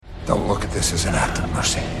Don't look at this as an act of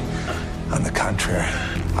mercy. On the contrary,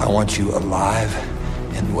 I want you alive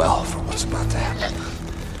and well for what's about to happen.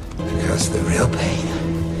 Because the real pain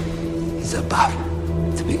is about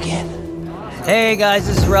to begin. Hey guys,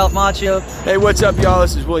 this is Ralph Macchio. Hey, what's up, y'all?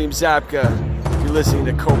 This is William Zabka. You're listening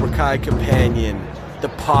to Cobra Kai Companion, the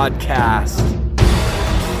podcast.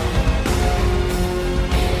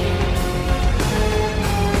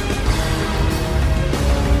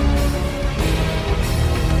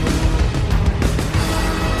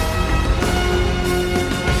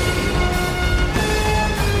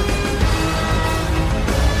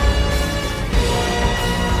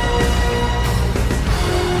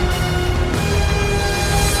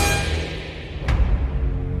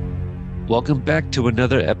 Welcome back to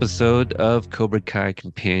another episode of Cobra Kai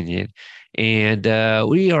Companion. And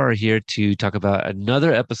we are here to talk about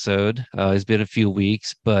another episode. It's been a few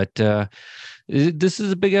weeks, but this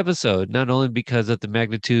is a big episode, not only because of the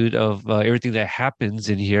magnitude of everything that happens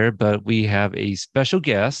in here, but we have a special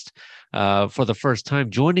guest for the first time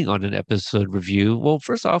joining on an episode review. Well,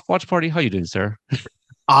 first off, Watch Party, how you doing, sir?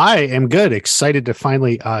 I am good. Excited to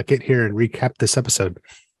finally get here and recap this episode.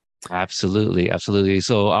 Absolutely.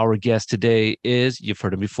 So our guest today is, you've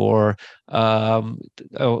heard him before. I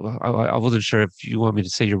wasn't sure if you want me to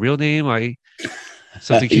say your real name.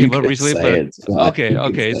 Something came up recently, but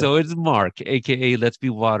okay. So it's Mark, aka Let's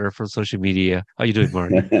Be Water from social media. How you doing,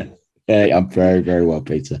 Mark? Hey, I'm very, very well,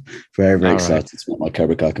 Peter. Very excited to make my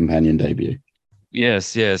Cobra Kai Companion debut.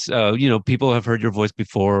 Yes. People have heard your voice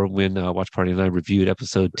before when Watch Party and I reviewed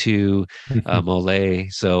episode 2, Mole.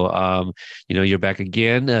 So, you're back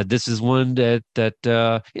again. This is one that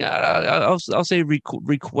I'll say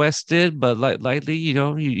requested, but lightly.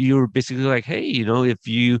 You were basically like, hey, if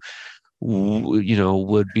you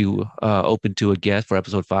would be open to a guest for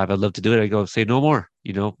episode 5, I'd love to do it. I go, say no more.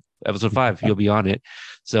 Episode 5, you'll be on it.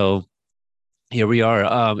 So here we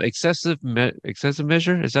are. Excessive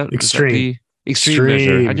measure, is that extreme? Extreme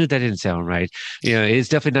measure. I knew that didn't sound right. It's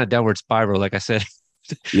definitely not downward spiral, like I said.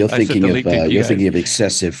 You're thinking of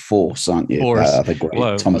excessive force, aren't you? Force. The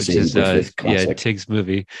great Thomas Ian Griffith classic. Tig's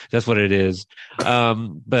movie. That's what it is.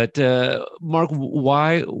 But Mark,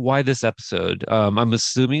 why this episode? I'm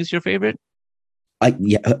assuming it's your favorite.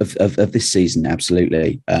 Of this season,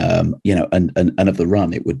 absolutely. And of the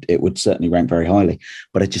run, it would certainly rank very highly.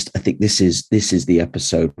 But I think this is the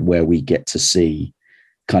episode where we get to see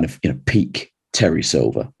kind of peak Terry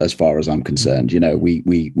Silver, as far as I'm concerned.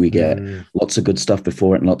 We get lots of good stuff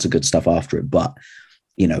before it and lots of good stuff after it, but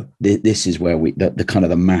this is where the kind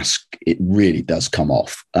of the mask, it really does come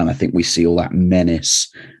off, and I think we see all that menace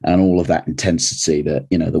and all of that intensity that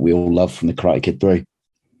that we all love from the Karate Kid 3.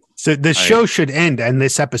 So the show should end in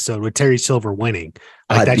this episode with Terry Silver winning.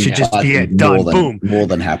 That should just be it. Done. Boom. More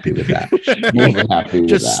than happy with that. More than happy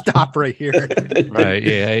with just that. Stop right here. Right.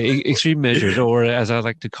 Yeah. Extreme measures, or as I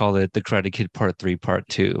like to call it, the Karate Kid Part 3, Part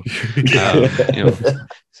 2.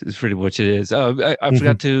 It's pretty much it is. I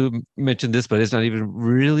forgot to mention this, but it's not even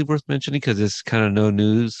really worth mentioning because it's kind of no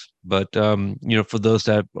news. But for those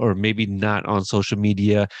that are maybe not on social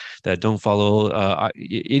media, that don't follow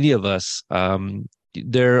any of us,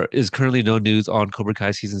 there is currently no news on Cobra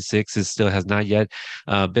Kai season 6. It still has not yet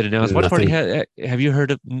been announced. Watch Party, have you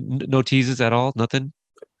heard of no teases at all? Nothing?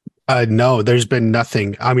 No, there's been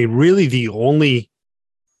nothing. I mean, really, the only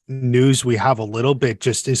news we have a little bit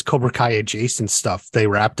just is Cobra Kai adjacent stuff. They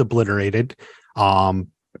wrapped Obliterated.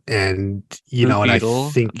 And I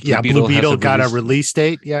think Blue Beetle got a release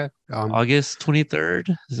date. Yeah, August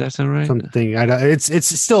 23rd. Does that sound right? Something. I know it's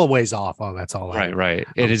still a ways off. Oh, that's all. Right.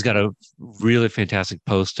 It has got a really fantastic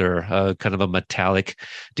poster, kind of a metallic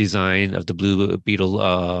design of the Blue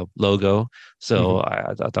Beetle logo. So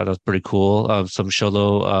I thought that was pretty cool. Some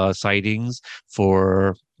Sholo sightings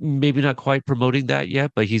for maybe not quite promoting that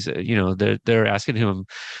yet, but he's they're asking him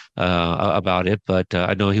about it. But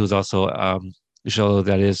I know he was also. Show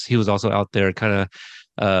that is, he was also out there kind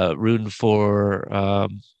of rooting for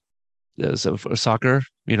soccer,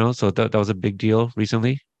 so that was a big deal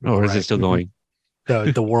recently, or is it still going?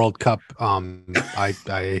 The World Cup. Let's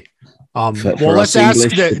ask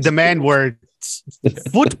the man where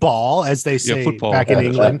football, as they say back in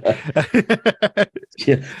England.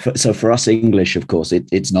 So for us English, of course,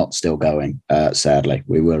 it's not still going. Sadly,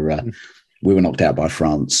 we were knocked out by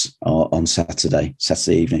France on Saturday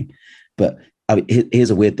evening, but. I mean,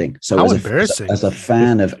 here's a weird thing. So as a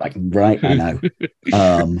fan of I know,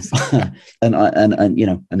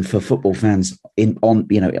 and for football fans on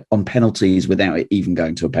penalties without it even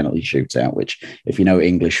going to a penalty shootout, which if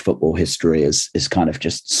English football history is kind of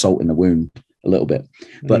just salt in the wound a little bit.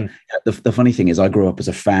 But the funny thing is, I grew up as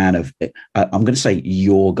a fan of, I'm going to say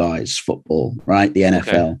your guys' football, right? The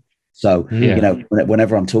NFL. Okay. So, you know,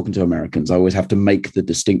 whenever I'm talking to Americans, I always have to make the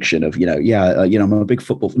distinction of, I'm a big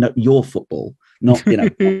football, no, your football, not,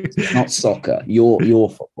 not soccer, your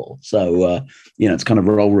football. So, it's kind of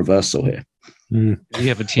role reversal here. Do you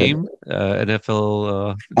have a team,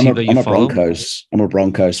 NFL team that you follow? I'm a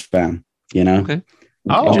Broncos fan, Okay.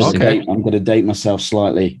 I'm going to date myself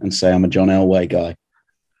slightly and say I'm a John Elway guy.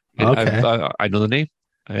 Okay. I know the name.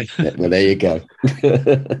 Well, there you go.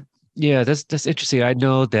 Yeah, that's interesting. I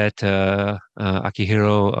know that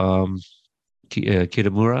Akihiro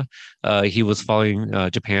Kitamura, he was following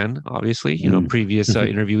Japan, obviously, previous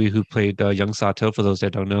interviewee who played young Sato, for those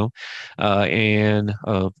that don't know, and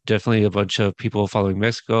definitely a bunch of people following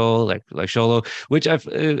Mexico, like Xolo, which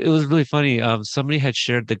it was really funny. Somebody had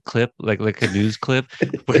shared the clip, like a news clip,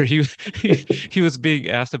 where he was being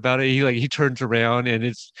asked about it. He turns around and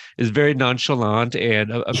it's very nonchalant, and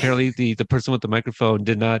apparently the person with the microphone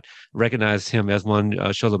did not recognize him as one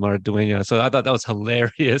Xolo Maradueña. So I thought that was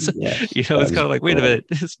hilarious. Yes, it's kind of like, wait a minute,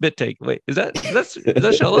 spit take. Wait, is that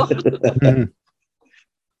Xolo?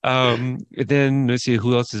 Then let's see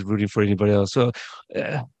who else is rooting for anybody else. So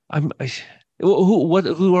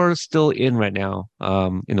who are still in right now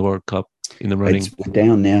in the World Cup in the running? We're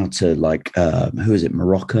down now to who is it?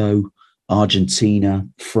 Morocco, Argentina,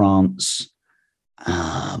 France.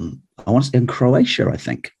 I want to say in Croatia, I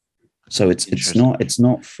think. So it's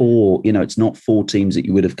not four teams that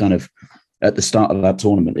you would have kind of at the start of that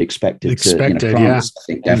tournament expected to, France, I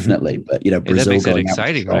think definitely, but Brazil, that makes it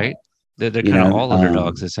exciting, right? They're kind of all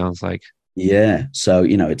underdogs. It sounds like. Yeah. So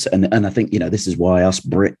it's and I think this is why us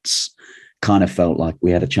Brits kind of felt like we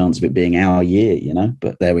had a chance of it being our year,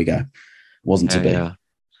 But there we go, wasn't to be. Yeah.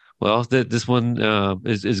 Well, this one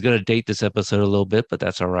is going to date this episode a little bit, but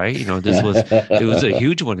that's all right. It was a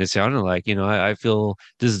huge one. It sounded like, I feel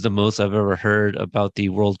this is the most I've ever heard about the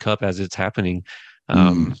World Cup as it's happening.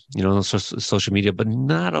 On social media, but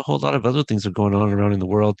not a whole lot of other things are going on around in the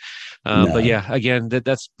world. No. But yeah, again,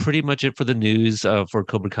 that's pretty much it for the news for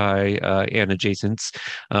Cobra Kai and adjacents.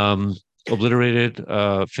 Obliterated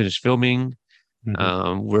finished filming.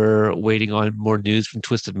 We're waiting on more news from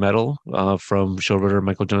Twisted Metal from showrunner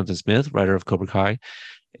Michael Jonathan Smith, writer of Cobra Kai,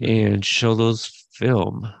 and Xolo's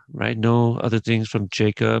film. Right, no other things from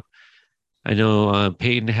Jacob. I know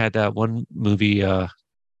Peyton had that one movie.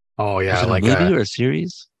 Oh yeah, like a movie or a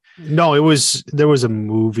series? No, there was a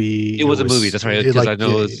movie. It was a movie. That's right. Because I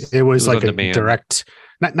know it was like a direct,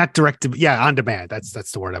 not direct. Yeah, on demand. That's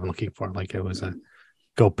the word I'm looking for. Like it was a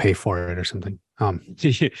go pay for it or something. Right.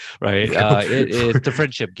 It's the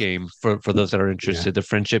friendship game for those that are interested. Yeah. The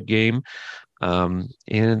friendship game,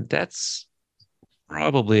 and that's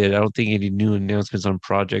probably it. I don't think any new announcements on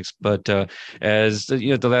projects, but as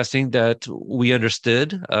the last thing that we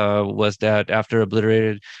understood was that after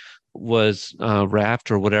Obliterated was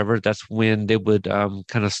wrapped or whatever, that's when they would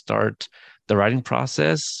kind of start the writing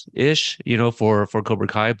process ish, for Cobra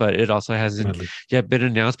Kai, but it also hasn't yet been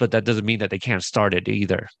announced, but that doesn't mean that they can't start it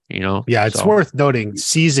either, Yeah, it's worth noting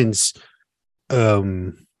seasons 4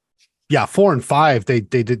 and 5,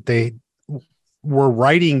 they were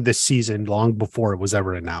writing the season long before it was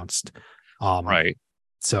ever announced. Right.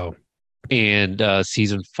 So, and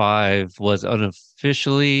season 5 was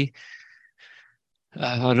unofficially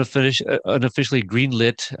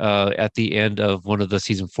greenlit at the end of one of the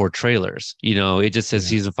season 4 trailers. It just says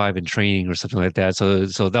season 5 in training or something like that. So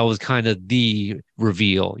that was kind of the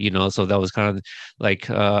reveal. So that was kind of like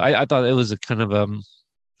I thought it was a kind of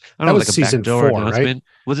I don't know, like a season 4, right?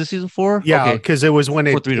 Was it season 4? Yeah, because it was when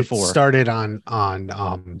it started on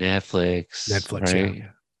Netflix. Netflix, right? Yeah.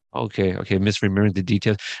 Okay, misremembering the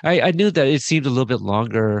details. I knew that it seemed a little bit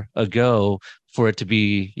longer ago for it to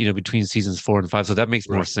be, between seasons 4 and 5. So that makes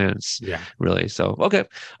more sense. Yeah. Really. So, okay.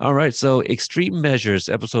 All right. So Extreme Measures,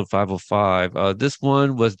 episode 505. This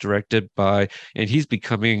one was directed by, and he's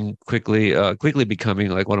becoming quickly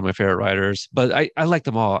becoming like one of my favorite writers, but I like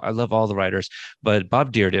them all. I love all the writers, but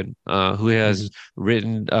Bob Dearden, who has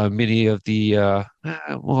written many of the,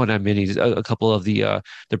 well, not many, a couple of the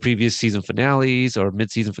previous season finales or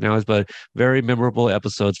mid-season finales, but very memorable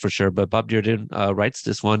episodes for sure. But Bob Dearden writes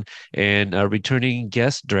this one, and returning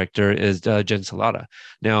guest director is Jen Salata.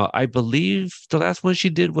 Now, I believe the last one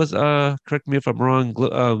she did was, correct me if I'm wrong,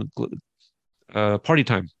 Party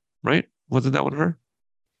Time, right? Wasn't that one her?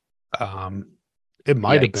 It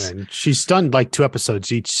might have been. She's done like 2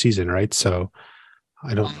 episodes each season, right? So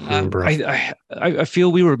I don't remember. I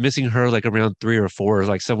feel we were missing her like around 3 or 4,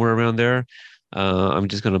 like somewhere around there. I'm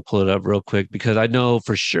just going to pull it up real quick because I know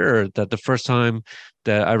for sure that the first time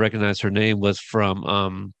that I recognized her name was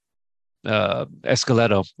from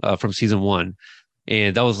Escaleto from season 1,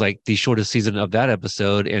 and that was like the shortest season of that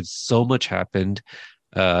episode, and so much happened.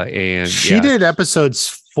 And she did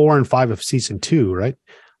episodes 4 and 5 of season 2, right?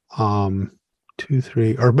 2,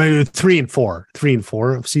 3, or maybe 3 and 4, 3 and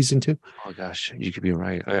 4 of season 2. Oh gosh, you could be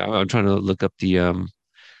right. I'm trying to look up the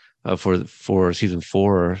for season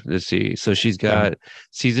 4. Let's see. So she's got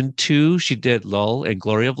season 2. She did Lull and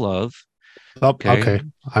Glory of Love. Oh, okay.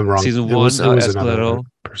 I'm wrong. Season 1, Escaleto.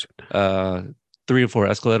 3 and 4,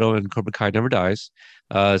 Escaleto and Cobra Kai Never Dies.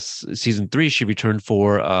 Season 3, she returned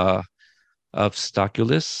for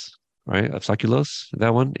Obstaculus, right? Obstaculos,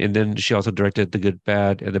 that one. And then she also directed The Good,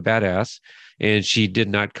 Bad, and the Badass. And she did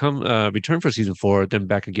not return for season 4, then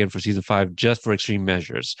back again for season 5, just for Extreme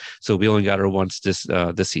Measures. So we only got her once this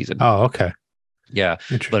season. Oh, okay. Yeah,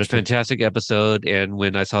 but a fantastic episode. And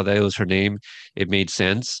when I saw that it was her name, it made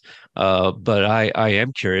sense. But I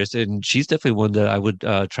am curious, and she's definitely one that I would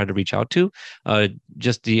try to reach out to.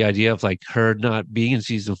 Just the idea of like her not being in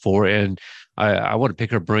season 4, and I want to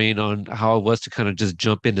pick her brain on how it was to kind of just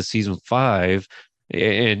jump into season 5.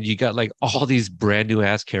 And you got like all these brand new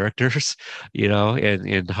ass characters,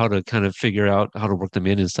 and how to kind of figure out how to work them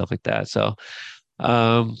in and stuff like that. So,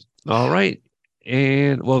 all right.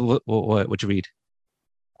 And what you read?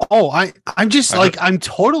 Oh, I'm just like, I'm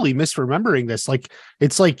totally misremembering this. Like,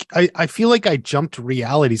 it's like, I feel like I jumped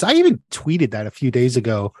realities. I even tweeted that a few days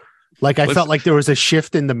ago. Like, I felt like there was a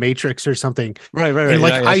shift in the Matrix or something. Right. And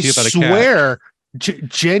like, I swear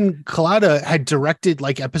Jen Colada had directed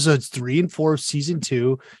like episodes 3 and 4 of season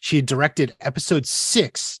 2. She had directed episode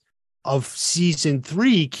 6 of season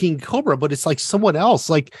 3, King Cobra, but it's like someone else.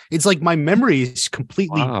 Like, it's like my memory is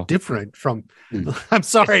completely different from I'm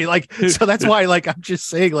sorry, like, so that's why, like, I'm just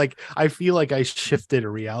saying, like, I feel like I shifted a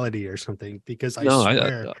reality or something, because I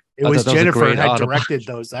swear it was Jennifer had directed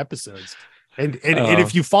those episodes. And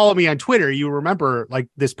if you follow me on Twitter, you remember like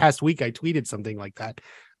this past week I tweeted something like that.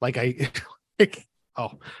 Like anyway,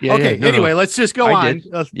 let's just go on.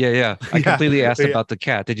 I completely asked about the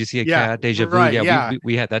cat. Did you see a cat? Deja vu. Right,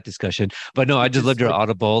 we had that discussion. But no, I just loved your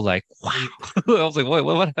audible. Like, wow. I was like,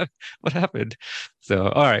 what happened? So,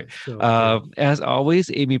 all right. As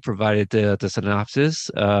always, Amy provided the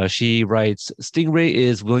synopsis. She writes, Stingray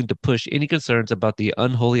is willing to push any concerns about the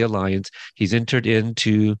unholy alliance he's entered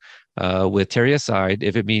into with Terry aside,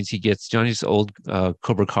 if it means he gets Johnny's old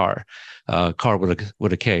Cobra car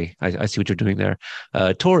with a K. I see what you're doing there.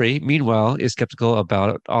 Tori, meanwhile, is skeptical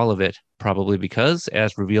about all of it, probably because,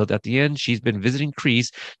 as revealed at the end, she's been visiting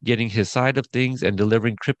Kreese, getting his side of things and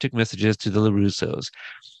delivering cryptic messages to the LaRussos.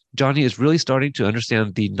 Johnny is really starting to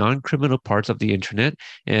understand the non-criminal parts of the internet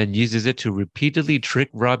and uses it to repeatedly trick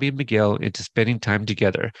Robbie and Miguel into spending time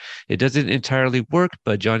together. It doesn't entirely work,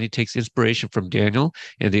 but Johnny takes inspiration from Daniel,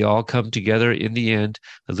 and they all come together in the end,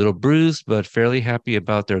 a little bruised, but fairly happy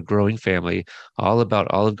about their growing family, all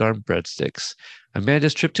about Olive Garden breadsticks.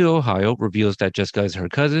 Amanda's trip to Ohio reveals that Jessica is her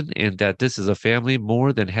cousin and that this is a family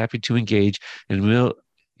more than happy to engage in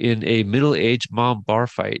a middle-aged mom bar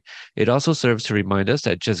fight. It also serves to remind us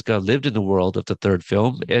that Jessica lived in the world of the third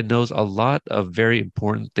film and knows a lot of very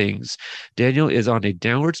important things. Daniel is on a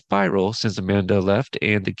downward spiral since Amanda left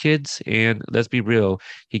and the kids, and let's be real,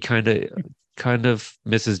 he kind of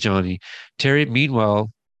misses Johnny. Terry, meanwhile,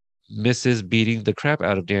 misses beating the crap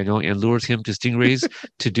out of Daniel and lures him to Stingrays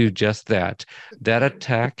to do just that. That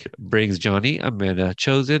attack brings Johnny, Amanda,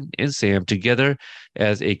 Chosen, and Sam together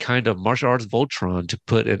as a kind of martial arts Voltron to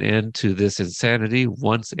put an end to this insanity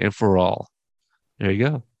once and for all. There you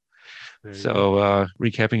go.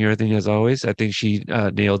 Recapping everything as always, I think she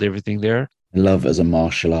nailed everything there. Love as a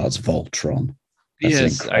martial arts Voltron.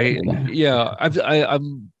 That's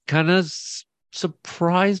I'm kind of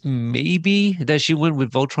surprised maybe that she went with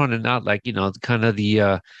Voltron and not like kind of the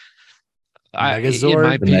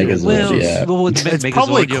Megazord. It's Megazord,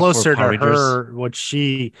 probably closer to her. What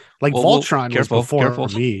she like Voltron was before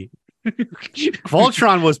me.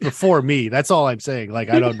 Voltron was before me. That's all I'm saying. Like,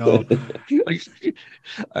 I don't know.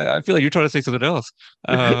 I feel like you're trying to say something else.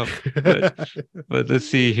 But let's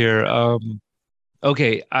see here.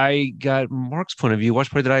 Okay, I got Mark's point of view.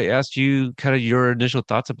 Watch Party, that I asked you kind of your initial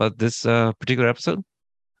thoughts about this particular episode.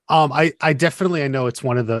 I definitely, I know it's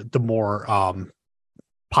one of the more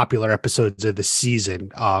popular episodes of the season,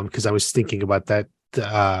 because I was thinking about that.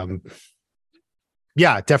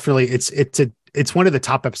 Definitely, it's one of the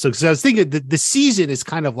top episodes. Because I was thinking the season is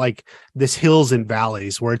kind of like this hills and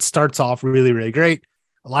valleys, where it starts off really, really great.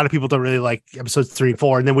 A lot of people don't really like episodes 3 and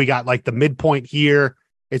 4, and then we got like the midpoint here.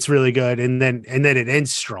 It's really good, and then it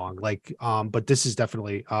ends strong. Like, but this is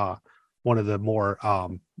definitely one of the more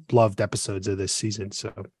loved episodes of this season.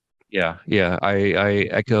 So Yeah. I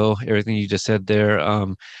echo everything you just said there.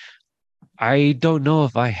 I don't know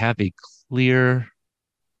if I have a clear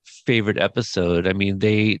favorite episode. I mean,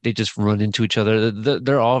 they just run into each other.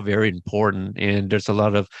 They're all very important, and there's a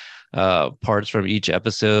lot of parts from each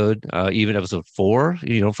episode, even episode 4.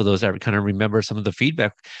 For those that kind of remember some of the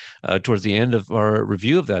feedback towards the end of our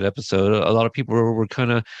review of that episode, a lot of people were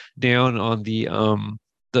kind of down on the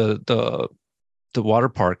water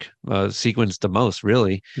park sequence the most,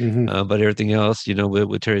 really. But everything else,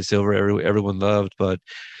 with Terry Silver, everyone loved. But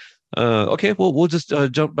okay, well, we'll just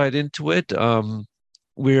jump right into it.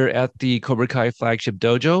 We're at the Cobra Kai flagship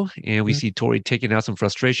dojo, and we see Tori taking out some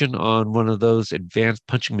frustration on one of those advanced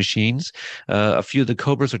punching machines. A few of the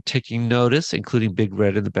Cobras are taking notice, including Big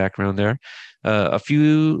Red in the background there.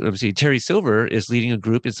 Terry Silver is leading a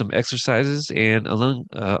group in some exercises, and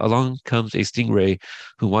along comes a Stingray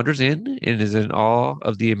who wanders in and is in awe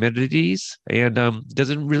of the amenities and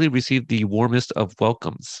doesn't really receive the warmest of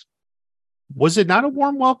welcomes. Was it not a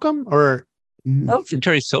warm welcome, or? Oh, from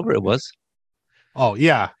Terry Silver, it was. Oh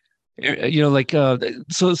yeah.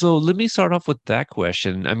 So let me start off with that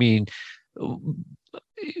question. I mean,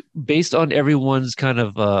 based on everyone's kind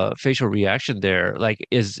of facial reaction there, like,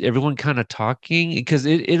 is everyone kind of talking? Because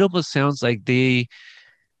it almost sounds like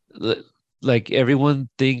like everyone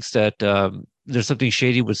thinks that there's something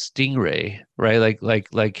shady with Stingray, right?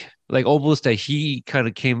 Like almost that he kind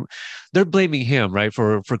of came. They're blaming him, right,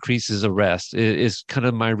 for Kreese's arrest. Is kind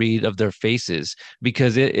of my read of their faces,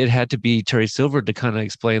 because it had to be Terry Silver to kind of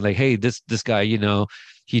explain, like, hey, this guy,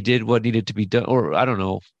 he did what needed to be done, or I don't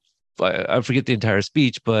know. I forget the entire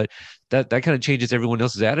speech, but that kind of changes everyone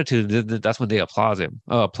else's attitude. And that's when they applaud him,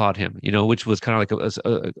 which was kind of like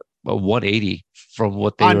a 180 from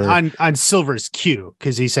what they were on Silver's cue,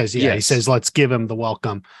 because he says, Yes. he says, let's give him the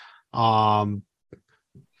welcome.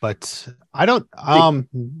 But I don't know.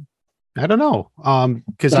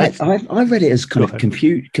 Because I read it as kind of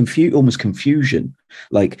almost confusion.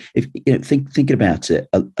 Like, if thinking about it,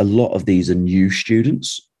 a lot of these are new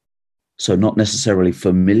students, so not necessarily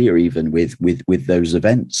familiar even with those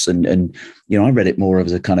events. And I read it more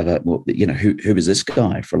as a kind of who is this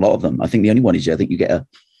guy? For a lot of them, I think the only one is, I think you get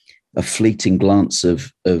a fleeting glance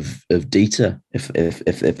of Dieter,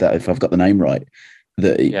 if I've got the name right.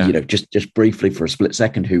 That just briefly for a split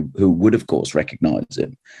second, who would of course recognize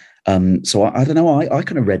him. So I don't know. I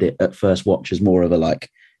kind of read it at first watch as more of a, like,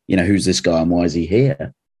 who's this guy and why is he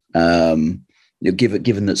here? Given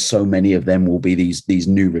that so many of them will be these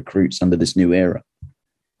new recruits under this new era.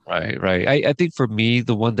 Right. I think for me,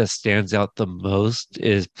 the one that stands out the most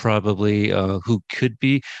is probably who could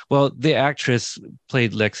be. Well, the actress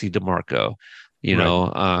played Lexi DeMarco,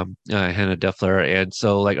 Hannah Deffler, and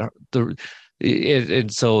so like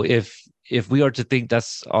and so if we are to think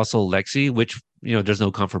that's also Lexi, which there's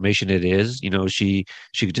no confirmation it is, she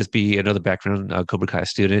could just be another background Cobra Kai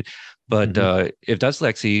student. But if that's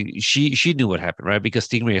Lexi, she knew what happened, right? Because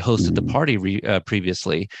Stingray hosted the party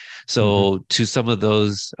previously. So to some of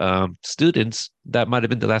those students, that might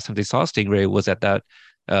have been the last time they saw Stingray, was at that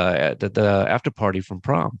at the after party from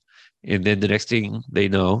prom. And then the next thing they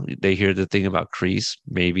know, they hear the thing about Kreese,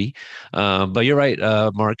 maybe. But you're right,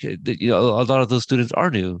 Mark. A lot of those students are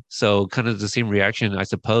new, so kind of the same reaction, I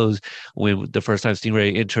suppose, when the first time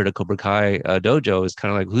Stingray entered a Cobra Kai dojo is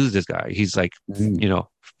kind of like, who's this guy? He's like,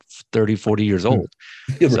 30, 40 years old.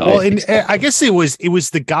 So, well, and I guess it was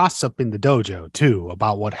the gossip in the dojo too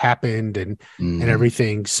about what happened and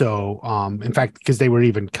everything. So, in fact, because they were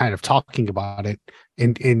even kind of talking about it,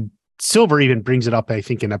 and Silver even brings it up, I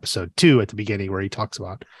think, in episode 2 at the beginning, where he talks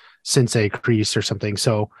about Sensei Kreese or something.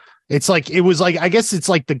 So it's like, it was like, I guess it's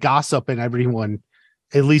like the gossip, and everyone,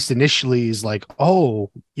 at least initially, is like, oh,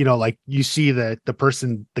 like you see that the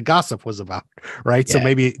person the gossip was about, right? Yeah, so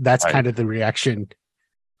maybe that's kind of the reaction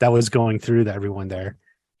that was going through to everyone there.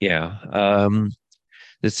 Yeah.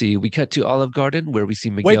 Let's see. We cut to Olive Garden, where we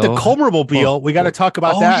see Miguel. Wait, the Comermobile. We got to talk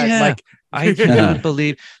about that. Yeah. Like, I cannot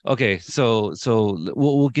believe. Okay, so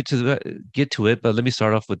we'll get to it, but let me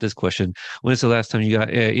start off with this question: when's the last time you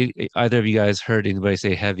got either of you guys heard anybody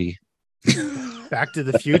say heavy? Back to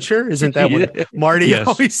the Future? Isn't that what Marty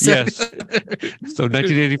always says? Yes. So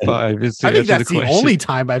 1985 is. I think that's the only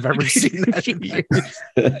time I've ever seen that.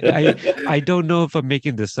 I don't know if I'm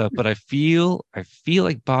making this up, but I feel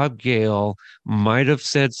like Bob Gale might have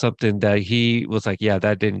said something that he was like, yeah,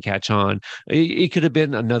 that didn't catch on. It could have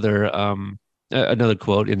been another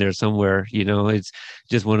quote in there somewhere. It's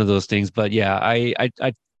just one of those things. But yeah,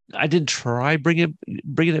 I didn't try bringing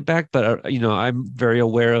it back, but I'm very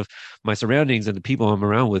aware of my surroundings and the people I'm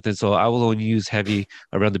around with, and so I will only use heavy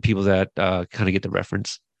around the people that kind of get the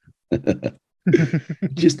reference.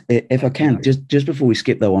 Just if I can, just before we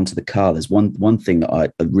skip though onto the car, there's one thing that I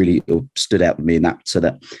really stood out with me, and that so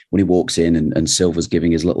that when he walks in and Silver's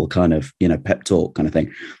giving his little kind of pep talk kind of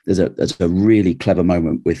thing, there's a really clever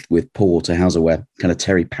moment with Paul Walter Hauser where kind of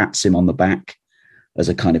Terry pats him on the back as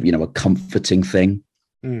a kind of a comforting thing,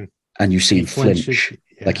 and you see him flinch,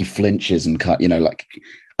 like he flinches and like.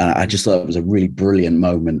 I just thought it was a really brilliant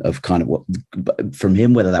moment of kind of what from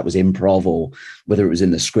him, whether that was improv or whether it was in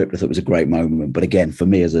the script. I thought it was a great moment. But again, for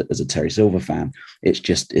me as a Terry Silver fan, it's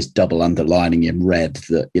double underlining in red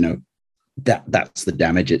that, that's the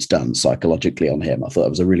damage it's done psychologically on him. I thought it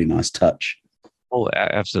was a really nice touch. Oh,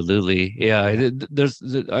 absolutely. Yeah.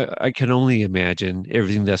 I can only imagine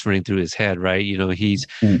everything that's running through his head, right?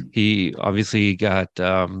 He obviously got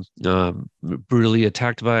brutally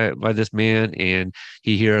attacked by this man, and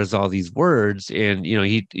he hears all these words, and,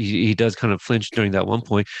 he does kind of flinch during that one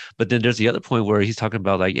point. But then there's the other point where he's talking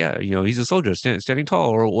about like, he's a soldier standing tall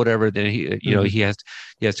or whatever. Then he has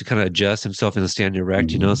to kind of adjust himself and stand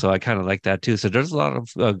erect, so I kind of like that too. So there's a lot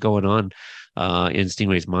of going on in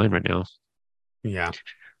Stingray's mind right now. Yeah.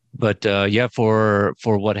 But for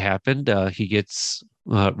what happened, he gets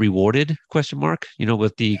rewarded, ? With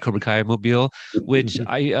the Cobra Kai mobile, which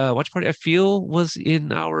Watch Party I feel was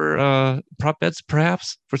in our prop bets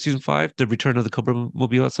perhaps for season 5, the return of the Cobra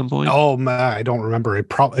mobile at some point. Oh man, I don't remember. It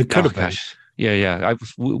could have been. Gosh. Yeah.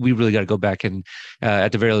 We really got to go back and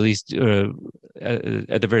at the very least a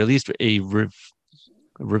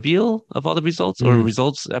reveal of all the results or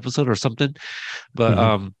results episode or something.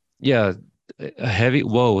 But heavy.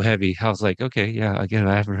 I was like, okay, yeah, again,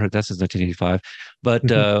 I haven't heard that since 1985.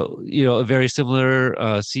 But a very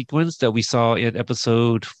similar sequence that we saw in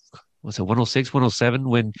episode, was it 106, 107,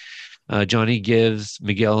 when Johnny gives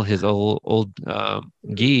Miguel his old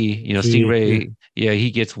gi, Stingray. Yeah,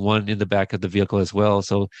 he gets one in the back of the vehicle as well.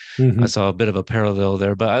 So I saw a bit of a parallel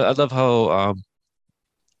there. But I love how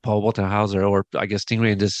Paul Walter Hauser, or I guess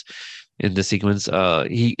Stingray in this sequence, how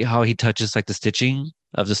he touches like the stitching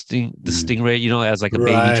of the Stingray, as like a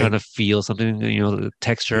baby trying to feel something, the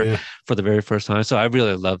texture for the very first time. So I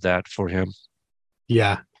really love that for him.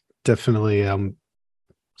 Yeah, definitely.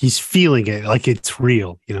 He's feeling it like it's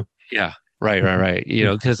real, Yeah. Right.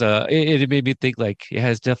 Because it made me think like it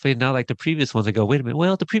has definitely not like the previous ones. I go, wait a minute.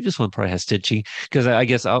 Well, the previous one probably has stitching, because I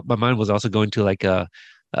guess my mind was also going to like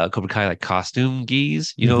Cobra Kai like costume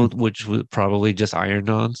gis, which was probably just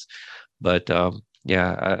iron-ons. But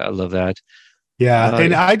I love that. Yeah,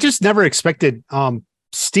 and I just never expected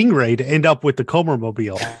Stingray to end up with the Cobra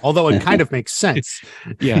mobile, although it kind of makes sense.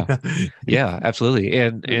 Yeah, absolutely.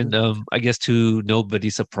 And I guess to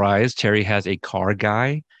nobody's surprise, Terry has a car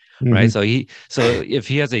guy, right? So if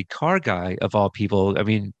he has a car guy of all people, I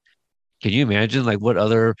mean, can you imagine like what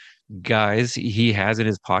other guys he has in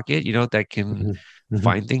his pocket, that can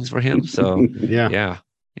find things for him? So yeah,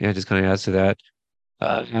 just kind of adds to that.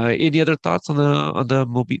 Any other thoughts on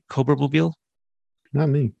the Cobra mobile? Not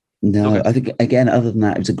me. No, Okay. I think again, other than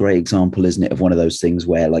that, it's a great example, isn't it, of one of those things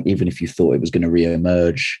where, like, even if you thought it was going to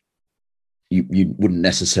reemerge, you wouldn't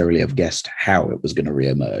necessarily have guessed how it was going to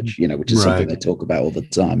reemerge. Which is something they talk about all the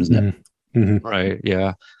time, isn't it? Right.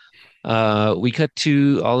 Yeah. We cut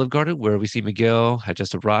to Olive Garden, where we see Miguel had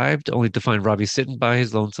just arrived, only to find Robbie sitting by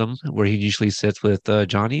his lonesome, where he usually sits with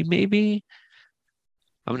Johnny. Maybe.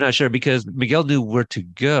 I'm not sure, because Miguel knew where to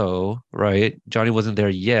go, right? Johnny wasn't there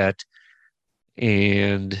yet.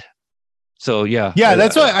 And so,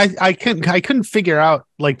 that's why I couldn't figure out,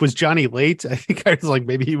 like, was Johnny late? I think I was like,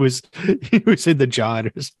 maybe he was in the John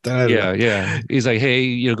or something. Yeah. He's like,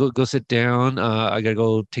 hey, go sit down. I gotta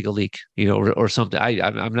go take a leak, or something.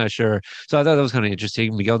 I'm not sure. So I thought that was kind of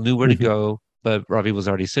interesting. Miguel knew where to go, but Robbie was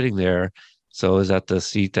already sitting there. So is that the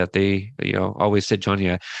seat that they, always sit Johnny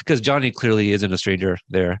at? Because Johnny clearly isn't a stranger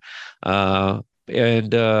there.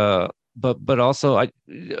 But also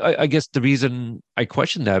I guess the reason I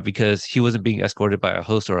question that, because he wasn't being escorted by a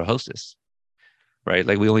host or a hostess, right?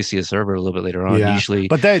 Like, we only see a server a little bit later on usually.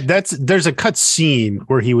 But there's a cut scene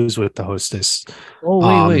where he was with the hostess.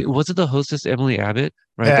 Oh wait, was it the hostess Emily Abbott?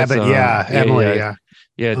 Right. Emily.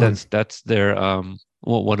 That's their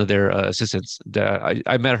one of their assistants. That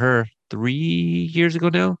I met her 3 years ago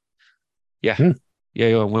now. Yeah,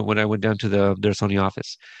 when I went down to their Sony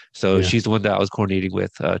office. So she's the one that I was coordinating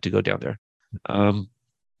with to go down there.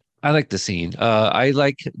 I like the scene. I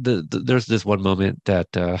like there's this one moment that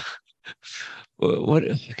what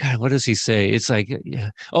does he say? It's like,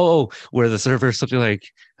 where the server is something like,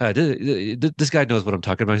 this guy knows what I'm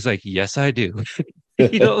talking about. He's like, yes, I do. I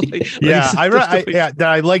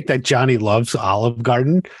like that Johnny loves Olive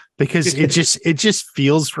Garden, because it just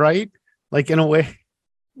feels right, like, in a way.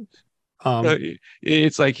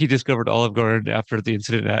 It's like he discovered Olive Garden after the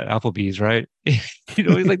incident at Applebee's, right? He's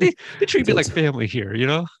like they treat me like family here,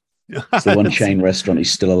 It's the one chain restaurant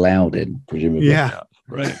he's still allowed in, presumably. Yeah.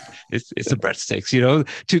 Right. It's the breadsticks,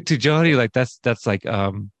 To Johnny, like that's like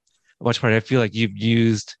Watch Party. I feel like you've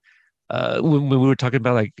used when we were talking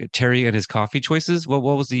about like Terry and his coffee choices. What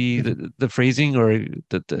was the phrasing or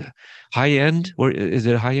the high end, or is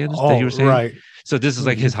it high end that you were saying? Right. So this is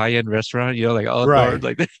like his high end restaurant, like Olive Garden,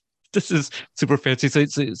 like this is super fancy.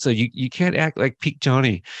 So you can't act like peak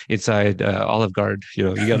Johnny inside Olive Garden.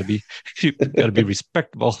 You gotta be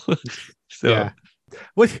respectable. So. Yeah.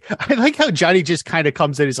 What I like how Johnny just kind of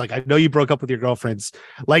comes in. He's like, I know you broke up with your girlfriends.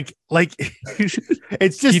 Like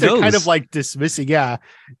it's just kind of like dismissing,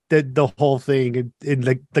 the whole thing and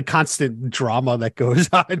like the constant drama that goes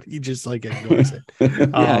on. He just like ignores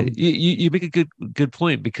it. You make a good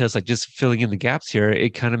point, because like just filling in the gaps here,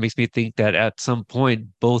 it kind of makes me think that at some point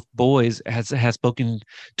both boys has spoken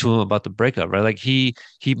to him about the breakup, right? Like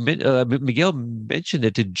Miguel mentioned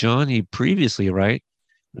it to Johnny previously, right?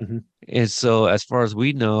 Mm-hmm. And so, as far as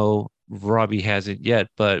we know, Robbie hasn't yet.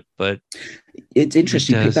 But it's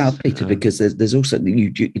interesting you pick that up, Peter, because there's also you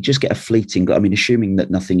just get a fleeting. I mean, assuming that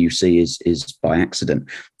nothing you see is by accident.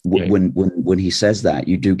 When he says that,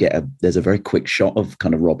 you do get there's a very quick shot of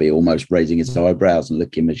kind of Robbie almost raising his eyebrows and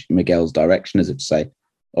looking in Miguel's direction as if to say,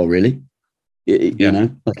 "Oh, really?"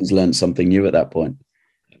 Like he's learned something new at that point.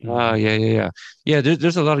 Yeah.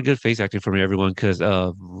 There's a lot of good face acting from everyone, because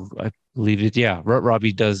I believe it. Yeah,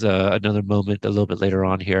 Robbie does another moment a little bit later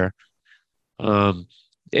on here.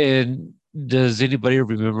 And does anybody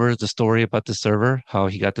remember the story about the server? How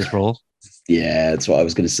he got this role? Yeah, that's what I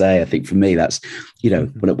was going to say. I think for me, that's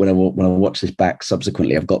when I watch this back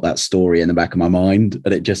subsequently, I've got that story in the back of my mind,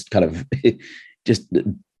 and it just kind of just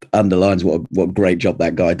underlines what a great job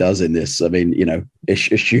that guy does in this. I mean,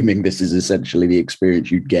 assuming this is essentially the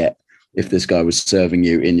experience you'd get if this guy was serving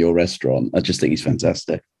you in your restaurant, I just think he's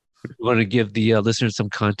fantastic. You want to give the listeners some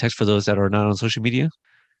context for those that are not on social media?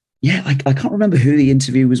 Yeah, I can't remember who the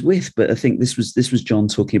interview was with, but I think this was John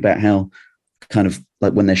talking about how kind of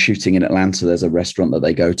like when they're shooting in Atlanta, there's a restaurant that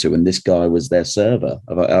they go to, and this guy was their server.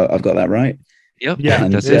 I've got that right? Yep. Yeah,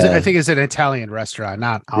 and I think it's an Italian restaurant,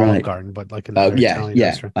 not Olive Garden, but like another Italian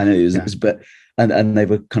restaurant. I know it was, but and they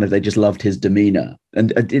were they just loved his demeanor. And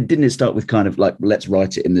didn't it start with kind of like, let's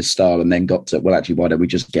write it in this style, and then got to, well, actually, why don't we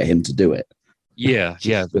just get him to do it? Yeah.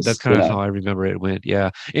 But that's kind of how I remember it went. Yeah,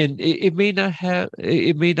 and it may not have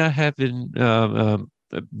been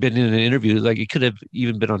in an interview. Like it could have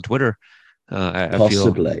even been on Twitter.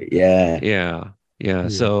 Possibly, I feel. Yeah.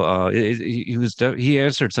 So he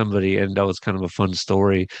answered somebody, and that was kind of a fun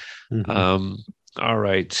story. Mm-hmm. All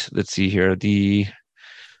right, let's see here.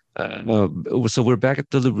 So we're back at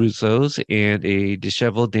the LaRussos, and a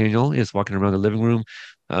disheveled Daniel is walking around the living room.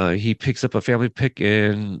 He picks up a family pic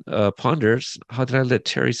and ponders, how did I let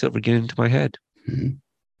Terry Silver get into my head? Mm-hmm.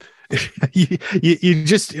 You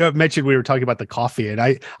just mentioned we were talking about the coffee, and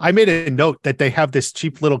I made a note that they have this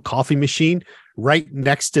cheap little coffee machine right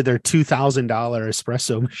next to their $2,000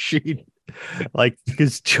 espresso machine, like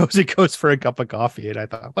because Josie goes for a cup of coffee, and I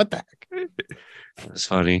thought, what the heck? That's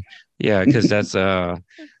funny. Yeah, because that's I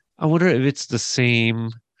wonder if it's the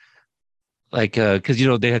same, like because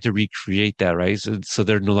they had to recreate that, right? So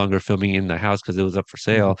they're no longer filming in the house because it was up for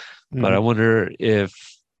sale. Mm-hmm. But I wonder if,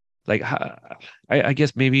 like, I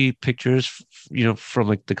guess maybe pictures, from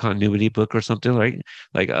like the continuity book or something, right?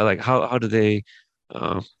 Like how do they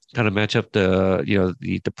kind of match up the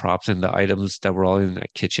the props and the items that were all in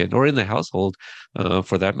that kitchen or in the household,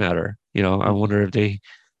 for that matter? I wonder if they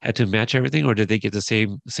had to match everything, or did they get the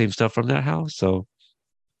same stuff from that house? So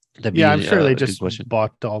I'm sure they just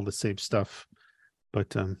bought all the same stuff,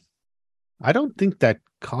 but I don't think that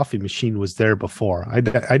coffee machine was there before. I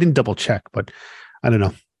didn't double check, but I don't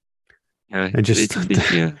know. Yeah, and just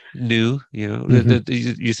new. Mm-hmm.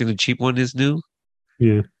 You think the cheap one is new?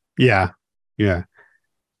 Yeah.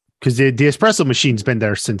 Because the espresso machine's been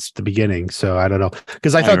there since the beginning, so I don't know.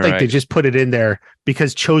 Because I thought they just put it in there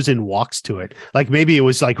because Chosen walks to it. Like maybe it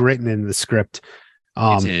was like written in the script.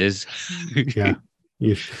 It is. Yeah.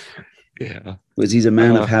 Was he's a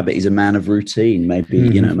man of habit? He's a man of routine. Maybe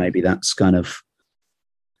maybe that's kind of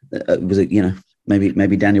was it?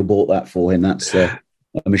 Maybe Daniel bought that for him. That's a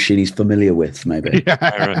machine he's familiar with. Maybe.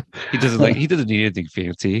 Yeah. He doesn't need anything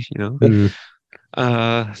fancy. Mm-hmm.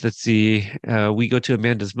 Let's see. We go to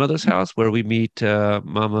Amanda's mother's house where we meet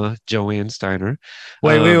Mama Joanne Steiner.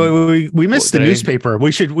 Wait. We missed the newspaper.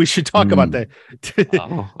 We should talk about that.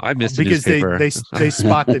 I missed the because newspaper. they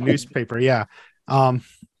spot the newspaper. Yeah.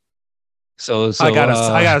 So I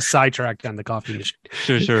got sidetracked on the coffee machine.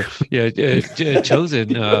 Sure. Yeah, Chosen.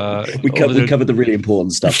 We covered the really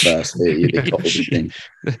important stuff first. The coffee machine.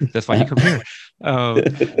 That's why you come here.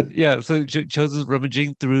 Yeah, so Chosen's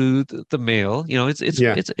rummaging through the mail. You know,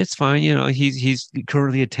 it's fine. You know, he's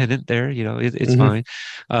currently a tenant there. You know, it's fine.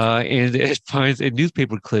 And it finds a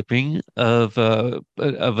newspaper clipping of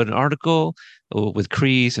an article with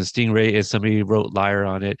Kreese and Stingray, and somebody wrote liar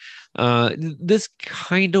on it. This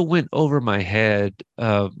kind of went over my head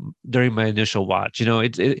during my initial watch. You know,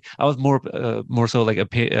 I was more so like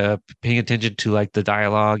paying attention to like the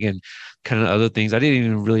dialogue and kind of other things. I didn't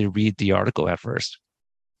even really read the article at first,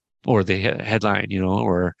 or the headline, you know,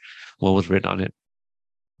 or what was written on it.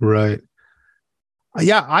 Right.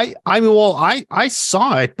 Yeah, I mean, well, I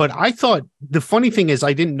saw it, but I thought the funny thing is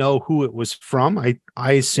I didn't know who it was from.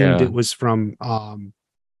 I assumed it was from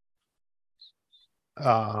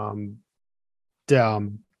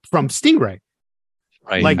Stingray.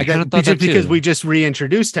 Right. Like because we just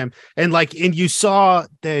reintroduced him, and you saw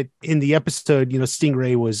that in the episode, you know,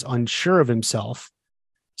 Stingray was unsure of himself.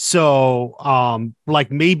 So like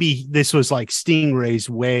maybe this was like Stingray's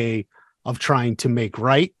way of trying to make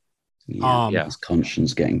right. His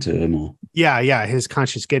conscience getting to him, or his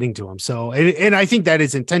conscience getting to him. So, and I think that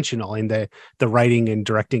is intentional in the writing and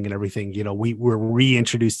directing and everything. You know, we're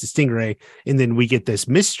reintroduced to Stingray, and then we get this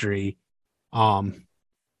mystery,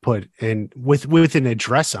 put in with an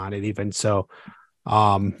address on it, even so.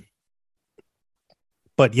 But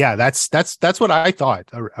yeah, that's what I thought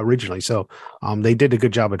originally. So, they did a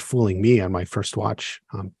good job at fooling me on my first watch.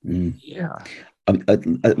 Yeah. I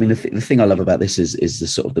mean, the thing I love about this is the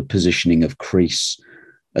sort of the positioning of Kreese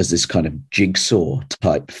as this kind of Jigsaw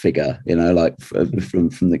type figure, you know, like from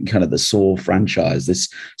the kind of the Saw franchise. This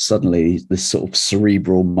sort of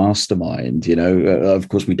cerebral mastermind, you know. Of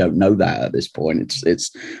course, we don't know that at this point.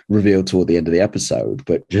 It's revealed toward the end of the episode,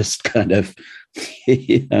 but just kind of,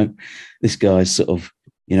 you know, this guy's sort of,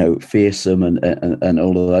 you know, fearsome and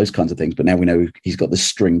all of those kinds of things. But now we know he's got the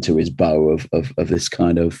string to his bow of this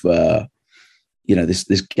kind of. You know,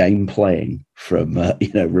 this game playing from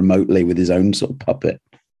you know, remotely with his own sort of puppet.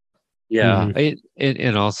 Yeah,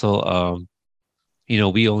 and also you know,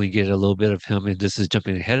 we only get a little bit of him, and this is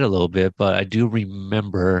jumping ahead a little bit, but I do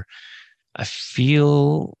remember, I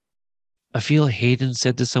feel Hayden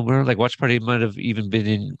said this somewhere, like Watch Party might have even been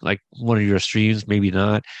in like one of your streams, maybe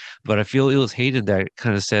not, but I feel it was Hayden that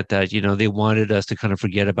kind of said that, you know, they wanted us to kind of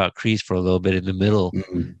forget about Kreese for a little bit in the middle.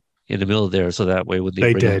 In the middle there, so that way when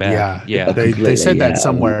they bring him back, they said that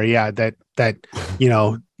somewhere, that you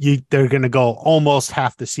know, they're going to go almost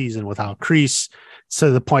half the season without Kreese,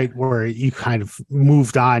 to the point where you kind of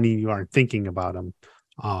moved on and you aren't thinking about him,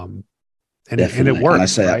 and it worked. And I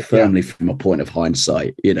say that firmly from a point of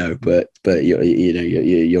hindsight, you know, but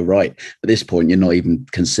you're right. At this point, you're not even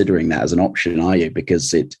considering that as an option, are you? Because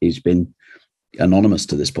he's been anonymous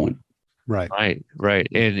to this point. Right.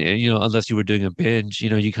 And you know, unless you were doing a binge, you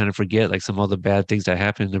know, you kind of forget like some of the bad things that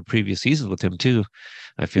happened in the previous seasons with him too,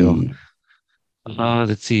 I feel.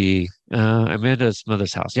 Let's see. Amanda's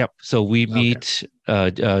mother's house. Yep. So we meet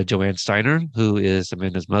Joanne Steiner, who is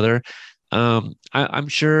Amanda's mother. I'm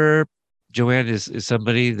sure Joanne is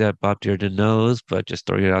somebody that Bob Dearden knows, but just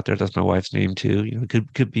throwing it out there, that's my wife's name too. You know,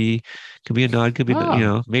 could be a nod, could be, you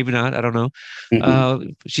know, maybe not. I don't know.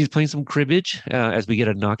 She's playing some cribbage as we get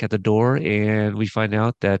a knock at the door, and we find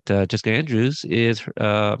out that Jessica Andrews is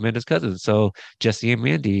Amanda's cousin. So Jesse and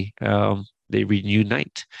Mandy, they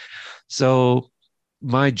reunite. So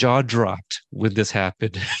my jaw dropped when this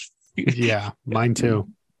happened. Yeah, mine too.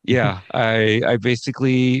 Yeah, I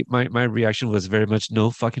basically my reaction was very much no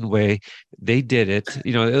fucking way they did it.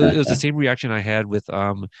 You know, it was the same reaction I had with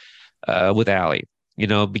Allie. You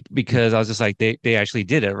know, because I was just like they actually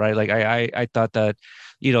did it, right? Like I thought that,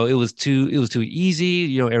 you know, it was too easy.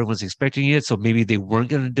 You know, everyone's expecting it, so maybe they weren't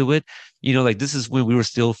going to do it. You know, like this is when we were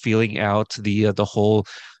still feeling out the whole,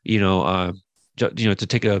 you know, to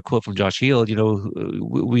take a quote from Josh Heald, you know,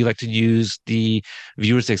 we like to use the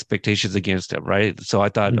viewers' expectations against them, right? So I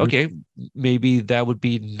thought, okay, maybe that would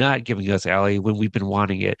be not giving us Allie when we've been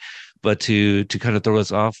wanting it, but to kind of throw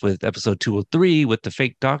us off with episode 203 with the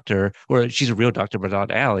fake doctor, or she's a real doctor but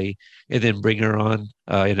not Allie, and then bring her on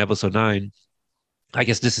in episode 9. I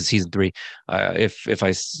guess this is season 3. If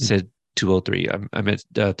I said 203, I meant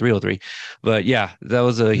 303, but yeah, that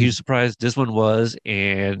was a huge surprise. This one was,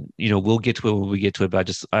 and you know, we'll get to it when we get to it,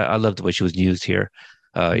 but I love the way she was used here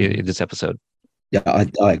in this episode. Yeah,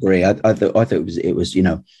 I agree. I thought it was you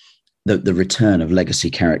know, the return of legacy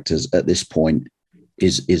characters at this point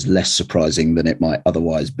is less surprising than it might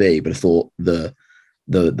otherwise be, but I thought the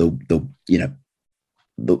you know,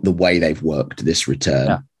 the way they've worked this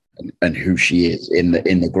return and who she is in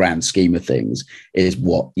the grand scheme of things is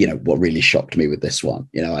what really shocked me with this one.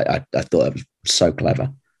 I thought it was so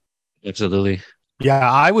clever. Absolutely.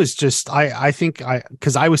 Yeah, I was just I think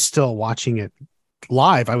because I was still watching it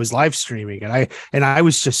live. I was live streaming and I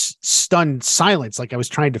was just stunned silence, like I was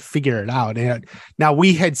trying to figure it out. And now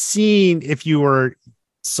we had seen, if you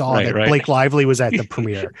saw that Blake Lively was at the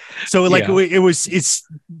premiere, so like it's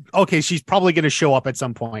okay, she's probably going to show up at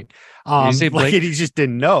some point. Like he just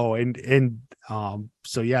didn't know, and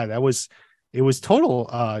so yeah, it was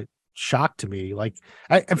total shock to me. Like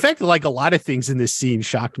in fact, like a lot of things in this scene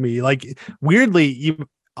shocked me. Like weirdly,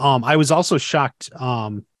 I was also shocked.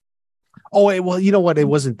 Well, you know what? It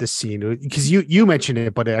wasn't this scene because you mentioned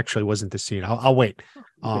it, but it actually wasn't the scene. I'll wait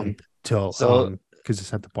till because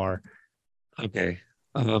it's at the bar. Okay.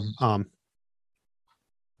 But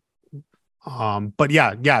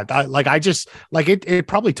yeah, like I just like it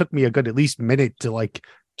probably took me a good at least minute to like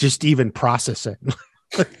just even process it.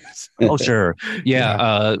 Oh sure,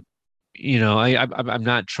 yeah. I'm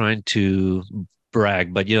not trying to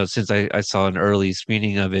brag, but since I saw an early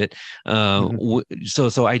screening of it, so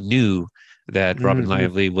I knew that Robin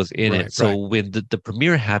Lively was in it. So when the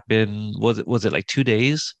premiere happened, was it like 2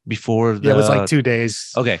 days before? It was like 2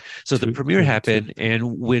 days. Okay, so the premiere happened,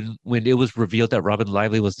 and when it was revealed that Robin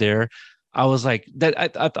Lively was there, I was like, that I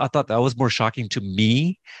thought that was more shocking to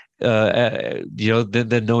me,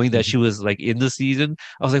 than knowing that she was like in the season.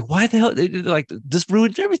 I was like, why the hell? Like this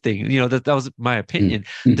ruined everything. That was my opinion.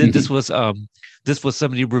 Then this was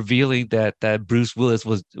somebody revealing that Bruce Willis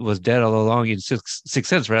was dead all along in Sixth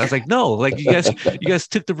Sense, right? I was like, no, like you guys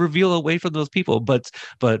took the reveal away from those people, but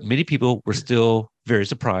many people were still very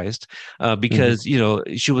surprised because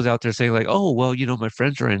she was out there saying like, oh well, my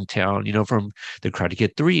friends are in town, from the Karate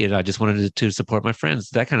Kid 3, and I just wanted to support my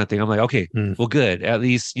friends, that kind of thing. I'm like, okay, well, good. At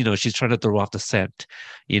least she's trying to throw off the scent,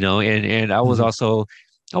 and I was also.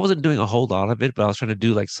 I wasn't doing a whole lot of it, but I was trying to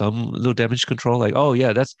do like some little damage control, like, oh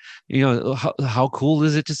yeah, that's how cool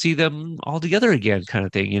is it to see them all together again, kind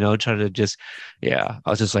of thing. Trying to just, I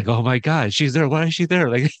was just like, oh my god, she's there. Why is she there?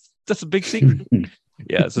 Like that's a big secret.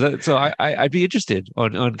 Yeah, so I'd be interested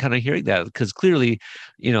on kind of hearing that, because clearly,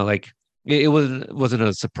 like it wasn't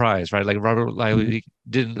a surprise, right? Like Robert Lively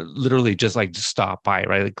didn't literally just stop by,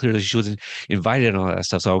 right? Like clearly she wasn't invited and all that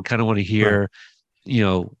stuff. So I kind of want to hear.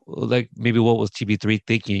 Like maybe what was TB3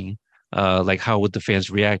 thinking? Like how would the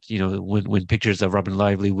fans react? When pictures of Robin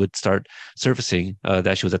Lively would start surfacing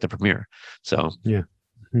that she was at the premiere. So yeah,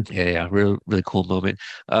 really really cool moment.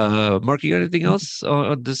 Mark, you got anything else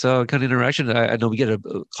on this kind of interaction? I know we get a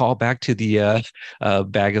call back to the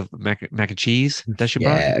bag of mac and cheese that she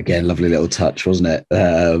brought. Yeah, again, lovely little touch, wasn't it?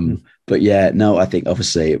 But yeah, no, I think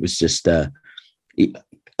obviously it was just like you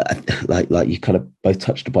kind of both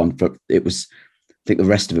touched upon, but it was. I think the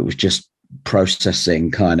rest of it was just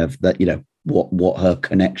processing kind of that, what her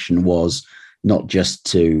connection was, not just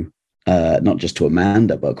to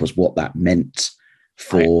Amanda, but of course what that meant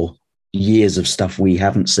for years of stuff we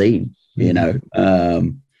haven't seen, just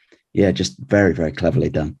very, very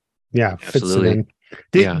cleverly done. Yeah. Fits it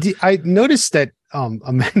in. I noticed that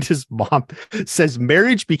Amanda's mom says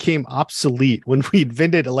marriage became obsolete when we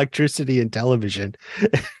invented electricity and television.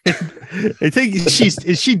 I think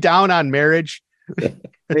is she down on marriage?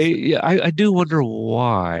 I do wonder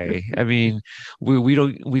why. I mean, we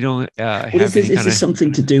don't have is this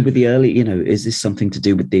something to do with the early? Is this something to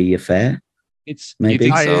do with the affair? It's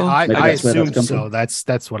maybe. I assume so.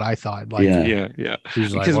 That's what I thought. Like, yeah.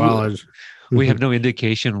 She's like, well, we have no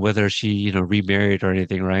indication whether she remarried or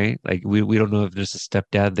anything, right? Like we don't know if there's a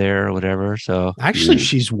stepdad there or whatever. So actually,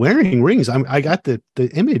 she's wearing rings. I got the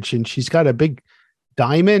image, and she's got a big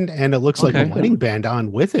diamond, and it looks like a wedding band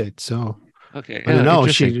on with it. So. Okay, I don't know.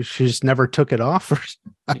 She just never took it off, or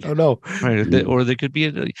I don't know. Right, or there could be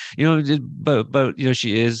but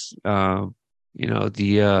she is,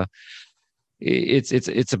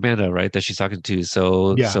 it's Amanda, right, that she's talking to.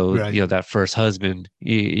 So that first husband,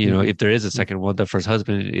 if there is a second one, the first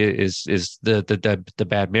husband is the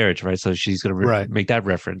bad marriage, right? So she's gonna make that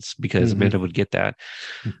reference because Amanda would get that.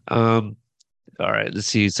 All right, let's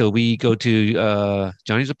see. So we go to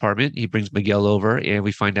Johnny's apartment. He brings Miguel over, and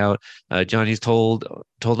we find out Johnny's told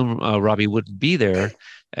him Robbie wouldn't be there,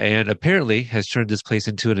 and apparently has turned this place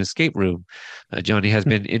into an escape room. Johnny has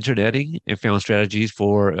been interneting and found strategies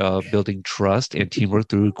for building trust and teamwork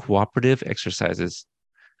through cooperative exercises.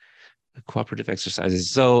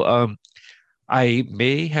 So I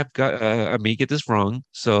may get this wrong,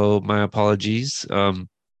 so my apologies.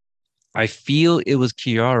 I feel it was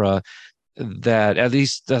Kiara that, at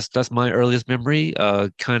least that's my earliest memory,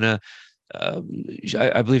 kind of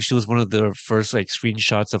I believe she was one of the first like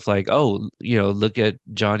screenshots of like, oh, look at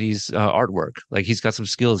Johnny's artwork. Like he's got some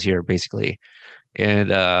skills here, basically.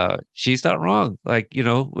 And she's not wrong. Like,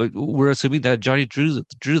 we're assuming that Johnny drew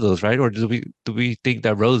those, right? Or do we think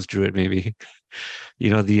that Rose drew it? Maybe,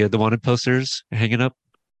 the wanted posters hanging up.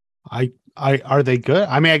 I are they good?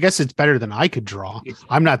 I mean, I guess it's better than I could draw.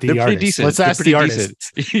 I'm not the artist. Decent. Let's ask the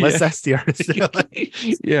artist. Let's ask the artist.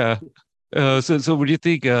 Yeah. So what do you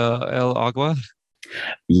think, El Agua?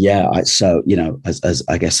 Yeah. So, as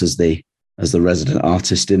I guess as the resident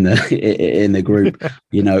artist in the group,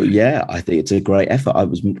 yeah, I think it's a great effort. I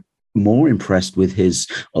was more impressed with his,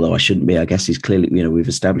 although I shouldn't be. I guess he's clearly, we've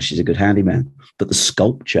established he's a good handyman. But the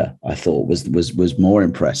sculpture I thought was more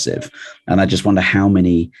impressive, and I just wonder how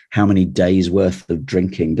many days worth of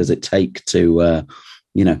drinking does it take to,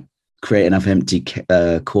 create enough empty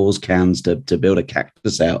Coors cans to build a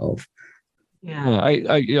cactus out of. Yeah,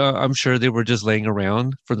 I'm sure they were just laying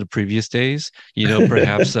around from the previous days.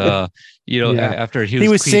 Perhaps after he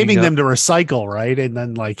was saving up, them to recycle, right? And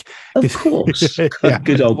then of course, yeah.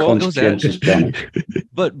 Good old conscientious Johnny.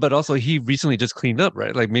 But also he recently just cleaned up,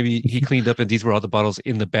 right? Like maybe he cleaned up and these were all the bottles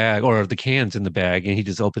in the bag or the cans in the bag, and he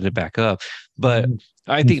just opened it back up. But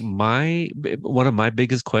I think one of my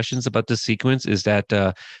biggest questions about this sequence is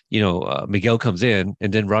that Miguel comes in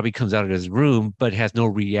and then Robbie comes out of his room but has no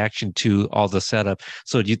reaction to all the setup.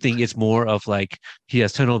 So do you think it's more of like he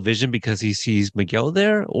has tunnel vision because he sees Miguel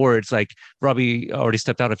there, or it's like Robbie already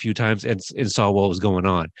stepped out a few times and saw what was going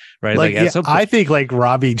on, right? I think like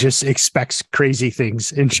Robbie just expects crazy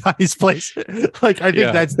things in Johnny's place. I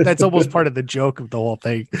think that's almost part of the joke of the whole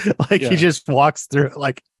thing. He just walks through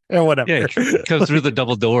or whatever. Yeah, comes through the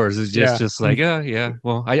double doors. It's just like, yeah.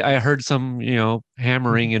 Well, I heard some,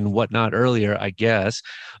 hammering and whatnot earlier, I guess.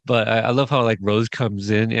 But I love how like Rose comes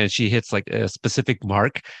in and she hits like a specific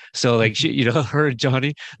mark. So like she, her and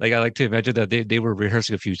Johnny, like I like to imagine that they were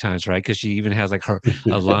rehearsing a few times, right? Because she even has like a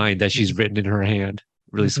line that she's written in her hand.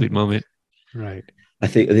 Really sweet moment. Right. I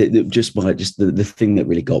think the thing that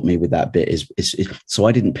really got me with that bit is so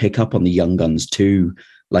I didn't pick up on the Young Guns 2.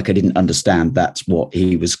 Like I didn't understand that's what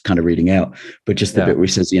he was kind of reading out, but just the bit where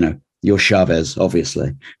he says, you're Chavez,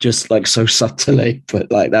 obviously, just like so subtly,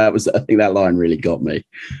 but like I think that line really got me.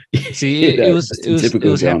 See, it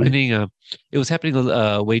was happening. It was happening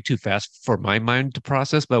way too fast for my mind to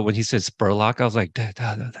process. But when he said Spurlock, I was like,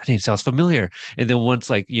 that name sounds familiar. And then once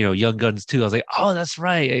Young Guns 2, I was like, oh, that's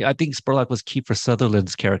right. I think Spurlock was Kiefer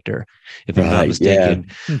Sutherland's character, if I'm not mistaken.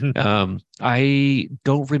 Yeah. I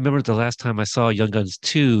don't remember the last time I saw Young Guns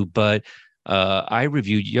 2, but I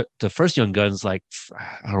reviewed the first Young Guns 4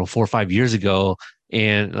 or 5 years ago,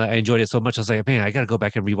 and I enjoyed it so much. I was like, man, I got to go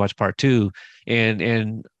back and rewatch part 2.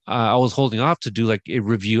 And I was holding off to do like a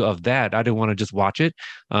review of that. I didn't want to just watch it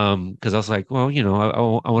because I was like, well,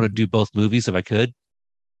 I want to do both movies if I could.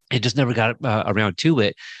 It just never got around to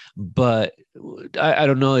it. But I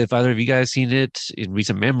don't know if either of you guys seen it in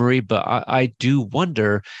recent memory, but I do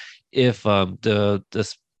wonder if the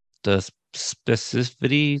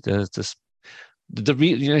specificity,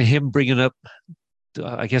 him bringing up,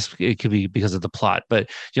 I guess it could be because of the plot, but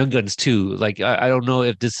Young Guns 2, like I don't know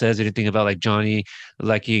if this says anything about like Johnny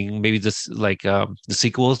liking maybe this the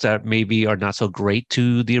sequels that maybe are not so great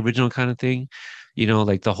to the original kind of thing,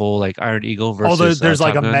 like the whole like Iron Eagle versus. Although there's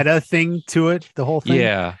like a meta thing to it, the whole thing.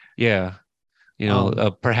 Yeah.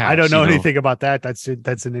 Perhaps I don't know anything about that. That's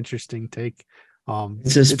an interesting take.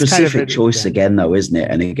 It's a specific choice again, though, isn't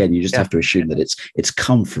it? And again, you just have to assume that it's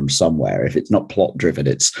come from somewhere. If it's not plot driven,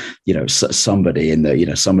 it's somebody in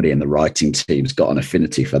the writing team's got an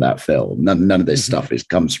affinity for that film. None of this stuff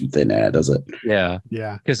comes from thin air, does it? Yeah.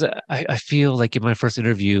 Because I feel like in my first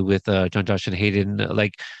interview with John Josh and Hayden,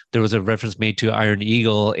 like there was a reference made to Iron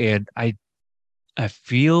Eagle, and I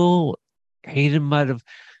feel Hayden might have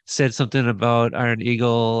said something about Iron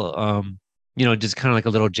Eagle. Just kind of like a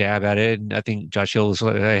little jab at it. And I think Josh Hill was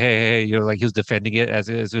like, hey, like he was defending it as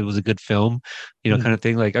it was a good film, kind of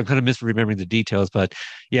thing. Like I'm kind of misremembering the details, but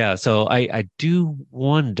yeah. So I do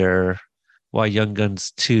wonder why Young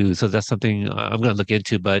Guns 2. So that's something I'm going to look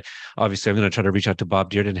into, but obviously I'm going to try to reach out to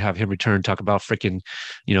Bob Dyrdek and have him return, talk about freaking,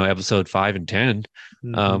 episode 5 and 10,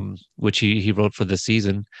 which he wrote for this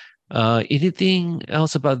season. Anything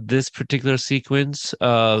else about this particular sequence?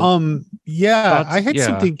 I had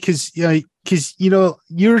something because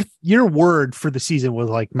your word for the season was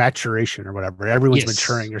like maturation or whatever. Everyone's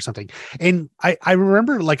maturing or something. And I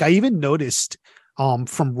remember like I even noticed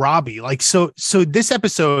from Robbie, like so this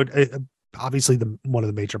episode obviously one of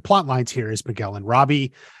the major plot lines here is Miguel and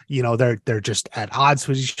Robbie. You know, they're just at odds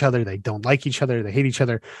with each other. They don't like each other. They hate each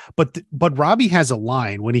other. But Robbie has a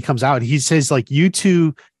line when he comes out. He says, like, you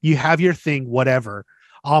two, you have your thing, whatever.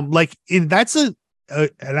 And that's an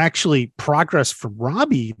actually progress from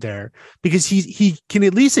Robbie there, because he can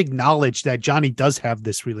at least acknowledge that Johnny does have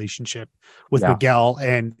this relationship with Miguel,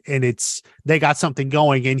 and they got something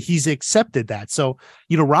going, and he's accepted that. So,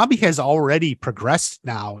 you know, Robbie has already progressed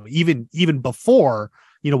now, even before,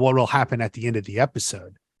 you know, what will happen at the end of the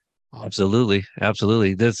episode. Absolutely.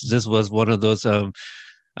 This was one of those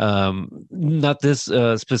not this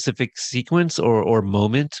specific sequence or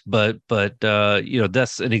moment, but you know,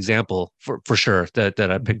 that's an example for sure that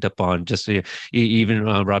I picked up on, just even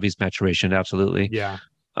Robbie's maturation. Absolutely. Yeah.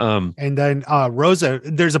 And then Rosa,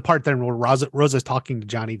 there's a part then where Rosa's talking to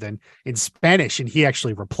Johnny then in Spanish, and he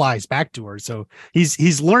actually replies back to her. So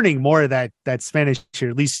he's learning more of that Spanish, or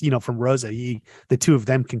at least, you know, from Rosa. The two of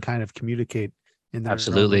them can kind of communicate in their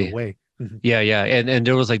absolutely own way. Yeah, and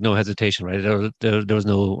there was like no hesitation, right? There was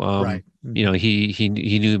no right. You know, he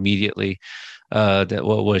knew immediately that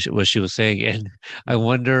what she was saying, and I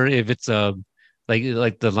wonder if it's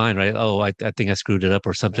like the line, right? Oh, I think I screwed it up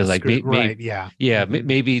or something. Like right, yeah,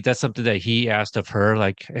 maybe that's something that he asked of her.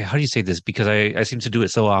 Like, hey, how do you say this? Because I seem to do it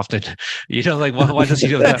so often. You know, like why does he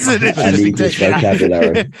do that? I need this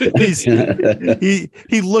vocabulary.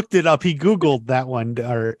 He looked it up. He Googled that one,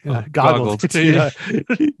 or goggled,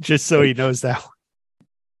 just so he knows that one.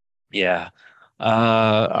 Yeah.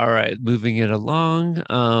 All right, moving it along.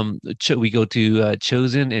 We go to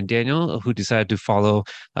Chosen and Daniel, who decide to follow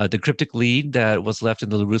the cryptic lead that was left in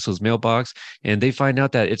the LaRusso's mailbox, and they find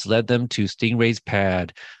out that it's led them to Stingray's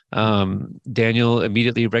pad. Daniel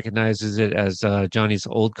immediately recognizes it as Johnny's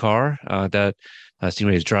old car that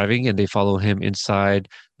Stingray is driving, and they follow him inside.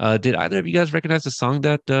 Did either of you guys recognize the song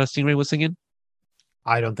that Stingray was singing?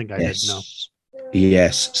 I don't think I did. No.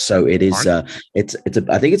 Yes, so it is. I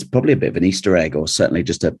think it's probably a bit of an Easter egg, or certainly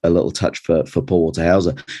just a little touch for Paul Walter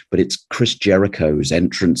Hauser. But it's Chris Jericho's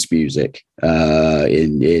entrance music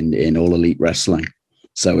in All Elite Wrestling.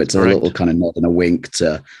 So it's a little kind of nod and a wink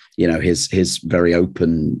to, you know, his very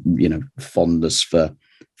open, you know, fondness for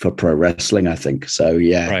pro wrestling, I think. So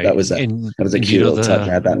yeah, that was a cute little touch.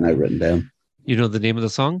 I had that note written down. You know the name of the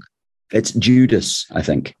song? It's Judas, I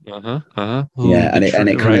think. Yeah, and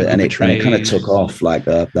it kind of took off. Like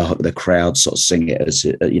the crowd sort of sing it as,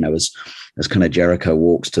 you know, as kind of Jericho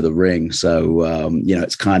walks to the ring. So you know,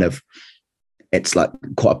 it's like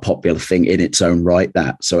quite a popular thing in its own right.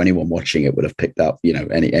 That so anyone watching it would have picked up. You know,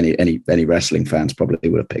 any wrestling fans probably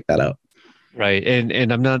would have picked that up. Right,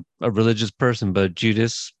 and I'm not a religious person, but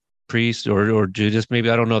Judas Priest or Judas, maybe,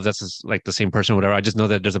 I don't know if that's like the same person or whatever. I just know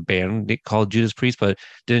that there's a band called Judas Priest, but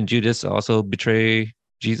didn't Judas also betray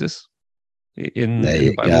Jesus in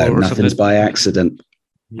the Bible? Nothing's by accident.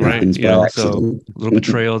 Right. Nothing's by accident. So a little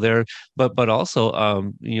betrayal there. But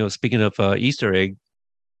also, you know, speaking of Easter egg,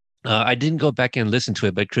 I didn't go back and listen to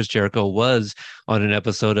it, but Chris Jericho was on an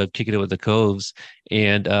episode of Kicking It with the Coves,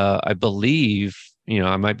 and I believe, you know,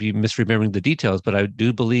 I might be misremembering the details, but I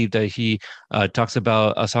do believe that he talks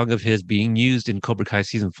about a song of his being used in Cobra Kai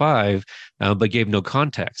season 5, but gave no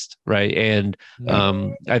context, right? And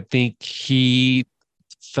I think he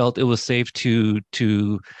felt it was safe to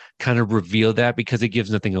kind of reveal that because it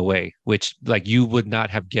gives nothing away, which, like, you would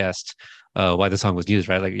not have guessed why the song was used,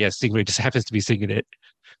 right? Like, yes, Stingray just happens to be singing it.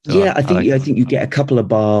 So yeah, I think you get a couple of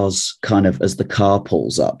bars kind of as the car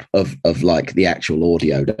pulls up of like the actual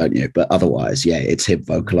audio, don't you? But otherwise, yeah, it's him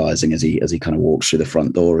vocalizing as he kind of walks through the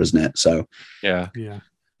front door, isn't it? So yeah.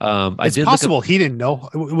 It's possible he didn't know.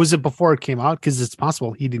 Was it before it came out? Because it's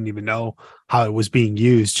possible he didn't even know how it was being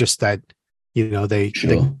used. Just that, you know, they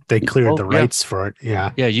cleared the rights for it.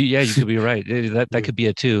 Yeah. You could be right. That could be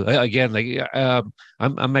it too. Again, like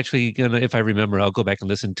I'm actually gonna, if I remember, I'll go back and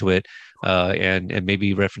listen to it and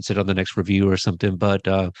maybe reference it on the next review or something. But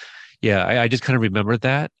I just kind of remember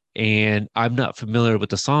that, and I'm not familiar with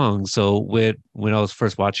the song. So when I was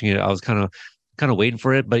first watching it, I was kind of waiting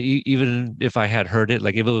for it. But even if I had heard it,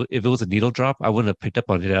 like if it was a needle drop, I wouldn't have picked up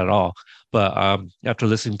on it at all. But after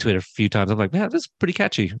listening to it a few times, I'm like, man, this is pretty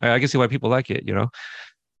catchy. I can see why people like it, you know?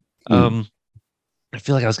 I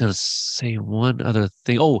feel like I was going to say one other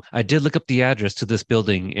thing. Oh, I did look up the address to this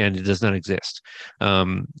building, and it does not exist.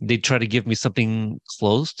 They try to give me something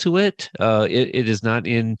close to it. It is not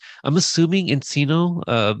in, I'm assuming,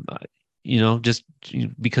 Encino, you know, just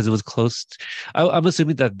because it was close. I'm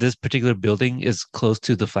assuming that this particular building is close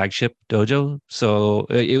to the flagship dojo. So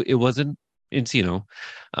it wasn't Encino.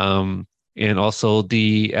 and also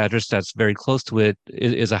the address that's very close to it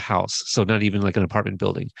is a house, so not even like an apartment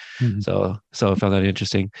building. Mhm. So I found that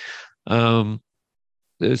interesting. Um,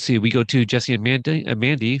 let's see. We go to Jesse and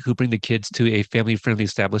Mandy, who bring the kids to a family-friendly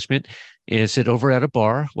establishment and sit over at a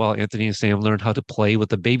bar while Anthony and Sam learn how to play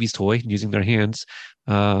with a baby's toy using their hands.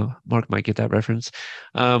 Mark might get that reference.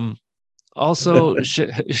 Also,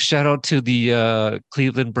 shout out to the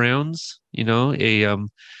Cleveland Browns.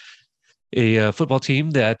 A football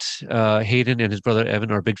team that Hayden and his brother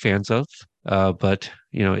Evan are big fans of, but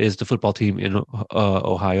is the football team in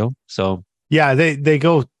Ohio. So Yeah, they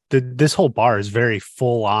go. This whole bar is very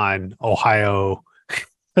full on Ohio.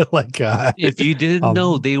 Like if you didn't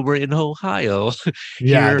know, they were in Ohio.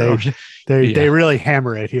 yeah, Yeah. they really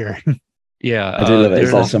hammer it here. Yeah, I do love it.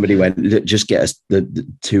 It's like there's somebody went, just get us the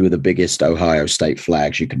two of the biggest Ohio State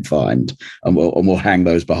flags you can find, and we'll hang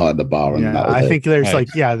those behind the bar. And Yeah, I think there's Right.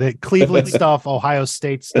 the Cleveland stuff, Ohio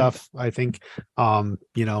State stuff. I think,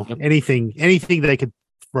 Yep. anything they could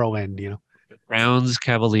throw in. Browns,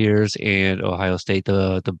 Cavaliers, and Ohio State,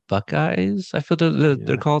 the Buckeyes. I feel they're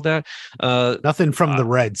Yeah. called that. Nothing from the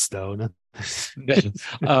Reds though. No.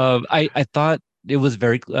 I thought it was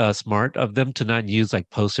very smart of them to not use like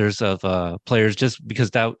posters of players, just because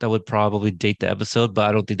that would probably date the episode, but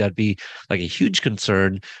I don't think that'd be like a huge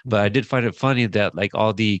concern. But I did find it funny that like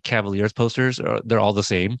all the Cavaliers posters they're all the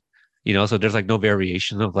same, so there's like no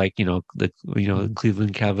variation of like the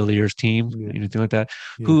Cleveland Cavaliers team, Yeah. anything like that.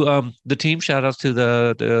 Yeah. Who the team, shout outs to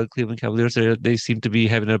the Cleveland Cavaliers. They seem to be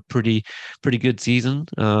having a pretty good season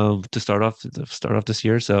to start off this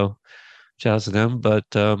year, so shout outs to them. But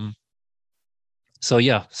so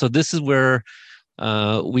this is where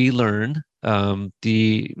we learn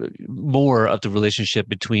the more of the relationship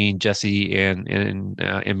between Jesse and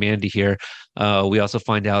Mandy here. We also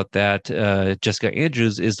find out that Jessica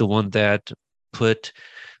Andrews is the one that put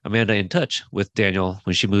Amanda in touch with Daniel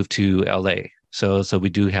when she moved to LA. So we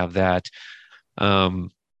do have that.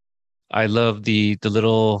 I love the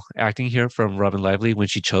little acting here from Robin Lively when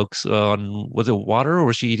she chokes on, was it water, or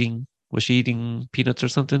was she eating peanuts or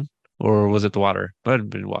something? Or was it the water? Might have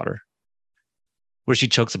been water. Where she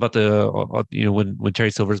chokes about the, when Terry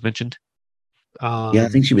Silver's mentioned. Yeah, I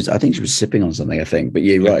think she was sipping on something. I think, but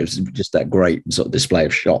you're right. It was just that great sort of display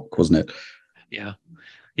of shock, wasn't it? Yeah.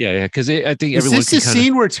 Because I think Is everyone this can the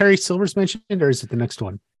scene where Terry Silver's mentioned, or is it the next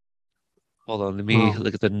one? Hold on, let me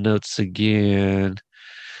look at the notes again.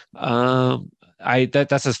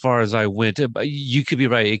 That's as far as I went. But you could be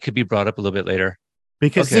right. It could be brought up a little bit later.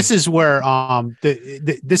 Because Okay. this is where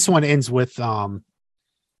this one ends with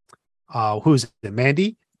who's it,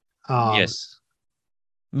 Mandy? Yes.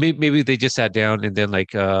 Maybe they just sat down and then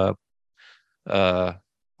like or what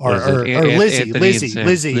is it? Lizzie.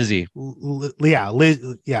 Lizzie.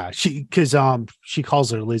 Yeah, she calls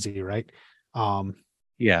her Lizzie, right?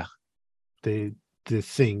 Yeah. The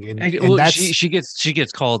thing, and that's she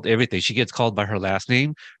gets called everything. She gets called by her last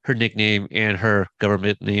name, her nickname, and her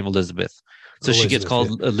government name, Elizabeth. So she gets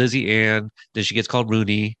called Lizzie Ann, then she gets called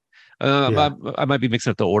Rooney. I might be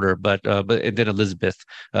mixing up the order, but and then Elizabeth,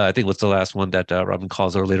 I think was the last one that Robin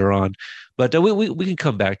calls her later on. But we can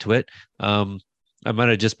come back to it. I might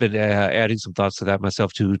have just been adding some thoughts to that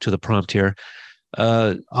myself to the prompt here.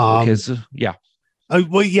 Yeah.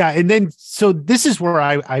 Well, yeah, and then so this is where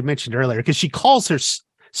I mentioned earlier, because she calls her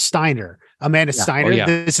Steiner, Amanda Steiner.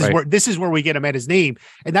 This is where we get Amanda's name,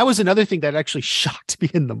 and that was another thing that actually shocked me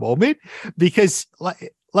in the moment, because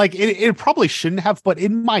like it probably shouldn't have, but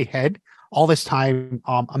in my head all this time,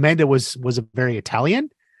 Amanda was a very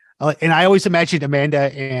Italian, and I always imagined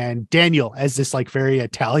Amanda and Daniel as this like very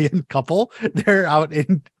Italian couple. They're out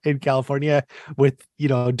in California with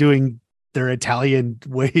doing their Italian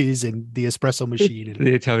ways and the espresso machine and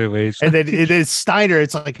the Italian ways. And then it is Steiner.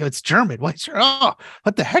 It's like, it's German. What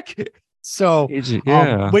the heck? So,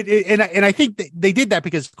 and I think they did that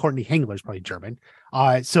because Courtney Hengler is probably German.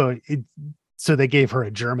 So they gave her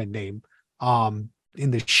a German name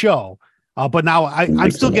in the show. But now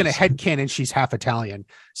I'm still getting a headcanon she's half Italian.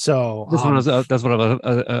 So that's what I was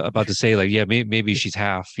about to say. Like, yeah, maybe she's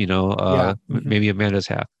half, maybe Amanda's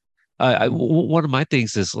half. One of my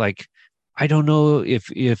things is like, I don't know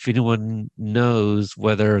if anyone knows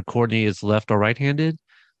whether Courtney is left or right-handed.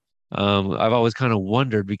 I've always kind of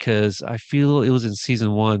wondered, because I feel it was in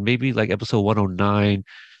season 1, maybe like episode 109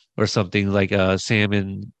 or something, like Sam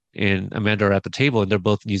and Amanda are at the table and they're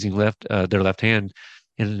both using their left hand.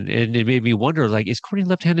 And it made me wonder, like, is Courtney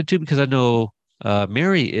left-handed too? Because I know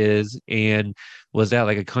Mary is, and was that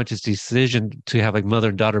like a conscious decision to have like mother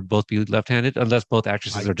and daughter both be left-handed, unless both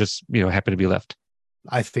actresses are just, happen to be left?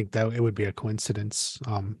 I think that it would be a coincidence.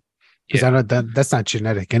 because I know that's not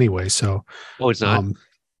genetic anyway. So, Oh, it's not.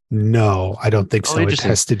 No, I don't think Oh, so. It interesting.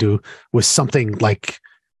 has to do with something like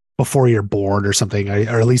before you're born or something,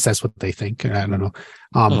 or at least that's what they think. I don't know.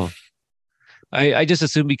 Oh, I just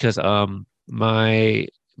assume because my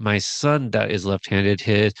son that is left-handed,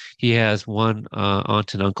 he has one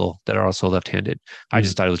aunt and uncle that are also left-handed. I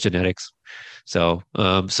just thought it was genetics. So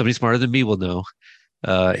somebody smarter than me will know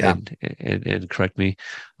Yeah. and correct me.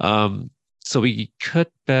 So we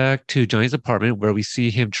cut back to Johnny's apartment where we see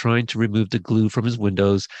him trying to remove the glue from his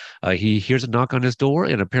windows. He hears a knock on his door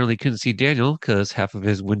and apparently couldn't see Daniel because half of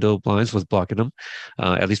his window blinds was blocking him,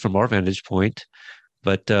 at least from our vantage point.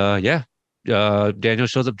 But yeah, Daniel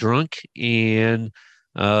shows up drunk and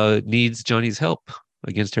needs Johnny's help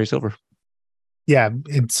against Terry Silver. Yeah.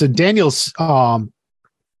 And so Daniel's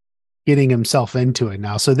getting himself into it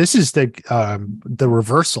now. So this is the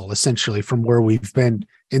reversal essentially from where we've been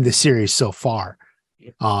in the series so far.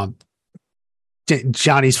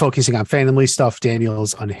 Johnny's focusing on family stuff.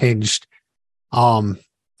 Daniel's unhinged.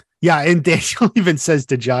 Yeah, and Daniel even says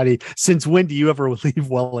to Johnny, "Since when do you ever leave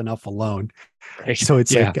well enough alone?" Right. So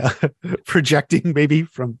it's Yeah. like projecting maybe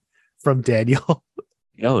from Daniel.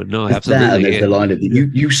 No, That and absolutely. there's the line of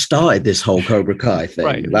you started this whole Cobra Kai thing.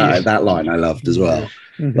 Right, That, yeah. that line I loved as well.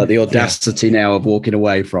 Like the audacity now of walking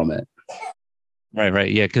away from it.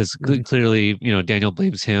 Right. Yeah, because clearly, Daniel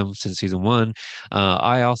blames him since season one.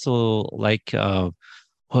 I also like, well,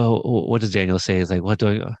 what does Daniel say? It's like, what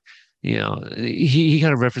do I, he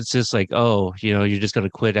kind of references like, oh, you're just going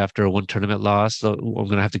to quit after one tournament loss. So I'm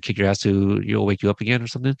going to have to kick your ass to, wake you up again or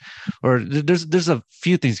something. Or there's a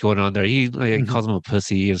few things going on there. He calls him a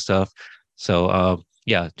pussy and stuff. So,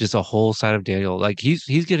 yeah, just a whole side of Daniel. Like he's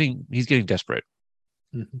getting desperate.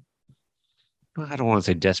 I don't want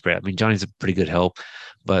to say desperate. I mean, Johnny's a pretty good help,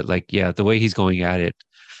 but like, yeah, the way he's going at it,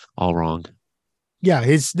 all wrong. Yeah,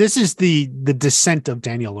 this is the descent of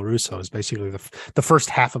Daniel LaRusso is basically the first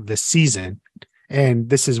half of this season, and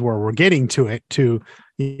this is where we're getting to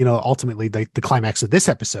ultimately the climax of this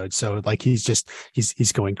episode. So like he's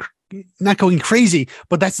going not going crazy,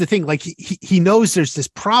 but that's the thing. Like he knows there's this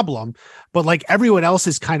problem, but like everyone else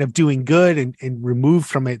is kind of doing good and removed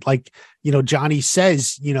from it. Like Johnny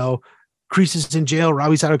says, Kreese is in jail,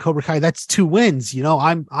 Robbie's out of Cobra Kai. That's 2 wins.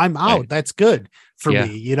 I'm out. Right. That's good for Yeah.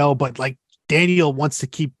 me. But like Daniel wants to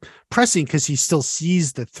keep pressing because he still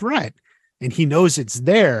sees the threat and he knows it's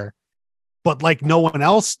there, but like no one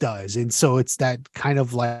else does. And so it's that kind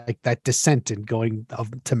of like that descent and going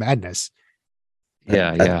to madness.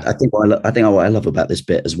 Yeah. I think what I love about this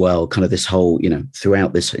bit as well, kind of this whole,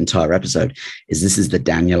 throughout this entire episode, is this is the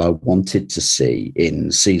Daniel I wanted to see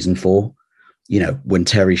in season 4. When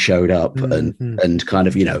Terry showed up and kind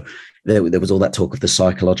of, there was all that talk of the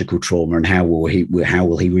psychological trauma and how will he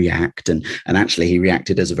react, and actually he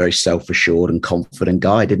reacted as a very self-assured and confident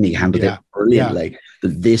guy, didn't he? Handled it brilliantly. Yeah.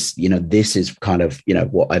 This is kind of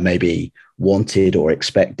what I maybe wanted or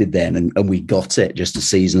expected then, and we got it just a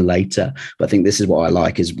season later. But I think this is what I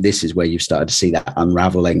like, is this is where you've started to see that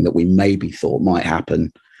unraveling that we maybe thought might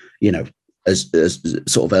happen, as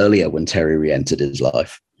sort of earlier when Terry re-entered his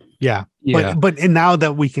life. Yeah. But and now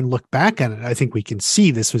that we can look back on it, I think we can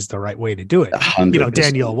see this was the right way to do it. 100%.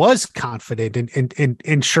 Daniel was confident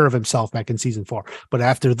and sure of himself back in season 4, but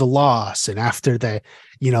after the loss and after the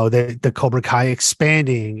Cobra Kai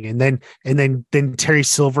expanding, and then Terry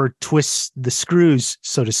Silver twists the screws,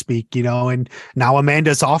 so to speak, and now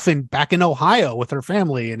Amanda's often back in Ohio with her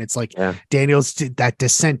family, and it's like Daniel's that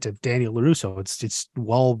descent of Daniel LaRusso. It's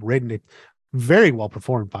well written. Very well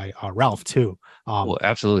performed by Ralph too. Well,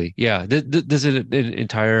 absolutely. Yeah. This is an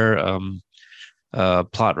entire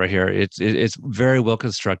plot right here. It's very well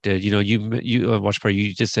constructed. You watch part.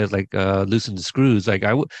 You just said like loosen the screws. Like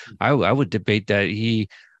I would debate that he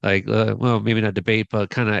like well, maybe not debate, but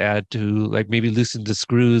kind of add to like maybe loosen the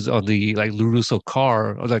screws on the like LaRusso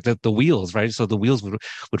car, or like the wheels, right? So the wheels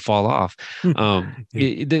would fall off.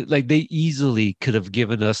 They easily could have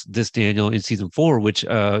given us this Daniel in season 4, which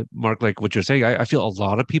Mark, like what you're saying, I feel a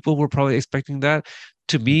lot of people were probably expecting that.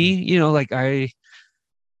 To me, like I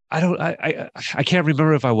can't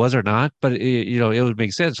remember if I was or not, but it would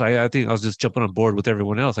make sense. I think I was just jumping on board with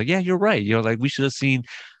everyone else. Like, yeah, you're right. Like we should have seen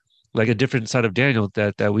like a different side of Daniel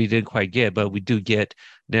that we didn't quite get, but we do get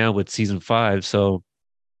now with season 5. So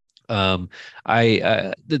that's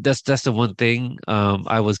the one thing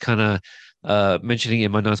I was kind of mentioning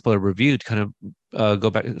in my non-spoiler review to kind of go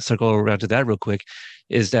back, circle around to that real quick,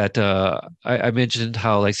 is that I mentioned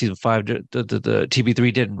how like season 5, the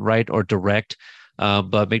TB3 didn't write or direct,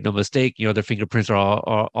 but make no mistake, their fingerprints are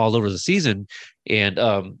all over the season. And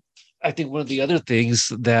I think one of the other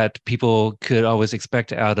things that people could always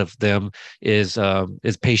expect out of them is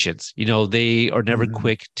patience. They are never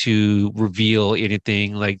quick to reveal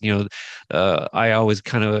anything. Like, I always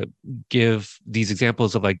kind of give these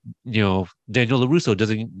examples of, like, Daniel LaRusso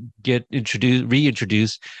doesn't get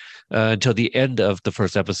reintroduced until the end of the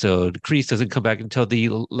first episode. Kreese doesn't come back until the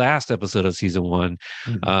last episode of season one.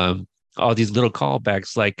 All these little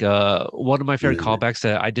callbacks, like one of my favorite callbacks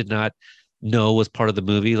that I did not know was part of the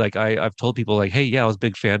movie. Like, I've told people, like, hey, yeah, I was a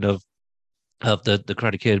big fan of the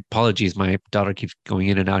Karate Kid. Apologies, my daughter keeps going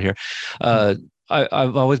in and out here.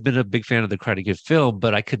 I've always been a big fan of the Karate Kid film,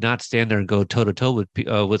 but I could not stand there and go toe to toe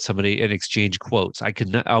with somebody and exchange quotes. I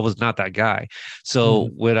was not that guy. So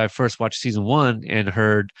when I first watched season one and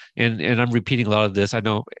heard, and I'm repeating a lot of this, I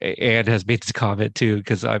know Anne has made this comment too,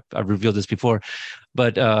 because I've revealed this before,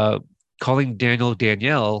 but calling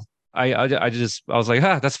Danielle, I was like,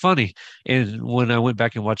 that's funny. And when I went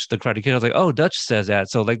back and watched the Karate Kid, I was like, oh, Dutch says that.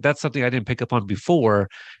 So, like, that's something I didn't pick up on before.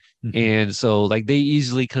 And so, like, they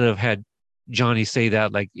easily could have had Johnny say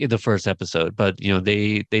that, like, in the first episode, but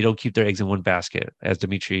they don't keep their eggs in one basket, as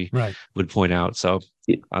Dimitri would point out. So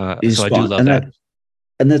I do love that.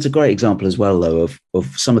 And there's a great example as well, though, of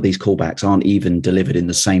some of these callbacks aren't even delivered in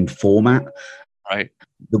the same format. Right.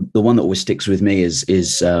 The one that always sticks with me is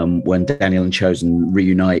when Daniel and Chosen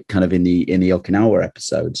reunite, kind of in the Okinawa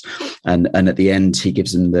episodes, and at the end he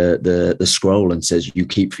gives them the scroll and says, "You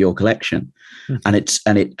keep for your collection," and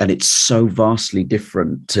it's so vastly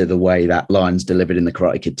different to the way that line's delivered in the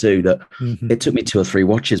Karate Kid 2 that it took me 2 or 3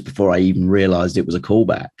 watches before I even realized it was a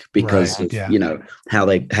callback, because of how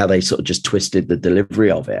they sort of just twisted the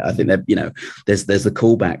delivery of it. I think that there's the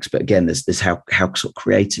callbacks, but again there's how sort of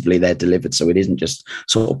creatively they're delivered, so it isn't just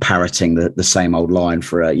sort of parroting the same old line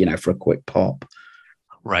for a quick pop.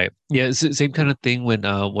 Right. Yeah. It's the same kind of thing when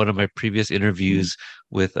one of my previous interviews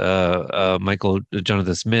with Michael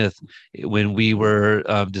Jonathan Smith, when we were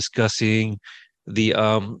discussing the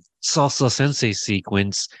Salsa Sensei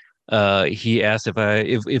sequence, he asked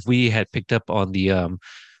if we had picked up on the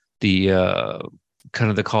kind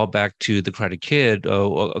of the callback to the Karate Kid,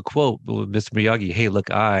 a quote with Mr. Miyagi, "Hey, look,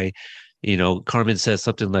 Carmen says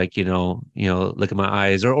something like, look at my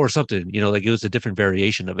eyes," or something, like it was a different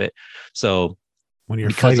variation of it. So when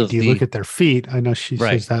you're fighting, do you look at their feet? I know she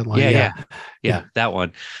says that line. Yeah, that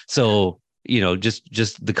one. So,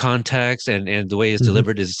 just the context and the way it's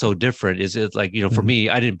delivered is so different. Is it like, for me,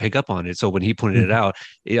 I didn't pick up on it. So when he pointed it out,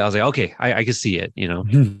 I was like, okay, I can see it,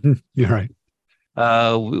 You're right.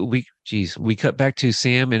 We cut back to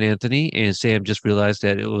Sam and Anthony, and Sam just realized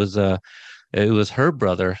that it was her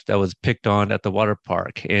brother that was picked on at the water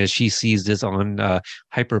park, and she sees this on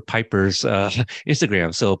Hyper Piper's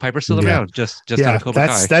Instagram. So Piper's still around, just out of Cobra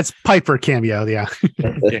Kai. That's Piper cameo, yeah.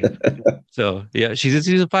 So she's in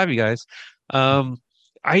season 5, you guys.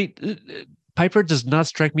 Piper does not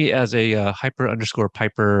strike me as a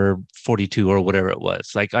Hyper_Piper 42 or whatever it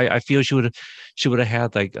was. Like, I feel she would have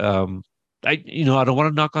had, like, I don't want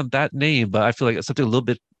to knock on that name, but I feel like it's something a little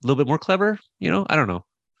bit more clever. I don't know.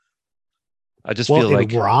 I just feel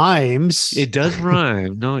like it rhymes. It does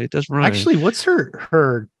rhyme. No, it does rhyme. Actually, what's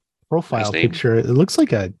her profile picture? It looks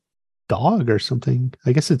like a dog or something.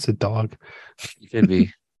 I guess it's a dog. It could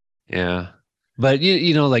be. Yeah. But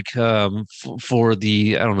like for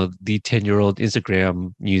the, I don't know, the 10-year-old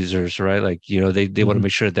Instagram users, right? Like, they want to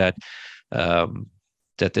make sure that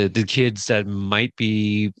that the kids that might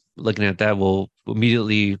be looking at that will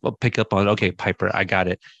immediately pick up on, okay, Piper, I got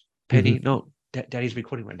it. Penny, no, Daddy's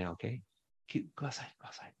recording right now, okay? Go outside.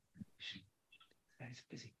 Daddy's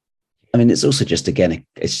busy. I mean, it's also just, again,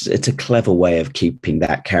 it's a clever way of keeping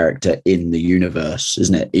that character in the universe,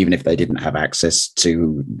 isn't it? Even if they didn't have access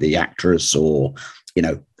to the actress or,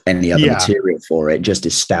 any other material for it, just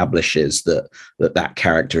establishes that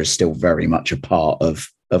character is still very much a part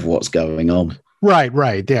of what's going on.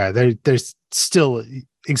 Right. Yeah, there's still,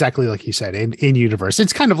 exactly like you said, in universe.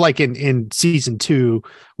 It's kind of like in season 2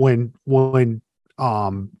 when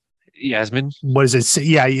Yasmin, what is it?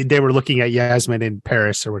 Yeah, they were looking at Yasmin in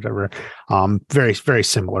Paris or whatever. Very, very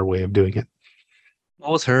similar way of doing it. What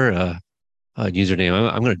was her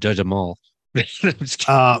username? I'm going to judge them all.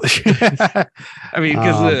 I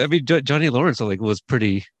mean, because Johnny Lawrence was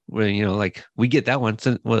pretty. Like, we get that one.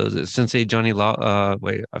 What was it? Sensei Johnny Law.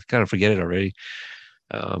 Wait, I've kind of forget it already.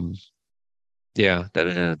 Yeah,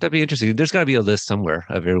 that'd be interesting. There's got to be a list somewhere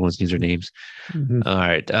of everyone's usernames. All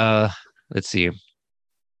right. Let's see.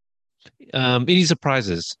 Any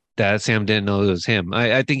surprises that Sam didn't know it was him?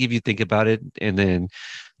 I think if you think about it, and then,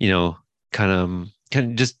 kind of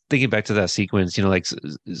just thinking back to that sequence, like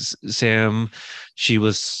Sam, she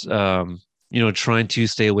was trying to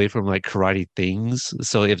stay away from like karate things.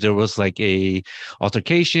 So if there was like a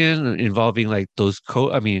altercation involving like those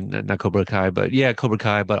not Cobra Kai, but yeah, Cobra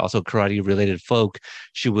Kai, but also karate related folk,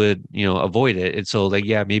 she would, avoid it. And so like,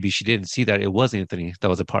 yeah, maybe she didn't see that it was Anthony that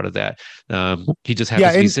was a part of that. He just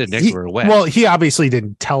happens to be sitting next to her wet. Well, he obviously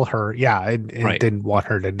didn't tell her, and didn't want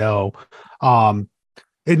her to know. And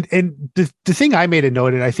the thing I made a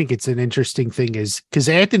note, and I think it's an interesting thing, is because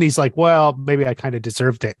Anthony's like, well, maybe I kind of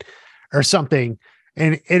deserved it or something.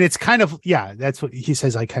 And it's kind of, that's what he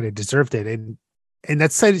says. I kind of deserved it. And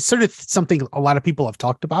that's sort of something a lot of people have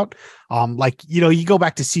talked about. Like, you go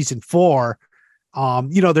back to season 4,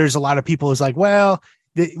 there's a lot of people who's like, well,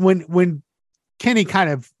 when Kenny kind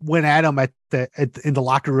of went at him in the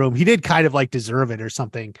locker room, he did kind of like deserve it or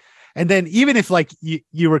something. And then even if like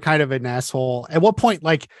you were kind of an asshole, at what point,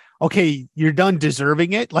 like, okay, you're done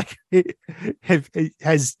deserving it. Like,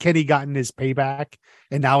 has Kenny gotten his payback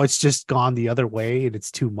and now it's just gone the other way and it's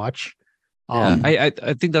too much? I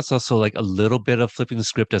think that's also like a little bit of flipping the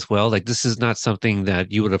script as well. Like, this is not something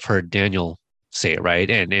that you would have heard Daniel say, right?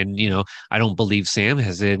 And I don't believe Sam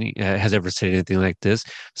has ever said anything like this.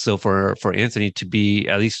 So for Anthony to be,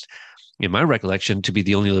 at least in my recollection, to be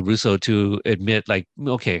the only LaRusso to admit, like,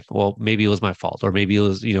 okay, well, maybe it was my fault, or maybe it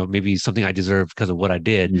was, maybe something I deserved because of what I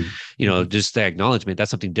did. Just the acknowledgement,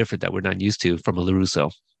 that's something different that we're not used to from a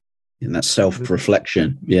LaRusso. And that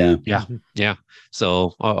self-reflection. Yeah.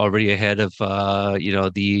 So already ahead of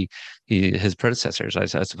his predecessors, I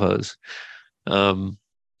suppose. I'm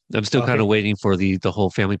still kind of waiting for the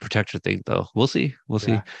whole family protector thing, though. We'll see.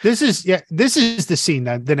 This is the scene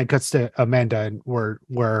that then it cuts to Amanda, and where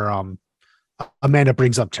Amanda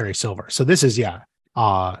brings up Terry Silver. So this is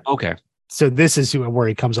okay. So this is where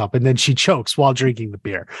he comes up, and then she chokes while drinking the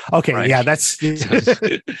beer. Okay, right. Yeah, that's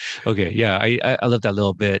okay. Yeah, I love that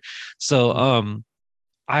little bit. So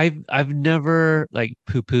I've never like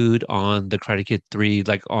poo-pooed on the Karate Kid 3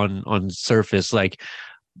 like on surface. Like,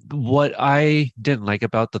 what I didn't like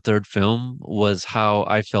about the third film was how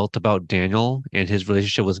I felt about Daniel and his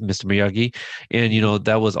relationship with Mr. Miyagi, and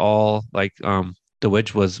that was all like the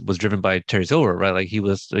Wedge was driven by Terry Silver, right? Like he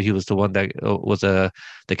was the one that was the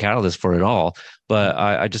catalyst for it all. But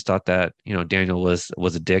I just thought that Daniel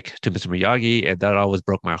was a dick to Mr. Miyagi, and that always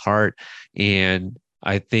broke my heart. And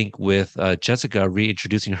I think with Jessica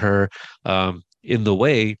reintroducing her in the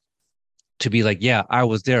way to be like, yeah, I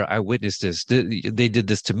was there, I witnessed this. They did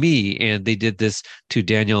this to me, and they did this to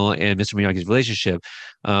Daniel and Mr. Miyagi's relationship.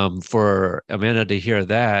 For Amanda to hear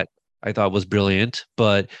that, I thought was brilliant.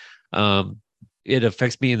 But it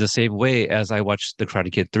affects me in the same way as I watch The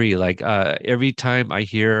Karate Kid 3. Like every time I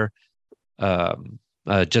hear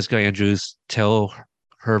Jessica Andrews tell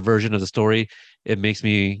her version of the story, it makes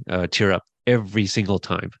me tear up every single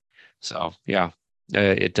time. So yeah,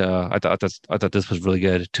 I thought this was really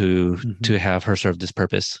good to have her serve this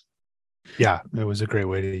purpose. Yeah, it was a great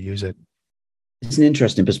way to use it. It's an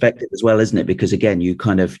interesting perspective as well, isn't it? Because again, you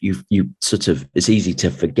sort of, it's easy to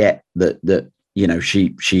forget that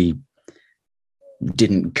she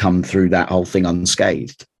didn't come through that whole thing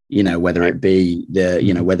unscathed, whether it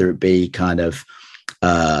be kind of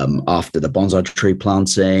after the bonsai tree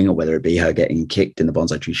planting, or whether it be her getting kicked in the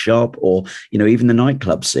bonsai tree shop, or even the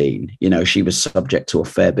nightclub scene. She was subject to a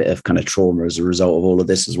fair bit of kind of trauma as a result of all of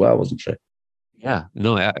this as well, wasn't she? Yeah,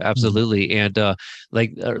 no, absolutely. And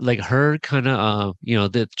like her kind of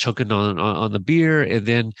the choking on the beer, and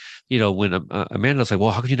then when Amanda's like, well,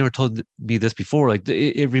 how come you never told me this before? Like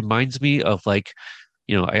it reminds me of like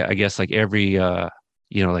I guess like every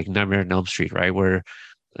like Nightmare on Elm Street, right? Where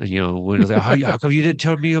when it's like, how come you didn't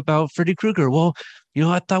tell me about Freddy Krueger? Well,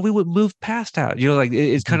 I thought we would move past that. Like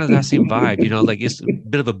it's kind of that same vibe. Like it's a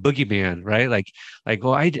bit of a boogeyman, right? Like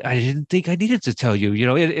well, I didn't think I needed to tell you.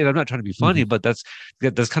 And I'm not trying to be funny, but that's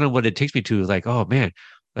kind of what it takes me to. Like, oh man,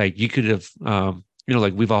 like you could have.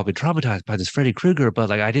 Like we've all been traumatized by this Freddy Krueger, but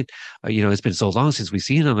like I did, it's been so long since we've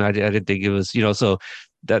seen him. I didn't think it was, so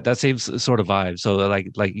that same sort of vibe. So like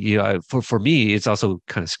for me, it's also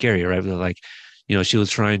kind of scary, right? Like, she was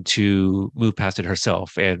trying to move past it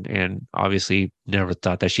herself, and obviously never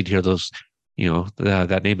thought that she'd hear those,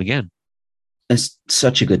 that name again. It's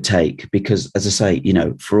such a good take because, as I say,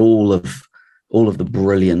 for all of the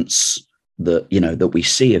brilliance that we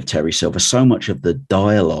see of Terry Silver, so much of the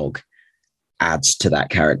dialogue adds to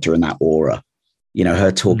that character and that aura.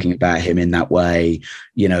 Her talking about him in that way,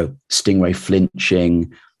 Stingray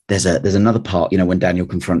flinching, there's another part, when Daniel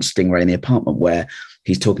confronts Stingray in the apartment where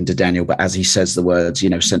he's talking to Daniel, but as he says the words,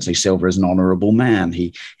 Sensei Silver is an honorable man,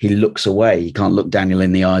 he looks away. He can't look Daniel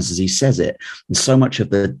in the eyes as he says it. And so much of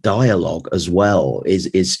the dialogue as well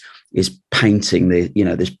is painting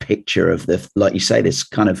this picture of like you say, this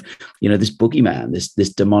kind of, this boogeyman,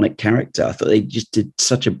 this demonic character. I thought they just did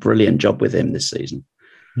such a brilliant job with him this season.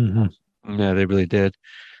 Mm-hmm. Yeah, they really did.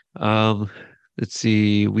 Let's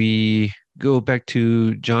see. We go back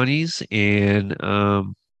to Johnny's, and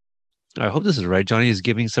I hope this is right. Johnny is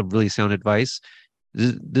giving some really sound advice.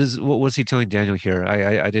 What was he telling Daniel here?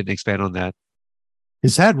 I didn't expand on that.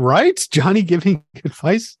 Is that right? Johnny giving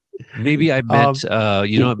advice? Maybe I meant,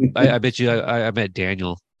 I bet you I met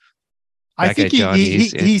Daniel. I think I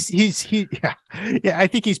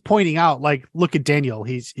think he's pointing out, like, look at Daniel.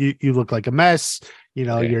 You look like a mess.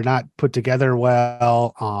 You're not put together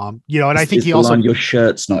well. And I think he also, your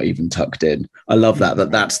shirt's not even tucked in. I love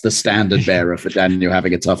that's the standard bearer for Daniel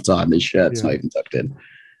having a tough time. His shirt's not even tucked in.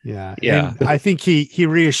 Yeah. And I think he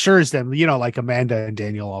reassures them, like Amanda and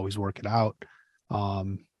Daniel always work it out.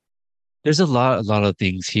 There's a lot of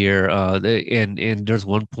things here. And there's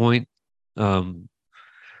one point,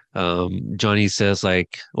 Johnny says,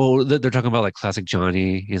 like, they're talking about like classic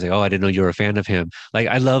Johnny. He's like, oh, I didn't know you were a fan of him. Like,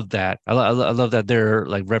 I love that. I love that they're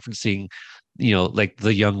like referencing, like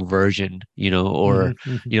the young version, or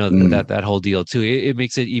that whole deal too. It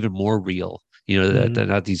makes it even more real,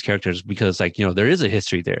 that these characters, because like, there is a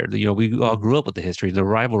history there. We all grew up with the history, the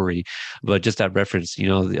rivalry, but just that reference,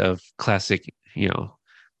 of classic,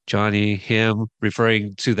 Johnny, him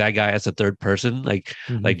referring to that guy as a third person, like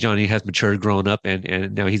Johnny has matured, grown up,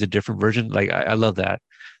 and now he's a different version. Like, I love that.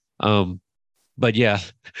 But yeah,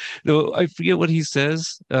 no, I forget what he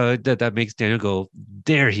says. That makes Daniel go,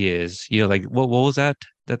 there he is. Like, what was that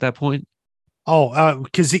at that point? Oh,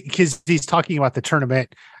 because he's talking about the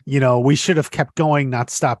tournament. We should have kept going, not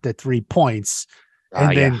stopped at 3 points.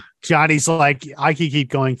 And then Johnny's like, I can keep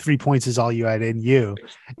going. 3 points is all you had in you.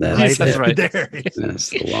 That's right. There.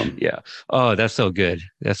 That's the one. Yeah. Oh, that's so good.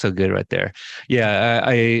 That's so good right there. Yeah.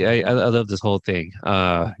 I love this whole thing.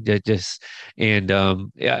 I guess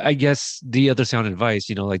the other sound advice,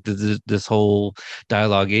 like this whole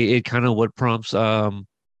dialogue, it kind of what prompts, is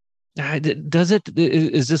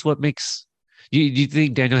this what makes, do you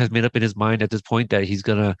think Daniel has made up in his mind at this point that he's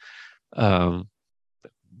going to,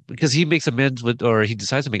 because he makes amends or he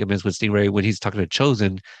decides to make amends with Stingray when he's talking to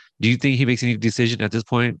Chosen. Do you think he makes any decision at this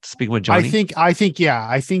point, speaking with Johnny? I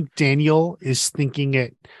think Daniel is thinking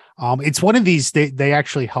it. It's one of these, they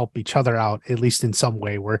actually help each other out, at least in some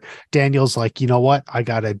way, where Daniel's like, you know what, I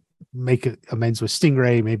got to make amends with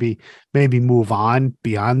Stingray, maybe move on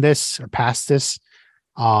beyond this or past this.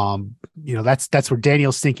 That's where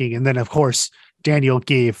Daniel's thinking. And then of course, Daniel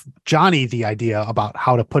gave Johnny the idea about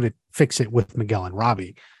how to fix it with Miguel and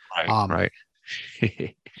Robbie. Right.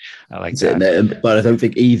 I like that. But I don't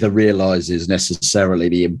think either realizes necessarily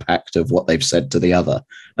the impact of what they've said to the other.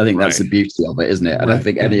 I think that's the beauty of it, isn't it? I don't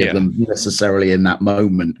think any of them necessarily in that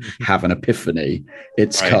moment have an epiphany.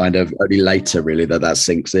 It's kind of only later really that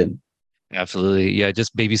sinks in. Absolutely. Yeah.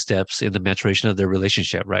 Just baby steps in the maturation of their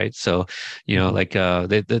relationship. Right. So, like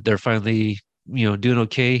they're finally, doing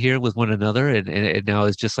okay here with one another. And now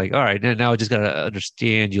it's just like, all right, now I just got to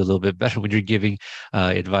understand you a little bit better when you're giving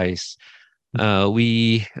advice.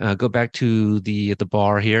 We go back to the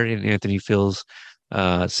bar here, and Anthony fills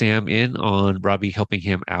Sam in on Robbie helping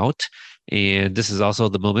him out. And this is also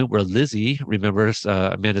the moment where Lizzie remembers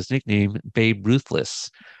Amanda's nickname, Babe Ruthless.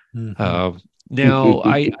 Now,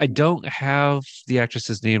 I don't have the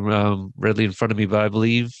actress's name readily in front of me, but I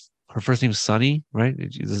believe her first name is Sunny, right?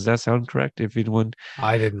 Does that sound correct? If anyone,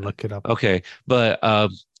 I didn't look it up. Okay, but I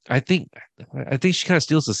think she kind of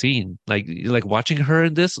steals the scene. Like watching her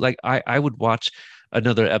in this, like I would watch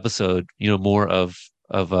another episode, more of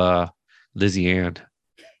Lizzie Ann.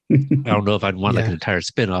 I don't know if I'd want like an entire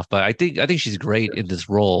spinoff, but I think she's great in this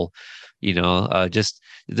role. Just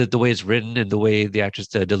the way it's written and the way the actress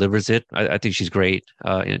delivers it, I think she's great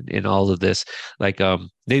in all of this. Like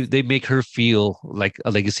they make her feel like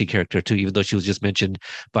a legacy character too, even though she was just mentioned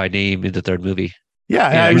by name in the third movie. Yeah,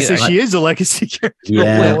 I would say she is a legacy character.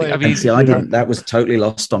 Yeah, I mean, I didn't. That was totally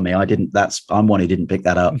lost on me. I'm one who didn't pick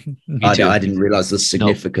that up. I didn't realize the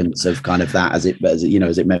significance of kind of that as it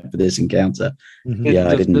meant for this encounter. Yeah,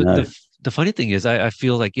 I didn't know. The funny thing is, I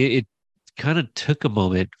feel like it kind of took a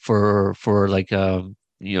moment for like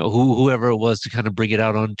whoever it was to kind of bring it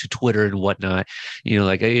out onto Twitter and whatnot.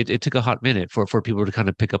 It took a hot minute for people to kind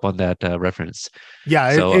of pick up on that reference.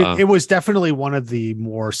 Yeah, so, it was definitely one of the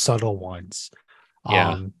more subtle ones.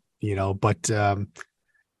 But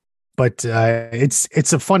but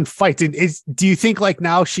it's a fun fight. And do you think like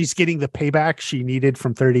now she's getting the payback she needed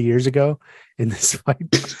from 30 years ago in this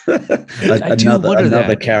fight?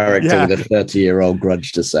 another character Yeah. with a 30-year-old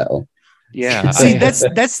grudge to settle. Yeah. See,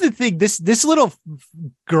 that's the thing. This little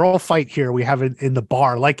girl fight here we have in the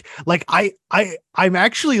bar. Like I'm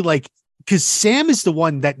actually like, because Sam is the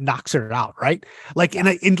one that knocks her out, right? Like,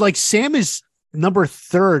 and like Sam is number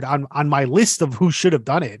 3rd on my list of who should have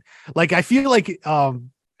done it. Like, I feel like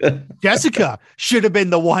Jessica should have been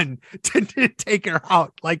the one to take her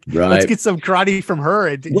out. Like, let's get some karate from her,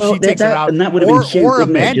 and she takes her out. And that would have been huge, or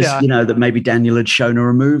Amanda. Just, that maybe Daniel had shown her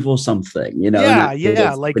a move or something.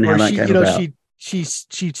 Yeah. Like, or she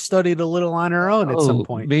studied a little on her own at some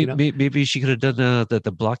point. Maybe she could have done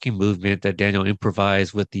the blocking movement that Daniel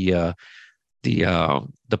improvised with the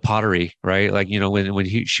pottery, right? Like,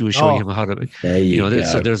 when she was showing him how to,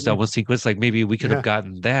 so there's that one sequence. Like, maybe we could have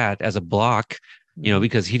gotten that as a block.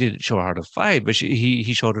 Because he didn't show her how to fight, but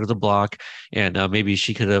he showed her the block, and maybe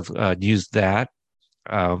she could have used that.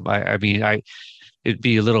 I mean, it'd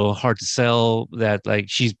be a little hard to sell that, like,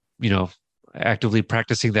 she's actively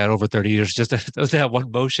practicing that over 30 years just to that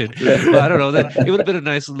one motion. But I don't know, that it would have been a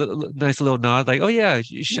nice little nod, like, oh yeah,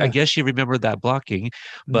 I guess she remembered that blocking.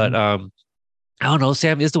 But I don't know,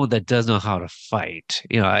 Sam is the one that does know how to fight.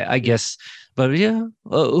 I guess. But yeah,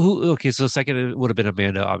 so second would have been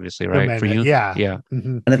Amanda, obviously, right? Amanda, for you, yeah.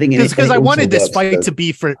 Mm-hmm. And I think because I wanted this fight to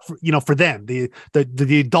be for them,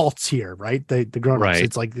 the adults here, right? The grown-ups. Right.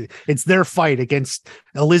 It's like it's their fight against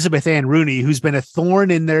Elizabeth Ann Rooney, who's been a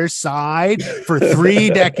thorn in their side for 3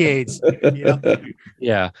 decades.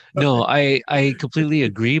 Yeah, no, I completely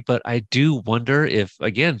agree, but I do wonder if,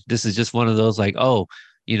 again, this is just one of those like,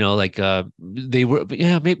 they were,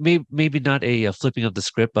 maybe not a flipping of the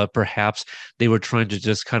script, but perhaps they were trying to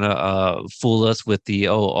just kind of fool us with the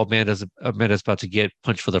Amanda's about to get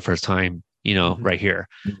punched for the first time, right here,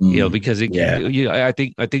 because I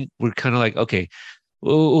think we're kind of like, okay.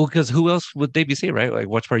 Well, because who else would they be saying, right? Like,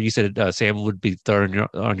 Watch Party, you said Sam would be 3rd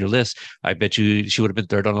on your list. I bet you she would have been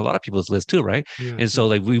 3rd on a lot of people's list too, right? Yeah. And so,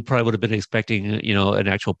 like, we probably would have been expecting, an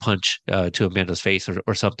actual punch to Amanda's face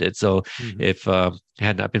or something. So, if it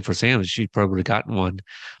had not been for Sam, she probably would have gotten one.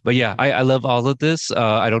 But yeah, I love all of this.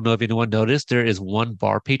 I don't know if anyone noticed, there is one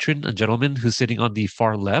bar patron, a gentleman who's sitting on the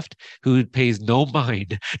far left, who pays no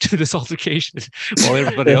mind to this altercation while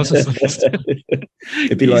everybody else is listening.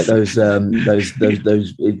 It'd be like those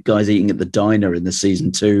guys eating at the diner in the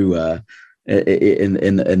season 2 in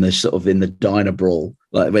the diner brawl,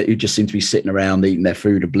 like, who just seem to be sitting around eating their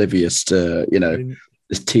food, oblivious to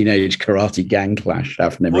this teenage karate gang clash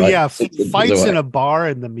happening. Well, right? Yeah, fights in a bar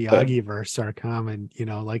in the Miyagi verse are common.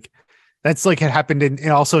 Like that's like it happened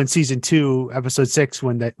also in season 2, episode 6,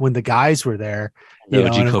 when the guys were there.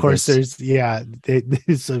 And of course there's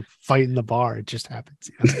a fight in the bar. It just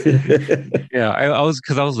happens. Yeah, I was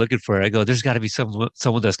looking for it. I go, there's got to be someone that's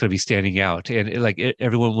going to be standing out, and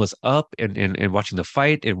everyone was up and watching the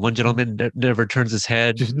fight, and one gentleman never turns his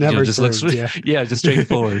head, just looks, just straight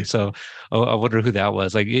forward. So I wonder who that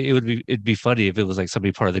was. Like, it'd be funny if it was like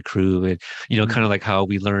somebody part of the crew, and kind of like how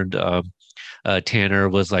we learned. Tanner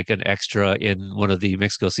was like an extra in one of the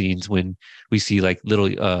Mexico scenes when we see like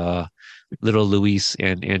little Luis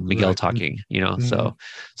and Miguel talking, so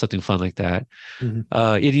something fun like that.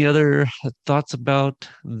 Any other thoughts about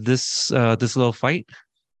this little fight?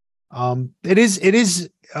 It is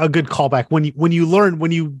a good callback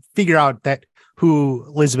when you figure out that who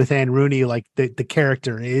Elizabeth Ann Rooney, like the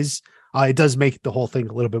character is. It does make the whole thing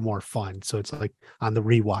a little bit more fun. So it's like on the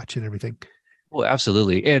rewatch and everything. Well,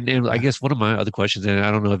 absolutely. And I guess one of my other questions, and I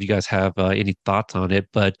don't know if you guys have any thoughts on it,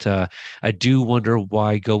 but I do wonder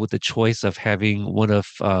why go with the choice of having one of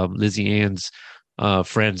Lizzie Ann's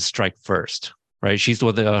friends strike first, right? She's the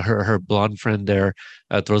one that her blonde friend there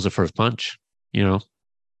throws the first punch, That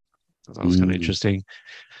was kind of interesting.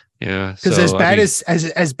 Yeah. Because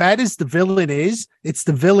as bad as the villain is, it's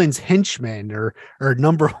the villain's henchman or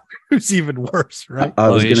number who's even worse, right? I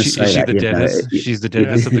was going to say she's the dentist. She's the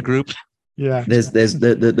dentist of the group. Yeah, there's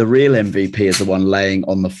the real MVP is the one laying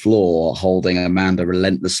on the floor holding Amanda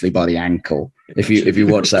relentlessly by the ankle. If you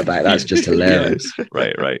watch that back, that's just hilarious. Yeah,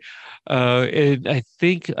 right. And I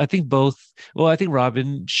think both. Well, I think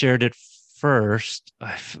Robin shared it first.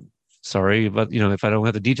 Sorry, but if I don't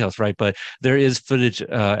have the details right, but there is footage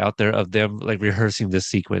out there of them like rehearsing this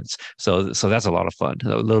sequence. So that's a lot of fun.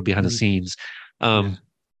 A little behind the scenes.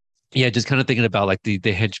 Yeah, just kind of thinking about like the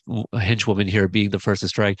henchwoman here being the first to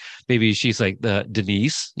strike. Maybe she's like the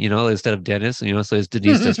Denise, instead of Dennis, so it's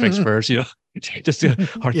Denise that strikes first, just to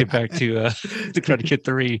harken back to the Karate Kid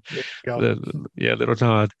 3. Little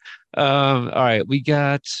nod. All right, we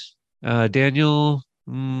got Daniel.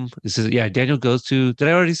 Daniel goes to. Did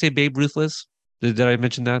I already say Babe Ruthless? Did I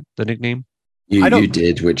mention that the nickname? You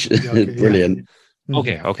did, which Okay, brilliant.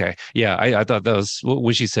 Okay. Yeah, I thought that was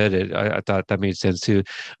when she said it. I thought that made sense too.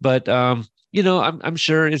 But I'm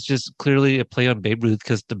sure it's just clearly a play on Babe Ruth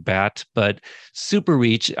because the bat. But Super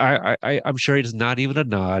Reach, I'm sure it is not even a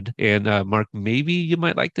nod. And Mark, maybe you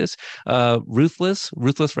might like this. Ruthless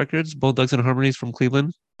Records, Bulldogs and Harmonies from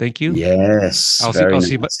Cleveland. Thank you. Yes,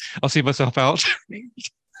 I'll see myself out.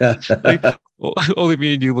 Like, only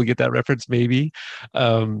me and you will get that reference, maybe.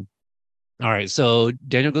 All right, so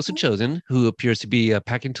Daniel goes to Chosen, who appears to be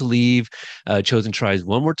packing to leave. Chosen tries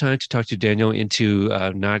one more time to talk to Daniel into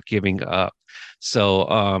not giving up.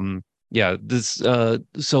 So,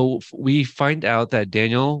 so we find out that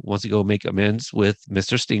Daniel wants to go make amends with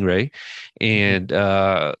Mr. Stingray, and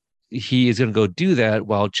he is going to go do that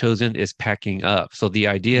while Chosen is packing up. So the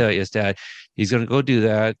idea is that he's going to go do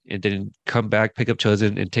that and then come back, pick up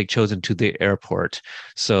Chosen, and take Chosen to the airport.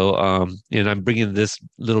 So, and I'm bringing this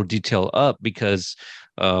little detail up because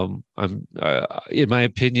in my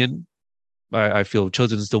opinion, I feel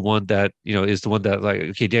Chosen is the one that, is the one that like,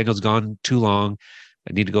 okay, Daniel's gone too long.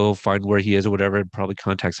 I need to go find where he is or whatever, and probably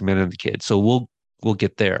contact Samantha and the kid. So we'll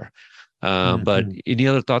get there. But any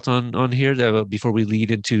other thoughts on here before we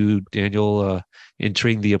lead into Daniel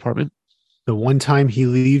entering the apartment? The one time he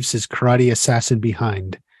leaves his karate assassin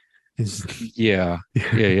behind. Yeah.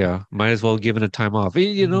 Might as well give it a time off.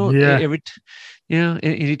 Anytime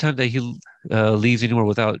that he leaves anywhere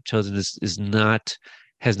without Chosen has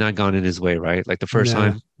not gone in his way, right? Like the first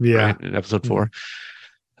time, right, in episode 4.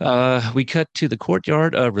 We cut to the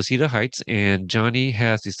courtyard of Reseda Heights, and Johnny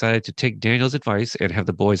has decided to take Daniel's advice and have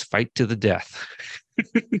the boys fight to the death.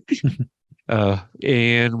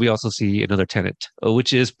 And we also see another tenant,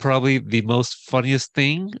 which is probably the most funniest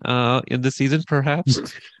thing in the season, perhaps.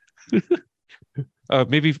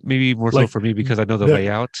 Maybe more so for me because I know the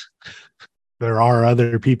layout. There are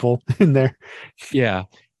other people in there. Yeah.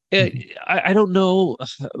 I don't know,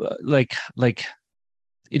 like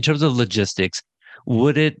in terms of logistics,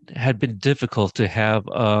 would it have been difficult to have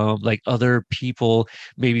like other people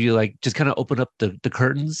maybe like just kind of open up the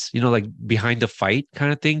curtains, like behind the fight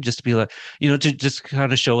kind of thing, just to be like, to just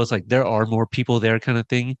kind of show us like there are more people there kind of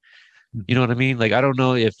thing. You know what I mean? Like, I don't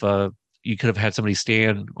know if you could have had somebody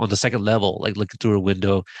stand on the second level, like looking through a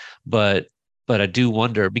window, but I do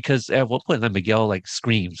wonder because at one point then Miguel like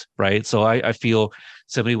screams, right? So I feel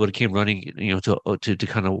somebody would have came running, to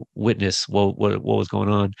kind of witness what was going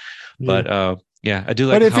on. Yeah. But yeah, I do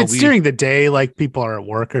like. But if it's during the day, like people are at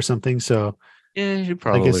work or something, so yeah, you're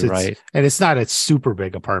probably right. And it's not a super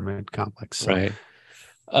big apartment complex, so. Right?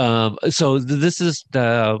 So this is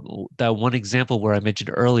that one example where I mentioned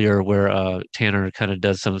earlier, where Tanner kind of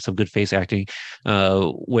does some good face acting,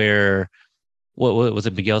 where what was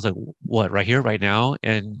it? Miguel's like, "What, right here, right now?"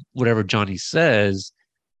 And whatever Johnny says,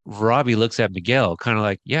 Robbie looks at Miguel kind of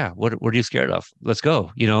like, yeah, what are you scared of? Let's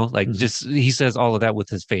go. Just he says all of that with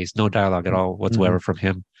his face, no dialogue at all whatsoever from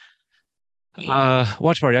him.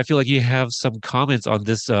 Watch Party, I feel like you have some comments on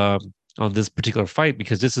this particular fight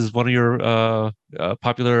because this is one of your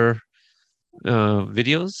popular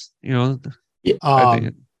videos. I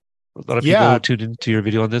think a lot of people tuned into your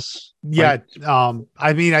video on this. Yeah.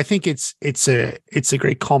 I mean, I think it's a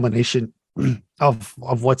great culmination of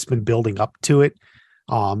what's been building up to it.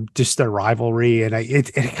 Just their rivalry, and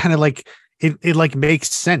it kind of like it like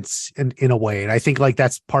makes sense in a way, and I think like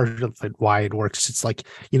that's part of it, why it works. It's like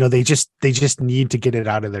they just need to get it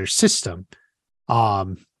out of their system.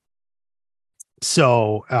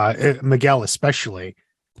 So Miguel especially.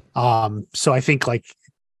 So I think like,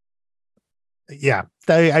 yeah,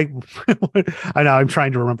 I know I'm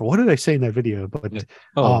trying to remember what did I say in that video, but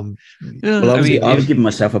well, I was giving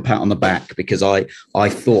myself a pat on the back because I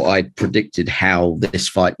thought I'd predicted how this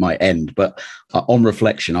fight might end, but on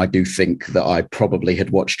reflection, I do think that I probably had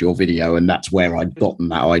watched your video and that's where I'd gotten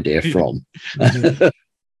that idea from.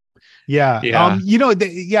 Yeah.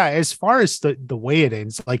 As far as the way it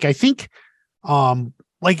ends, like I think,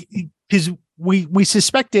 like because we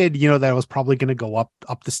suspected, that it was probably going to go up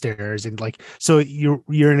the stairs, and like, so you're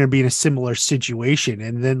going to be in a similar situation.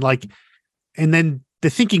 And then the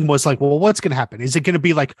thinking was like, well, what's going to happen? Is it going to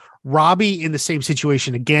be like Robbie in the same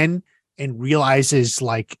situation again and realizes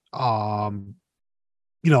like, and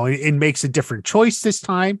makes a different choice this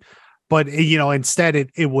time? But, instead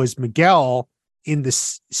it was Miguel in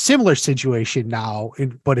this similar situation now,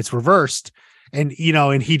 but it's reversed. And,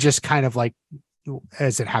 and he just kind of like,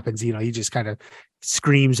 as it happens, he just kind of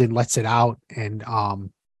screams and lets it out and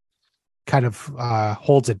kind of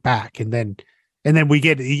holds it back. And then And then we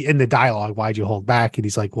get in the dialogue, why'd you hold back? And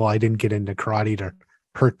he's like, well, I didn't get into karate to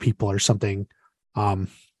hurt people or something.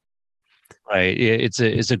 Right. Yeah, it's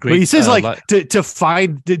a great. But he says to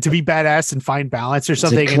find to be badass and find balance or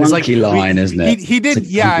something. It's a clunky line, isn't it? He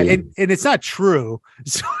didn't. And it's not true.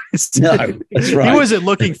 So no, that's right. He wasn't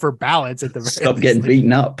looking for balance at the. Stop getting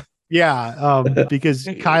beaten up. Yeah, because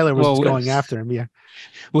Kyler was going after him. Yeah.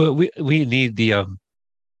 Well, we need the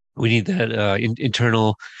we need that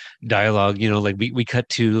internal dialogue. You know, like we cut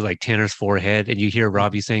to like Tanner's forehead, and you hear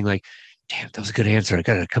Robbie saying like, damn, that was a good answer. I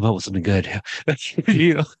gotta come up with something good.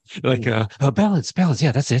 You know, like balance.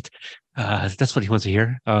 Yeah, that's it. That's what he wants to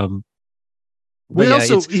hear.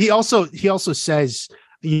 He also says,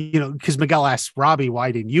 you know, because Miguel asks Robbie,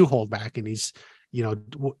 why didn't you hold back? And he's, you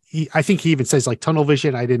know, I think he even says like tunnel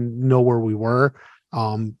vision. I didn't know where we were.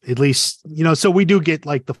 At least, you know, so we do get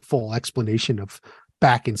like the full explanation of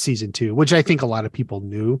back in season 2, which I think a lot of people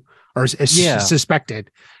knew or suspected.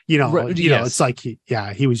 You know, right, you know, it's like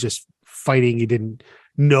he was just fighting. He didn't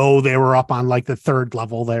know they were up on like the 3rd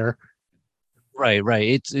level there. Right.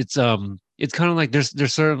 It's kind of like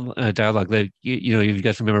there's certain dialogue that you know, you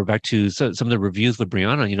guys remember back to some of the reviews with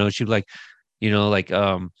Brianna. You know, she'd like,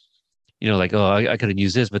 oh, I could have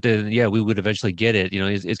used this, but then we would eventually get it. You know,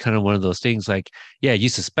 it's kind of one of those things. Like, you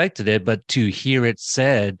suspected it, but to hear it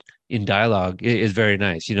said in dialogue is very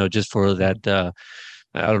nice. You know, just for that.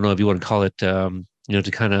 I don't know if you want to call it. You know,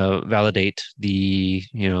 to kind of validate the,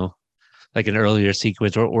 you know, like an earlier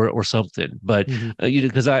sequence or something. But, you know,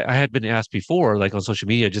 because I had been asked before, like on social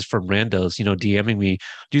media, just from randos, you know, DMing me,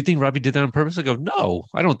 do you think Robbie did that on purpose? I go, no,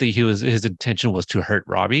 I don't think his intention was to hurt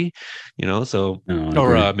Robbie, you know, so,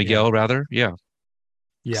 or Miguel rather. Yeah.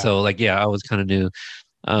 So like, I was kind of new.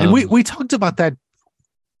 And we talked about that.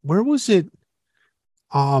 Where was it?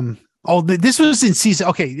 This was in season.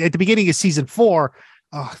 Okay. At the beginning of season 4,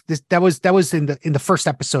 that was in the first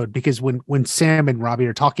episode, because when Sam and Robbie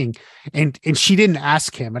are talking and she didn't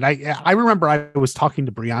ask him, and I remember I was talking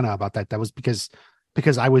to Brianna about that. That was because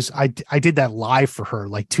I did that live for her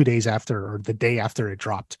like 2 days after, or the day after it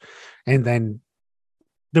dropped, and then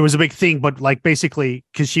there was a big thing, but like basically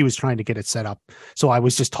because she was trying to get it set up, so I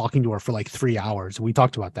was just talking to her for like 3 hours. We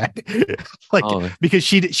talked about that, because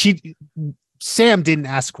Sam didn't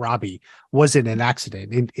ask Robbie, was it an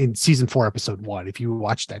accident in season 4, episode 1? If you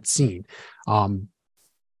watch that scene,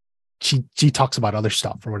 she talks about other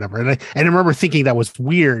stuff or whatever. And I remember thinking that was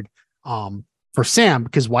weird for Sam,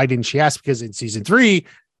 because why didn't she ask? Because in season 3,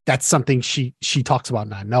 that's something she talks about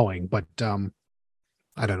not knowing, but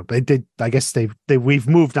I don't know. I guess we've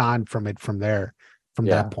moved on from it from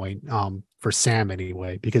that point, for Sam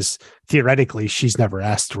anyway, because theoretically she's never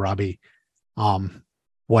asked Robbie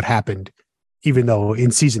what happened, even though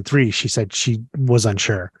in season 3 she said she was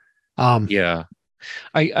unsure.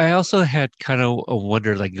 I also had kind of a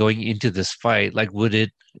wonder, like going into this fight, like would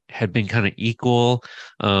it have been kind of equal?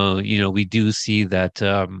 You know, we do see that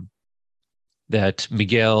that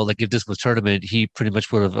Miguel, like if this was tournament, he pretty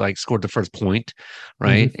much would have like scored the first point,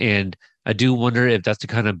 right? And I do wonder if that's to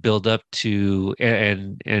kind of build up to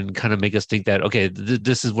and kind of make us think that, okay,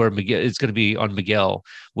 this is where Miguel, it's going to be on Miguel,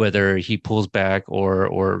 whether he pulls back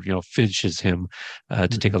or you know, finishes him, to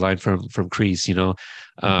take a line from Kreese, you know.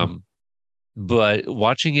 But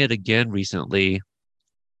watching it again recently,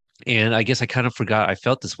 and I guess I kind of forgot I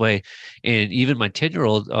felt this way, and even my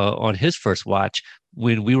 10-year-old on his first watch,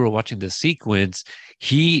 when we were watching the sequence,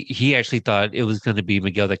 he actually thought it was going to be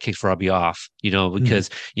Miguel that kicks Robbie off, you know, because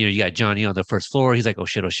you know, you got Johnny on the first floor. He's like, oh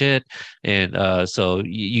shit, and so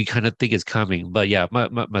you kind of think it's coming. But yeah,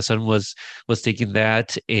 my son was thinking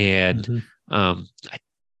that, and I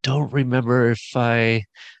don't remember if I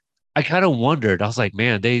kind of wondered. I was like,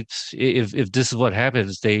 man, if this is what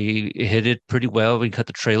happens, they hit it pretty well. We cut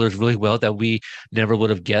the trailers really well that we never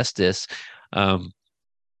would have guessed this.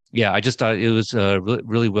 Yeah, I just thought it was really,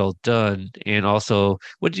 really well done. And also,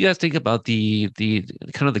 what do you guys think about the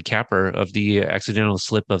kind of the capper of the accidental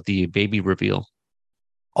slip of the baby reveal?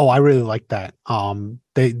 Oh, I really like that.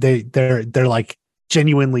 They're like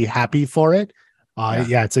genuinely happy for it.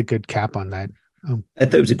 Yeah, it's a good cap on that. I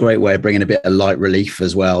thought it was a great way of bringing a bit of light relief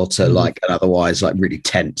as well to like an otherwise like really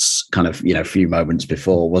tense kind of, you know, few moments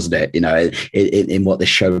before, wasn't it? You know, in what this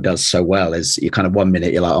show does so well is you kind of 1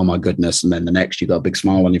 minute you're like, oh my goodness, and then the next you got a big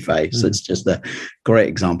smile on your face. It's just a great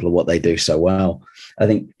example of what they do so well. I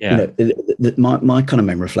think, you know, my kind of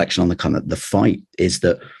main reflection on the kind of the fight is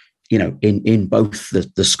that, you know, in both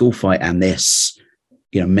the school fight and this,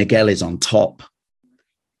 you know, Miguel is on top,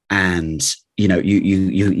 and you know,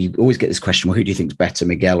 you always get this question, well, who do you think is better,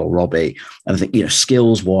 Miguel or Robbie? And I think, you know,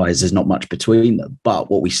 skills wise, there's not much between them.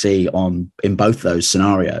 But what we see in both those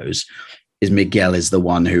scenarios Miguel is the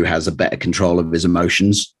one who has a better control of his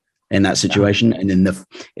emotions in that situation. And in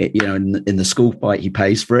the school fight, he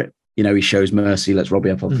pays for it. He shows mercy, lets Robbie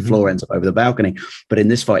up off the floor, ends up over the balcony. But in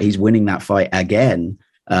this fight, he's winning that fight again,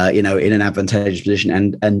 in an advantageous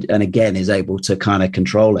position, and again is able to kind of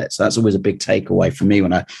control it. So that's always a big takeaway for me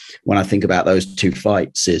when I think about those two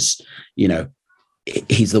fights is,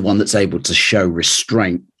 he's the one that's able to show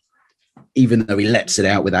restraint, even though he lets it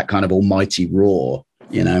out with that kind of almighty roar.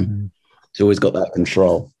 He's always got that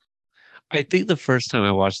control. I think the first time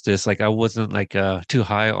I watched this, like I wasn't like too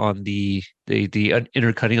high on the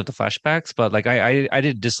intercutting of the flashbacks, but like I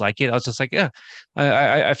didn't dislike it. I was just like, yeah,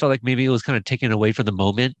 I felt like maybe it was kind of taken away from the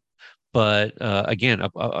moment. But again,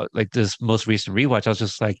 like this most recent rewatch, I was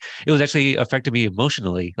just like, it was actually affecting me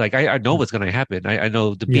emotionally. Like I know what's going to happen. I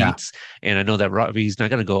know the beats, and I know that Robbie's not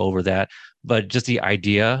going to go over that. But just the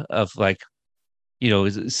idea of like,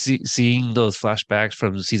 seeing those flashbacks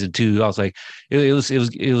from season 2, I was like, it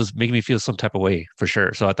was making me feel some type of way for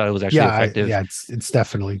sure. So I thought it was actually effective. It's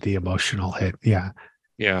definitely the emotional hit. Yeah.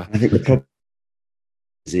 I think the problem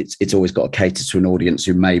is it's always got to cater to an audience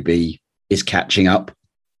who maybe is catching up.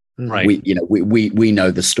 Right. We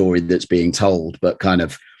know the story that's being told, but kind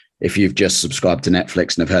of if you've just subscribed to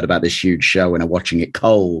Netflix and have heard about this huge show and are watching it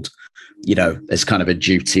cold, there's kind of a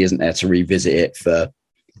duty, isn't there, to revisit it for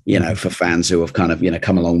fans who have kind of,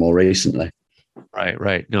 come along more recently.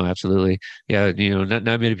 Right. No, absolutely. Yeah. Not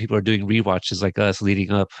many people are doing rewatches like us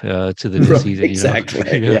leading up to the new season.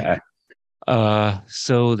 Exactly. Yeah.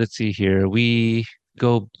 So let's see here. We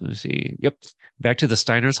go, let's see. Yep. Back to the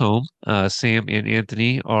Steiner's home. Sam and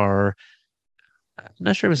Anthony are, I'm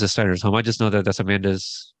not sure if it's the Steiner's home. I just know that that's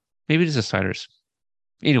Amanda's, maybe it's the Steiner's.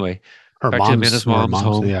 Anyway, back to Amanda's mom's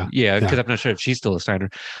home. Yeah, because I'm not sure if she's still a Steiner.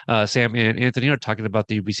 Sam and Anthony are talking about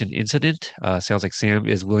the recent incident. Sounds like Sam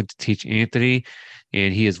is willing to teach Anthony,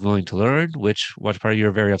 and he is willing to learn, which watch party,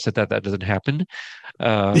 you're very upset that doesn't happen.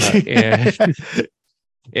 And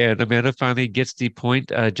Amanda finally gets the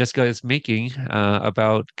point Jessica is making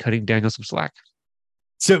about cutting Daniel some slack.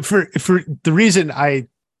 So for the reason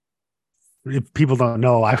if people don't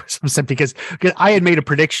know, I was upset because I had made a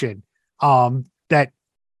prediction that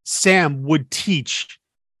Sam would teach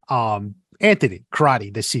Anthony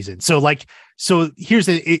karate this season. So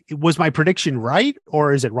was my prediction right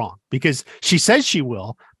or is it wrong? Because she says she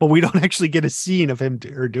will, but we don't actually get a scene of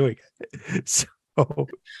her doing it. So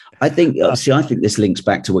I think this links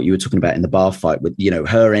back to what you were talking about in the bar fight with,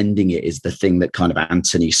 her ending it is the thing that kind of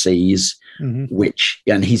Anthony sees, and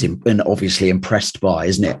he's obviously impressed by,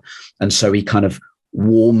 isn't it? And so he kind of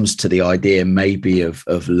warms to the idea maybe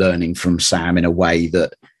of learning from Sam in a way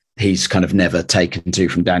that he's kind of never taken to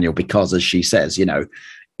from Daniel, because as she says, you're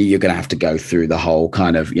going to have to go through the whole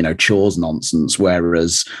kind of, chores nonsense.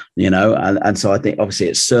 Whereas, and so I think obviously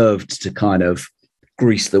it served to kind of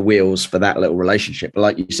grease the wheels for that little relationship. But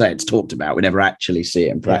like you say, it's talked about. We never actually see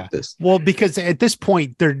it in practice. Yeah. Well, because at this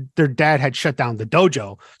point, their dad had shut down the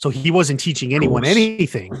dojo, so he wasn't teaching anyone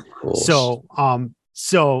anything. So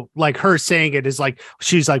like her saying it is like,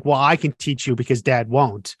 she's like, well, I can teach you because dad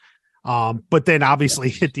won't. But then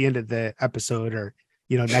obviously at the end of the episode or,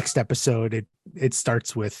 next episode, it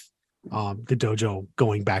starts with the dojo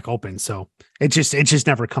going back open. So it just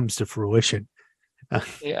never comes to fruition.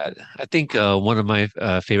 Yeah, I think one of my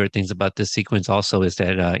favorite things about this sequence also is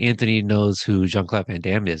that Anthony knows who Jean-Claude Van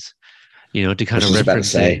Damme is, to kind of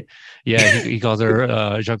reference it. Yeah, he calls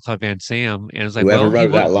her Jean-Claude Van Sam, and it's like, whoever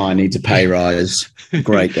wrote that line needs a pay rise.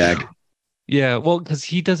 Great gag. Yeah, well, because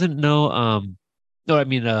he doesn't know. No, I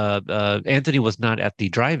mean, Anthony was not at the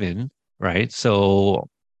drive-in, right? So,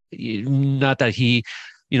 not that he.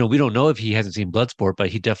 We don't know if he hasn't seen Bloodsport, but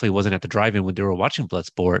he definitely wasn't at the drive-in when they were watching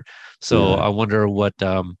Bloodsport. So I wonder what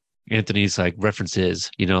Anthony's like reference is.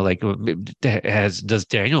 Does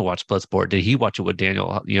Daniel watch Bloodsport? Did he watch it with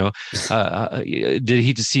Daniel? Did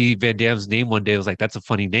he just see Van Damme's name one day? It was like, that's a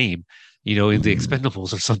funny name, in the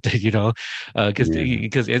Expendables or something.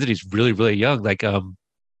 Because Anthony's really, really young. Like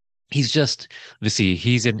he's just, let's see,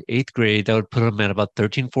 he's in 8th grade. That would put him at about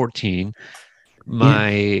 13, 14.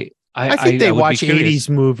 I think they watch 80s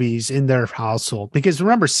movies in their household because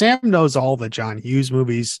remember, Sam knows all the John Hughes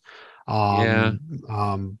movies. What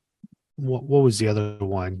was the other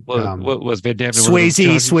one? What was Van Damme?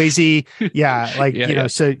 Swayze. Yeah.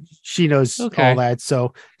 So she knows all that.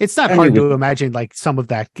 So it's not hard to imagine like some of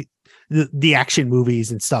that, the action movies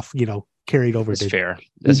and stuff, carried over. That's fair.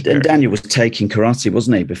 And Daniel was taking karate,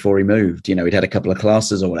 wasn't he, before he moved? He'd had a couple of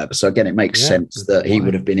classes or whatever. So again, it makes sense that he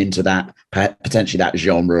would have been into that, potentially that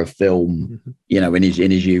genre of film, in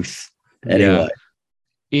his youth. Anyway.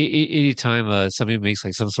 anytime somebody makes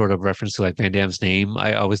like some sort of reference to like Van Damme's name,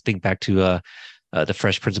 I always think back to the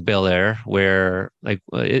Fresh Prince of Bel-Air, where like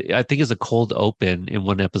I think it's a cold open in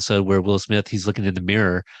one episode where Will Smith, he's looking in the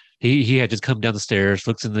mirror. He had just come down the stairs,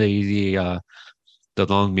 looks in the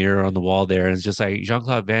long mirror on the wall there, and it's just like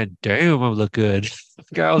Jean-Claude Van Damme, I look good.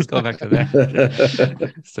 I always go back to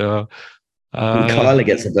that. So Kyler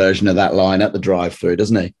gets a version of that line at the drive-through,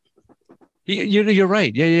 doesn't he? You're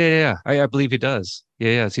right. Yeah. I believe he does.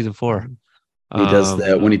 Yeah. Season 4. He does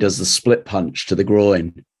when he does the split punch to the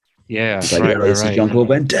groin. Yeah, it's like, this is Jean-Claude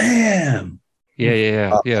Van Damme.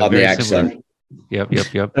 Yeah. The accent. Yep.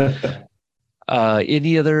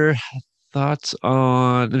 Any other thoughts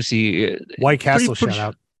on? Let me see. White Castle shout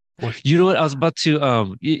out. You know what? I was about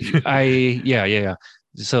to. Yeah.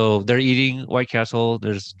 So they're eating White Castle.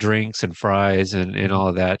 There's drinks and fries and all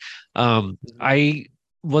of that. I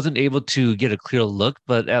wasn't able to get a clear look,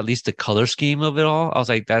 but at least the color scheme of it all, I was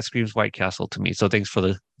like, that screams White Castle to me. So thanks for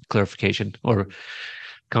the clarification or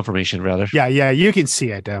confirmation, rather. Yeah, you can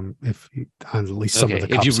see it. If you, on at least some of the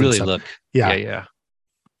cups, if you really look. Yeah.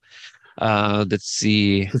 Let's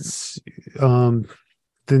see. Amanda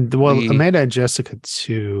and Jessica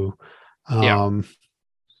too.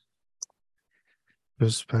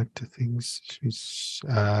 Goes back to things. She's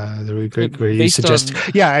where you suggest.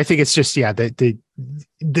 I think it's just the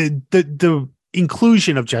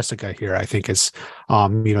inclusion of Jessica here, I think, is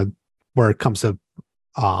where it comes to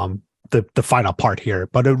the final part here,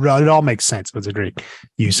 but it all makes sense. It was a great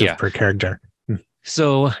use of her character.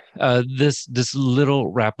 So this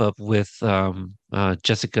little wrap up with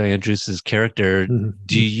Jessica Andrews's character. Mm-hmm.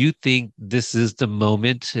 Do you think this is the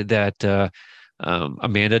moment that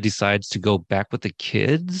Amanda decides to go back with the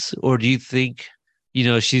kids, or do you think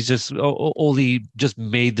she's just only just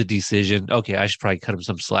made the decision? Okay, I should probably cut him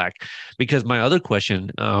some slack. Because my other question,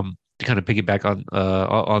 to kind of piggyback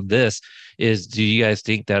on this, is: do you guys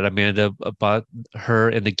think that Amanda bought her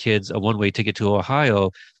and the kids a one-way ticket to Ohio?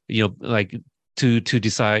 Like to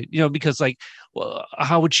decide, because like, well,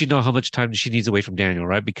 how would she know how much time she needs away from Daniel,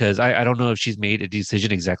 right? Because I don't know if she's made a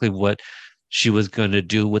decision exactly what she was going to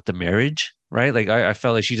do with the marriage, right? Like I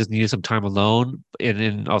felt like she just needed some time alone, and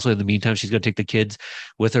then also in the meantime she's going to take the kids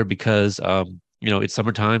with her because it's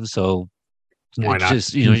summertime, so why not?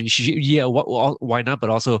 Just why not? But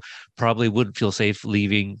also probably wouldn't feel safe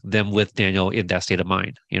leaving them with Daniel in that state of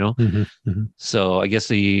mind, Mm-hmm. So I guess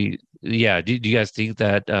do you guys think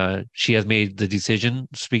that she has made the decision,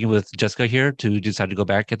 speaking with Jessica here, to decide to go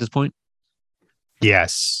back at this point?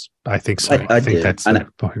 Yes, I think so. I think that's the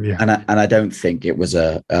point. Yeah, and I don't think it was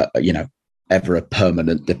ever a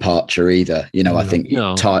permanent departure either. I think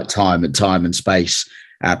time and space,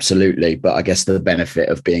 absolutely. But I guess the benefit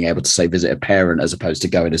of being able to say visit a parent as opposed to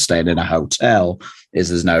going and staying in a hotel is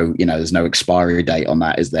there's no expiry date on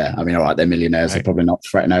that, is there? I mean, all right, they're millionaires. Right. They're probably not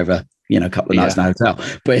fretting over a couple of nights in a hotel,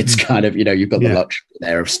 but it's kind of, you've got the luxury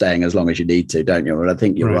there of staying as long as you need to, don't you? And I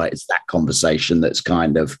think you're right. It's that conversation that's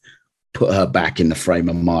kind of put her back in the frame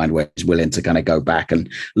of mind where she's willing to kind of go back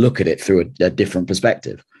and look at it through a different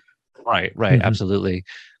perspective. Right. Absolutely.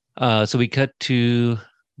 So we cut to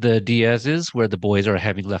the Diaz's, where the boys are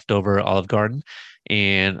having leftover Olive Garden,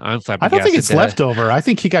 and I'm flabbergasted. I don't think it's leftover. I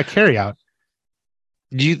think he got carry out.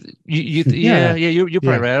 You're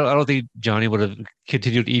probably right. I don't think Johnny would have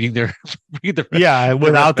continued eating their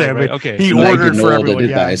without them. Right? Okay, he ordered for everyone.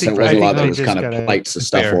 So it wasn't like there was kind of plates of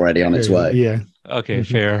stuff already on its way. Yeah. Okay,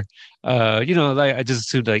 fair. I just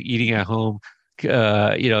assumed like eating at home,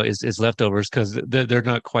 is leftovers because they're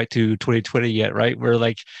not quite to 2020 yet, right? Where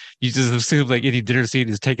like you just assume like any dinner scene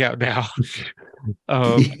is takeout now.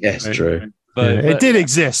 Yes, right? True. But it did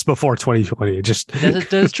exist before 2020. It just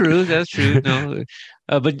that's true. That's true. No,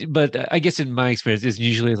 but I guess in my experience, it's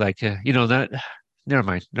usually like not. Never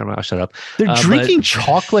mind. I'll shut up. They're drinking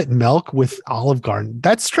chocolate milk with Olive Garden.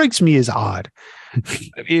 That strikes me as odd.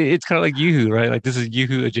 It's kind of like Yoo-hoo, right? Like this is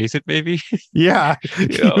Yoo-hoo adjacent, maybe. Yeah,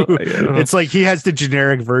 it's like he has the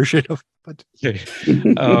generic version of.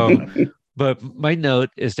 But my note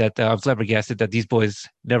is that I'm flabbergasted that these boys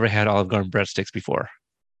never had Olive Garden breadsticks before.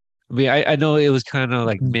 I mean, I know it was kind of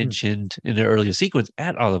like mentioned in the earlier sequence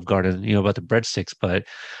at Olive Garden, about the breadsticks, but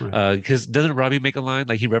because doesn't Robbie make a line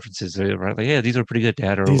like he references it, right? Like, yeah, these are pretty good,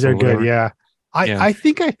 Dad. These are good, yeah. I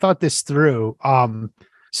think I thought this through.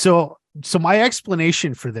 So my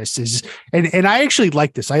explanation for this is, and I actually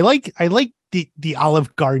like this. I like the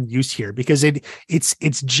Olive Garden use here because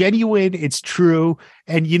it's genuine, it's true,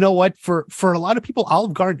 and you know what? For a lot of people,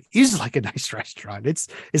 Olive Garden is like a nice restaurant. It's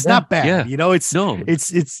not bad,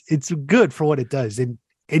 it's good for what it does.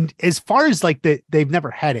 And as far as like they've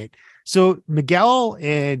never had it. So Miguel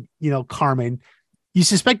and Carmen, you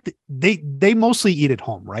suspect they mostly eat at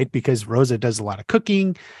home, right? Because Rosa does a lot of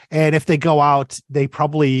cooking, and if they go out, they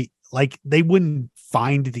probably they wouldn't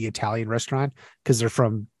find the Italian restaurant because they're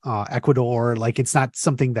from Ecuador. Like it's not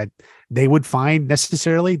something that they would find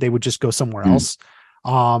necessarily. They would just go somewhere else.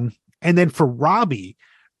 And then for Robbie,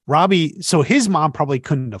 so his mom probably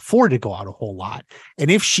couldn't afford to go out a whole lot. And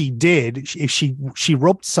if she did, if she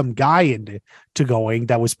roped some guy into going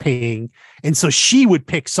that was paying. And so she would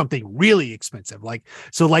pick something really expensive. Like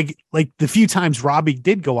the few times Robbie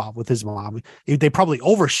did go out with his mom, they probably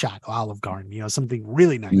overshot Olive Garden, something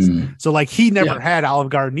really nice. So like he never had Olive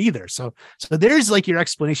Garden either. So there's like your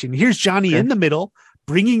explanation. Here's Johnny in the middle,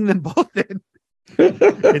 bringing them both in.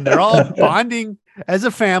 And they're all bonding as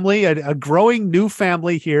a family, a growing new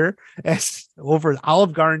family here as over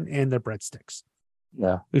Olive Garden and their breadsticks.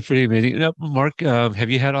 Yeah, it's pretty amazing. Mark, have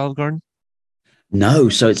you had Olive Garden? No,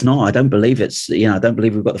 so it's not. I don't believe it's. I don't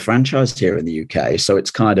believe we've got the franchise here in the UK. So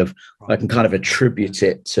it's kind of I can kind of attribute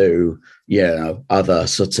it to other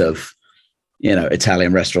sort of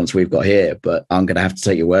Italian restaurants we've got here. But I'm going to have to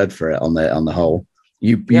take your word for it on the whole.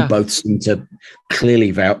 You both seem to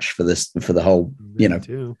clearly vouch for this for the whole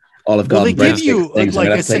Olive Garden. Well, they give you like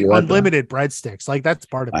I said, unlimited breadsticks. Like that's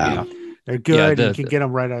part of it. They're good. You can get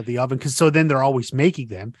them right out of the oven so then they're always making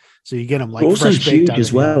them. So you get them like also fresh baked huge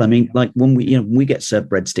as well. I mean, like when we get served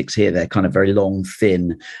breadsticks here, they're kind of very long,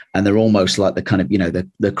 thin, and they're almost like the kind of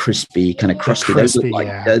the crispy kind of crusty. Those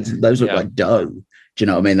look like dough. Do you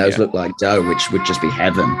know what I mean? Those look like dough, which would just be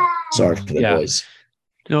heaven. Sorry for the boys.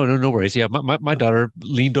 No worries. Yeah, my daughter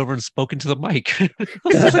leaned over and spoke into the mic.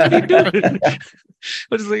 What are you doing? I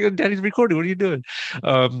was like, Daddy's recording. What are you doing?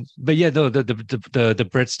 But yeah, no, the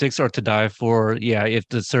breadsticks are to die for. Yeah, if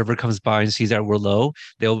the server comes by and sees that we're low,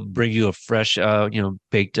 they'll bring you a fresh,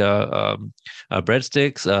 baked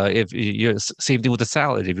breadsticks. If you same thing with the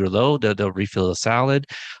salad. If you're low, they'll refill the salad.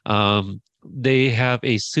 They have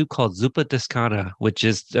a soup called zuppa toscana, which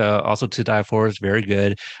is also to die for. It's very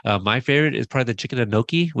good. My favorite is probably the chicken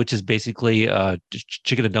gnocchi, which is basically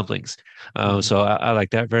chicken and dumplings. So I like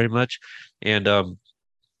that very much. And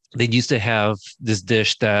they used to have this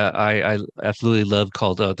dish that I absolutely love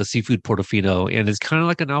called the seafood portofino, and it's kind of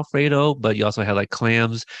like an Alfredo, but you also have like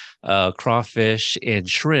clams, crawfish, and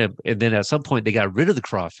shrimp. And then at some point they got rid of the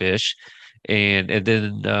crawfish, and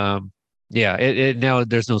then now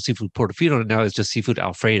there's no seafood portofino. Now it's just seafood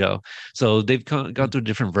Alfredo. So they've gone through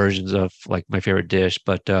different versions of like my favorite dish,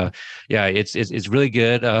 but it's really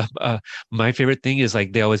good. My favorite thing is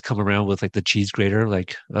like they always come around with like the cheese grater.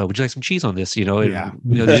 Like, would you like some cheese on this? They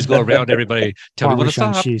just go around everybody. Tell me when to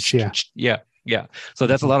stop. Cheese, yeah. So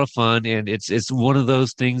that's a lot of fun, and it's one of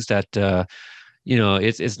those things that.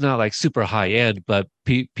 It's not like super high end, but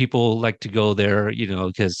people like to go there,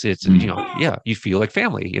 because it's, you feel like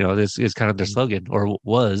family, this is kind of their slogan, or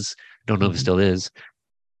was, don't know if it still is.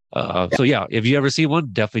 So yeah, if you ever see one,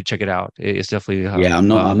 definitely check it out. It's definitely, I'm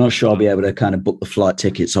not sure I'll be able to kind of book the flight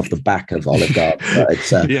tickets off the back of Olive Garden, but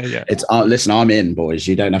it's, it's, listen, I'm in, boys.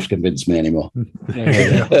 You don't have to convince me anymore.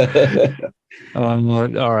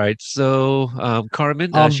 All right. So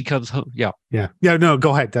Carmen, she comes home. No,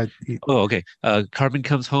 go ahead. Okay. Carmen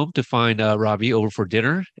comes home to find Robbie over for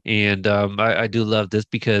dinner, and I do love this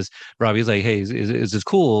because Robbie's like, "Hey, is this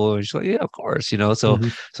cool?" And she's like, "Yeah, of course." So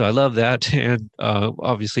I love that, and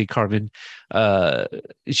obviously Carmen,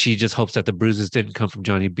 she just hopes that the bruises didn't come from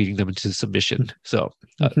Johnny beating them into submission. So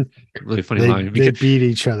really funny line. They beat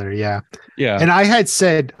each other. Yeah. And I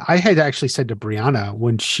had actually said to Brianna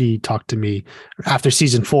when she talked to me after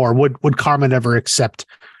season 4, would Carmen ever accept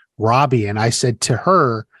Robbie? And I said to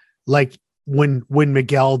her, like when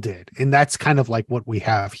Miguel did, and that's kind of like what we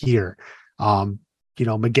have here.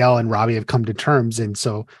 Miguel and Robbie have come to terms, and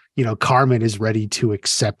so Carmen is ready to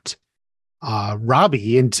accept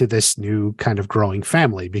Robbie into this new kind of growing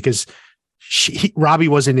family, because Robbie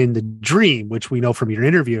wasn't in the dream, which we know from your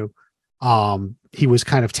interview. He was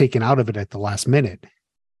kind of taken out of it at the last minute.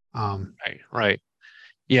 Right.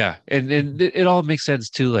 Yeah. And it all makes sense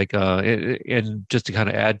too. Like, and just to kind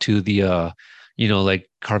of add to the, like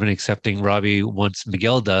Carmen accepting Robbie once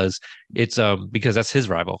Miguel does, it's because that's his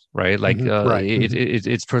rival, right? Like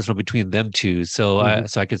it's personal between them two. So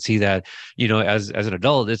I could see that, as an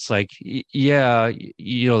adult, it's like,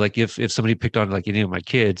 like if somebody picked on like any of my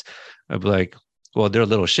kids, I'd be like, well, they're a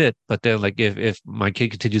little shit. But then like if my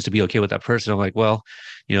kid continues to be okay with that person, I'm like, well,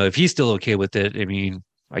 if he's still okay with it, I mean,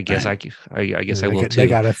 I guess I will too. They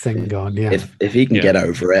got a thing going, yeah. If he can get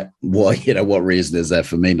over it, what reason is there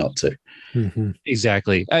for me not to?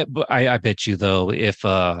 Exactly. I bet you though, if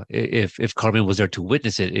Carmen was there to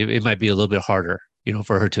witness it, it might be a little bit harder.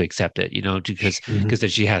 for her to accept it, because then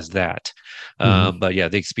she has that. But yeah,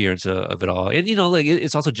 the experience of it all, and like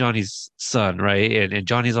it's also Johnny's son, right? And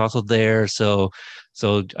Johnny's also there, so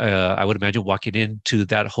I would imagine walking into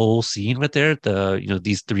that whole scene right there,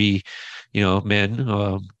 these three,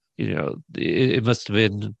 men, it must have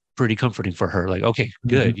been pretty comforting for her. Like, okay,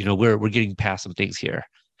 good, we're getting past some things here.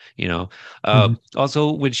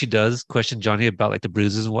 Also, when she does question Johnny about like the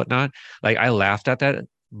bruises and whatnot, like I laughed at that,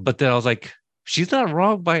 but then I was like, she's not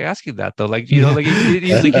wrong by asking that though. Like, like it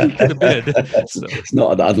easily could have been. So, it's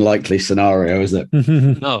not an unlikely scenario, is it?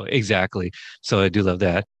 No, exactly. So I do love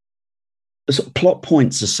that. So plot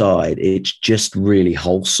points aside, it's just really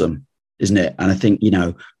wholesome, isn't it? And I think,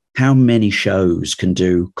 how many shows can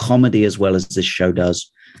do comedy as well as this show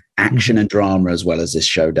does, action and drama as well as this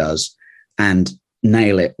show does, and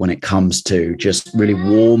nail it when it comes to just really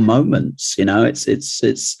warm moments.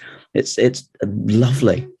 It's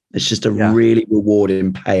lovely. It's just a really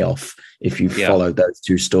rewarding payoff if you followed those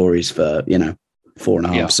two stories for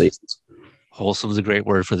 4.5 seasons. Wholesome is a great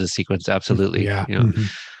word for this sequence. Absolutely.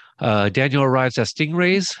 Daniel arrives at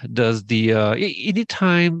Stingrays. Does the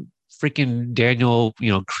anytime freaking Daniel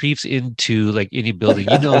creeps into like any building,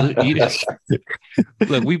 look,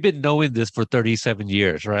 we've been knowing this for 37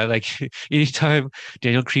 years, right? Like anytime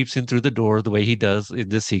Daniel creeps in through the door the way he does in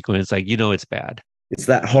this sequence, like it's bad. It's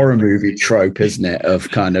that horror movie trope, isn't it? Of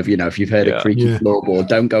kind of, if you've heard a creaky floorboard,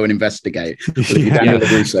 don't go and investigate. But if you're Daniel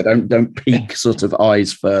LaRusso, don't peek sort of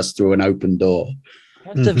eyes first through an open door.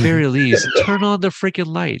 At the very least, turn on the freaking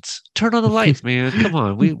lights. Turn on the lights, man. Come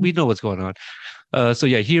on. We know what's going on. So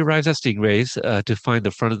he arrives at Stingrays to find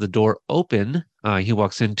the front of the door open. He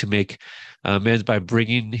walks in to make amends by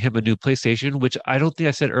bringing him a new PlayStation, which I don't think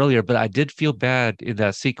I said earlier, but I did feel bad in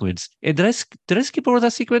that sequence. And did I skip over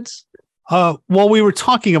that sequence? Well, we were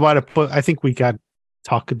talking about it, but I think we got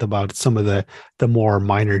talking about some of the more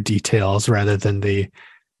minor details rather than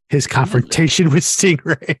his confrontation with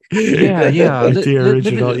Stingray. Yeah. The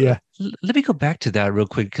original, Let me go back to that real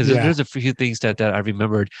quick, because there's a few things that I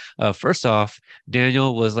remembered. First off,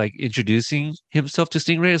 Daniel was like introducing himself to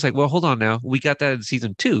Stingray. It's like, well, hold on now. We got that in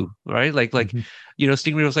season 2, right? Like,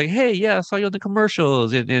 Stingray was like, hey, yeah, I saw you on the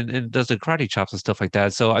commercials and does the karate chops and stuff like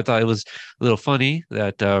that. So I thought it was a little funny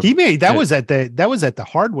that he made that was at the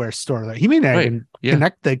hardware store. He may not even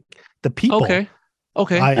connect the people. Okay.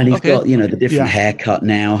 And he's got, the different haircut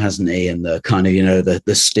now, hasn't he? And the kind of, the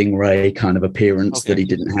Stingray kind of appearance that he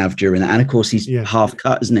didn't have during that. And of course, he's half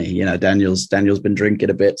cut, isn't he? Daniel's been drinking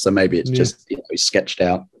a bit. So maybe it's just, he's sketched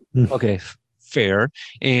out. Okay. Fair.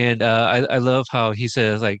 And I love how he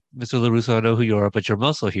says, like, Mr. LaRusso, I know who you are, but you're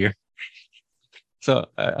muscle here. So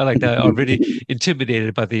I like that. I'm really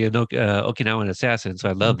intimidated by the Okinawan assassin. So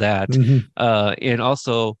I love that. And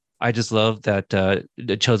also, I just love that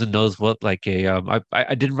Chozen knows what like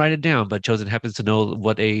I didn't write it down, but Chozen happens to know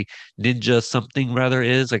what a ninja something rather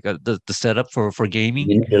is, like the setup for gaming.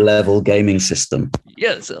 Ninja level gaming system.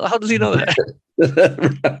 Yes. How does he know that?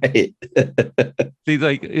 Right. He's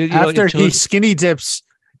like, after he skinny dips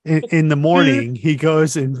in the morning, he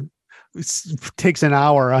goes and takes an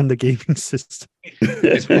hour on the gaming system.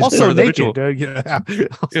 It's also naked. I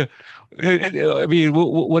mean,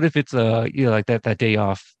 what if it's like that day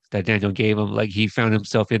off that Daniel gave him? Like he found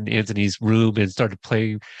himself in Anthony's room and started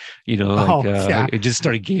playing, and just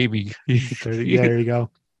started gaming. There you go.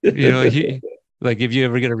 He like if you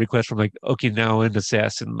ever get a request from like Okinawan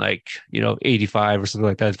assassin, like 85 or something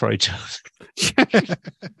like that, it's probably Chozen.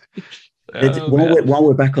 While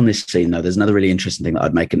we're back on this scene, though, there's another really interesting thing that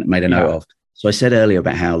I'd made a note of. So I said earlier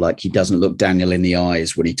about how like he doesn't look Daniel in the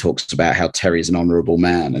eyes when he talks about how Terry's an honorable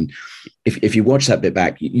man. And if you watch that bit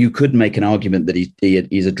back, you could make an argument that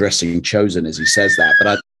he's addressing Chozen as he says that.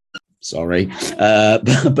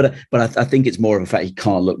 But I think it's more of a fact he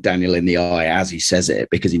can't look Daniel in the eye as he says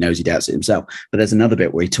it because he knows he doubts it himself. But there's another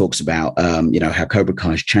bit where he talks about how Cobra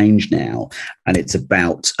Kai's changed now, and it's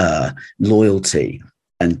about loyalty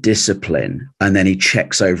and discipline, and then he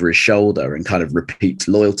checks over his shoulder and kind of repeats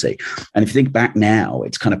loyalty. And if you think back now,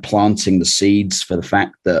 it's kind of planting the seeds for the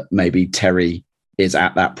fact that maybe Terry is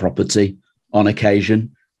at that property on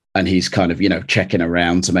occasion, and he's kind of checking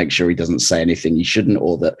around to make sure he doesn't say anything he shouldn't,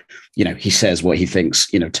 or that he says what he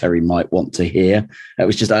thinks Terry might want to hear. It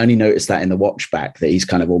was just, I only noticed that in the watch back that he's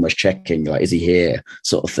kind of almost checking, like, is he here,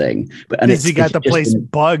 sort of thing. But has he got the place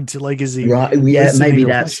bugged? Like, is he right? Yeah, maybe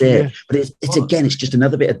that's it. Yeah. But it's just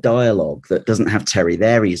another bit of dialogue that doesn't have Terry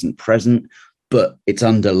there. He isn't present, but it's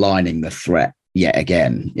underlining the threat yet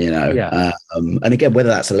again, and again, whether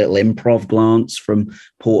that's a little improv glance from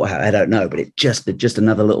Porter, I don't know, but it's just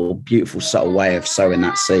another little beautiful subtle way of sowing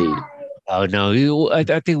that seed. Oh no, I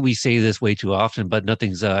think we say this way too often, but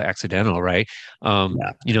nothing's accidental, right? Yeah,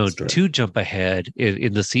 that's true. To jump ahead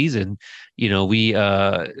in the season, we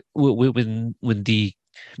when the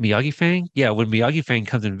Miyagi Fang, when Miyagi Fang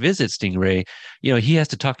comes and visits Stingray, he has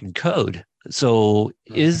to talk in code. So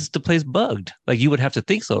is the place bugged? Like you would have to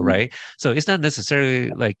think so, right? So it's not necessarily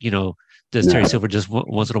like, does Terry Silver just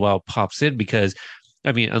once in a while pops in because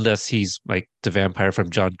I mean, unless he's like the vampire from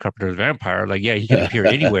John Carpenter's Vampire, like, he can appear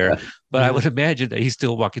anywhere. But I would imagine that he's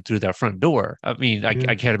still walking through that front door. I mean, I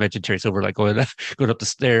can't imagine Terry Silver like going up the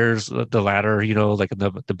stairs, the ladder, like in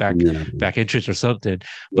the back entrance or something.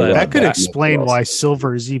 But that could explain why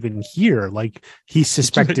Silver is even here. Like he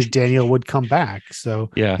suspected Daniel would come back,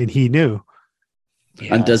 and he knew.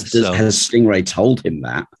 Yeah, and has Stingray told him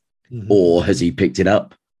that, or has he picked it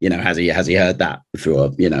up? Has he heard that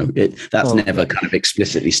through that's never kind of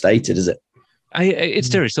explicitly stated, is it? It's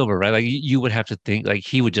Terry Silver, right? Like you would have to think like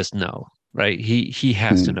he would just know, right? He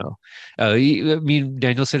has to know. I mean,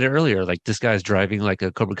 Daniel said it earlier, like this guy's driving like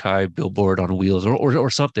a Cobra Kai billboard on wheels or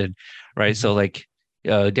something, right? So like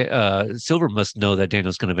Silver must know that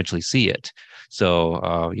Daniel's going to eventually see it.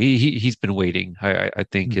 So he's been waiting. I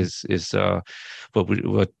think is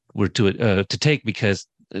what we're to take because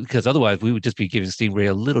otherwise we would just be giving Stingray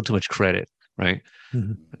a little too much credit, right?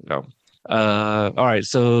 So, all right.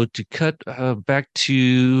 So to cut back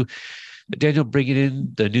to Daniel bringing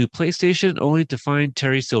in the new PlayStation, only to find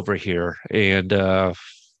Terry Silver here, and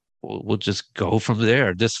we'll just go from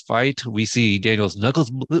there. This fight, we see Daniel's knuckles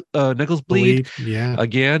bleed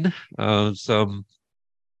again. Some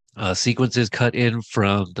sequences cut in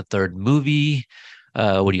from the third movie.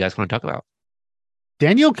 What do you guys want to talk about?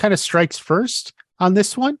 Daniel kind of strikes first on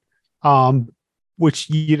this one, which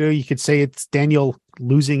you could say it's Daniel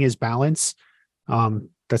losing his balance.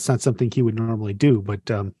 That's not something he would normally do, but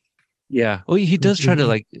well, he does try to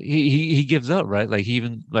like he gives up, right? Like he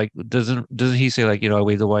even like doesn't he say like I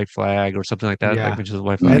wave the white flag or something like that? Like mentions the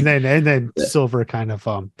white flag, and then Silver kind of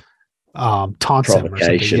taunts him or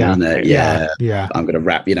something. Yeah. I'm gonna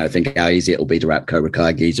wrap. Think how easy it'll be to wrap Cobra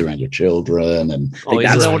Kai geese around your children. And is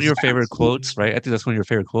that one of your favorite quotes? Right? I think that's one of your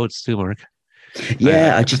favorite quotes too, Mark.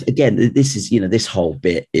 Yeah, I just this is this whole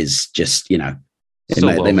bit is just they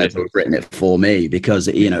may have written it for me because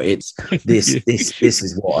it's this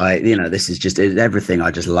is what this is just everything I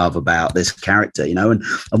just love about this character, and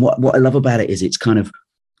what I love about it is it's kind of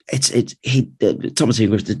Thomas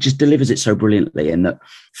Ingram just delivers it so brilliantly, and that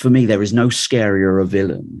for me there is no scarier a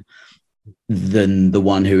villain than the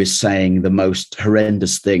one who is saying the most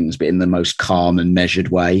horrendous things but in the most calm and measured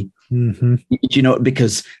way.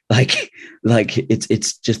 Because like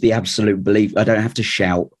it's just the absolute belief. I don't have to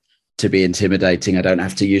shout to be intimidating. I don't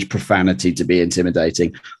have to use profanity to be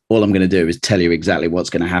intimidating. All I'm going to do is tell you exactly what's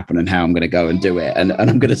going to happen and how I'm going to go and do it. And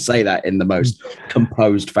I'm going to say that in the most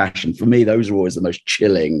composed fashion. For me, those are always the most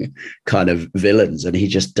chilling kind of villains. And he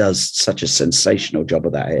just does such a sensational job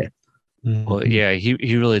of that here. Well, yeah, he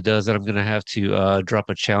really does. And I'm going to have to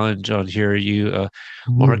drop a challenge on here.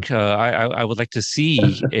 Mark, I would like to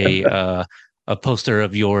see a poster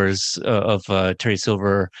of yours of Terry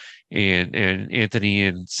Silver and Anthony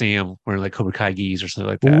and Sam wearing like Cobra Kai geese or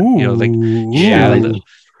something like that.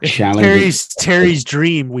 Terry's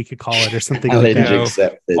dream, we could call it, or something like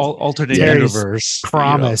that. Alternate Terry's universe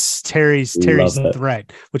promise, Terry's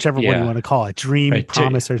threat, whichever one you want to call it, dream, right,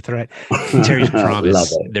 promise, or threat. Terry's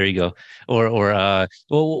promise. There you go. Or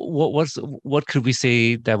what could we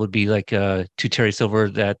say that would be like to Terry Silver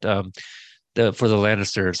that for the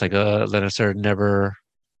Lannisters, like Lannister never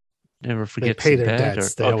forgets their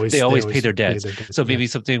debts. They always pay their debts. So maybe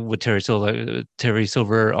something with Terry Silver. Terry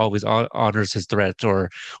Silver always honors his threats, or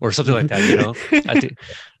something like that. I think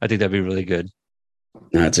that'd be really good.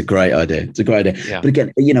 No, it's a great idea. Yeah. But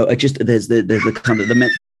again, there's the kind of the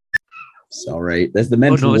there's the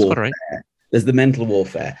mental warfare. Right. There's the mental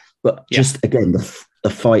warfare, but just again the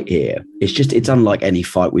fight here. It's unlike any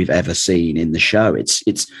fight we've ever seen in the show. It's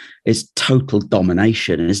total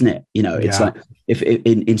domination, isn't it? It's like if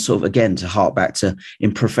in sort of, again, to hark back to,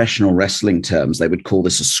 in professional wrestling terms, they would call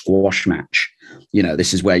this a squash match.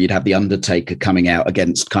 This is where you'd have the Undertaker coming out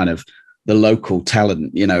against kind of the local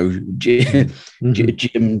talent, Jim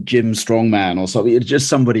Strongman or something. It's just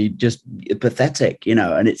somebody just pathetic,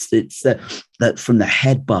 and it's that from the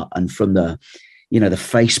headbutt and from the the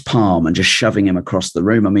face palm and just shoving him across the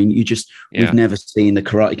room. I mean, we've never seen the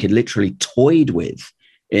Karate Kid literally toyed with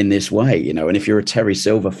in this way, and if you're a Terry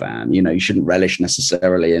Silver fan, you shouldn't relish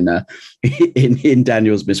necessarily in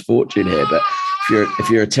Daniel's misfortune here, but if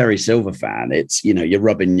you're a Terry Silver fan, it's, you're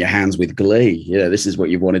rubbing your hands with glee. This is what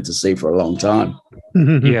you've wanted to see for a long time.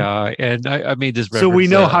 Yeah, and I made this reference. So we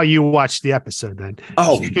know how you watched the episode then.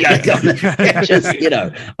 Oh, yeah, just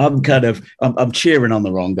I'm cheering on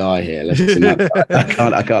the wrong guy here. Listen,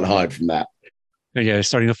 I can't hide from that. Yeah,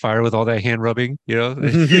 starting a fire with all that hand rubbing, Yeah,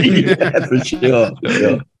 for sure.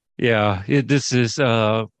 Yeah, this is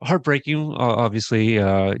heartbreaking. Obviously,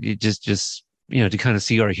 it just to kind of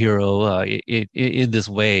see our hero in this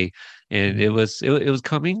way, and it was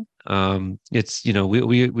coming. It's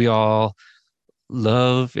we all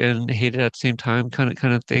love and hate it at the same time, kind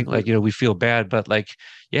of thing. Like we feel bad, but like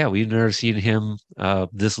we've never seen him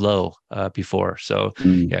this low before. So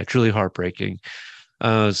yeah, truly heartbreaking.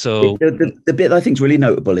 So the bit that I think is really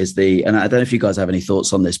notable is and I don't know if you guys have any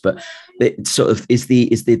thoughts on this, but it sort of is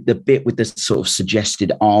the bit with the sort of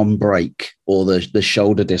suggested arm break or the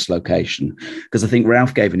shoulder dislocation. Because I think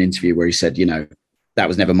Ralph gave an interview where he said, that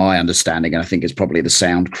was never my understanding. And I think it's probably the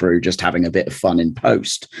sound crew just having a bit of fun in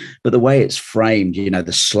post. But the way it's framed,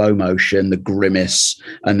 the slow motion, the grimace,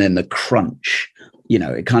 and then the crunch,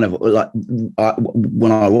 it kind of like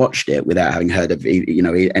when I watched it without having heard of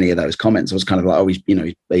any of those comments, I was kind of like, oh,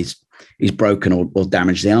 he's broken or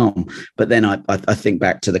damaged the arm. But then I think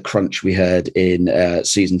back to the crunch we heard in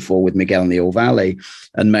season 4 with Miguel in the All Valley,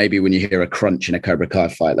 and maybe when you hear a crunch in a Cobra Kai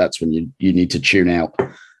fight, that's when you need to tune out.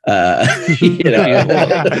 It's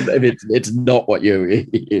not what you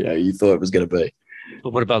thought it was going to be.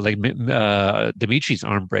 But what about like Dimitri's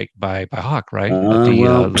arm break by Hawk, right?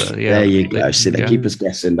 There you go. See, they keep us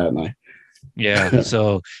guessing, don't they? Yeah.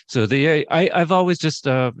 So I've always just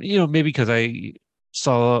maybe because I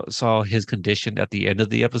saw his condition at the end of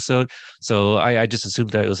the episode, so I just assumed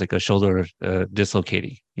that it was like a shoulder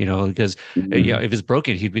dislocating, because if it's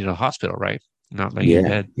broken, he'd be in a hospital, right? Not laying in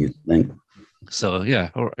bed. You think. So you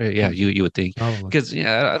would think, because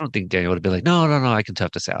I don't think Daniel would have been like, no, I can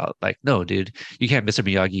tough this out. Like, no, dude, you can't Mr.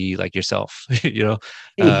 Miyagi like yourself,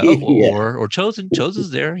 or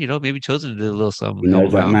Chosen's there, maybe Chosen did a little something.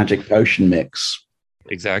 That magic potion mix.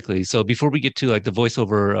 Exactly. So before we get to like the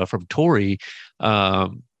voiceover from Tori,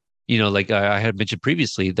 like I had mentioned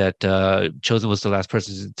previously that Chosen was the last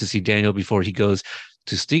person to see Daniel before he goes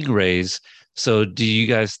to Stingrays. So do you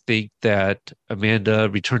guys think that Amanda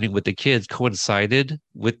returning with the kids coincided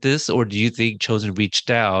with this, or do you think Chosen reached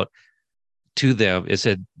out to them and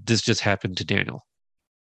said, this just happened to Daniel?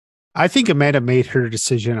 I think Amanda made her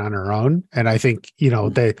decision on her own. And I think,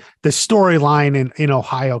 the storyline in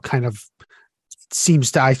Ohio kind of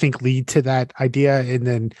seems to, I think, lead to that idea. And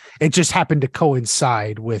then it just happened to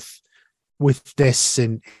coincide with this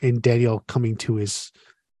and Daniel coming to his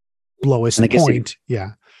lowest point.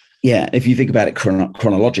 Yeah, if you think about it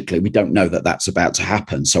chronologically, we don't know that that's about to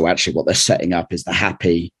happen. So actually what they're setting up is the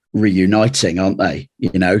happy reuniting, aren't they?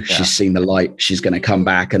 She's seen the light, she's going to come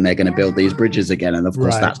back and they're going to build these bridges again. And of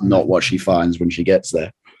course, that's not what she finds when she gets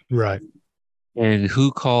there. Right. And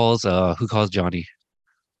who calls Johnny?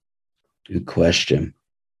 Good question.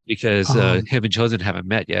 Because him and Chosen haven't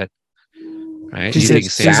met yet. Right? Is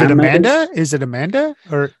it Amanda? Is it Amanda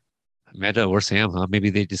or... Amanda or Sam, huh? Maybe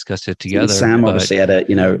they discussed it together. Sam obviously had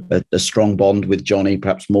a strong bond with Johnny,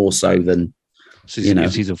 perhaps more so than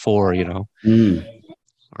season 4.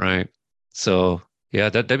 Right. So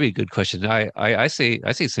that'd be a good question. I say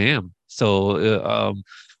Sam. So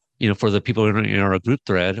for the people in our group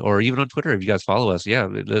thread or even on Twitter, if you guys follow us,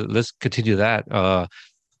 let's continue that on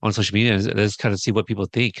social media. Let's kind of see what people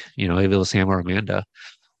think. If it was Sam or Amanda.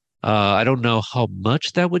 I don't know how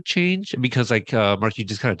much that would change because, like Mark, you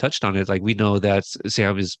just kind of touched on it. Like we know that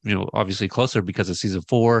Sam is, obviously closer because of season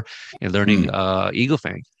 4 and learning Eagle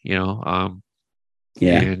Fang. And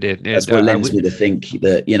that's what lends me to think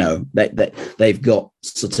that they've got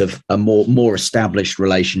sort of a more established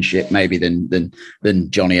relationship, maybe than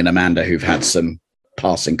Johnny and Amanda, who've had some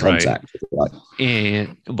passing contact. Right.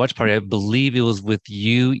 And watch party, I believe it was with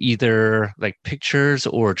you, either like pictures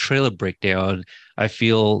or trailer breakdown. I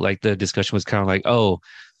feel like the discussion was kind of like, oh,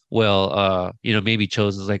 well, maybe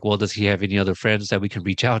Chosen's like, well, does he have any other friends that we can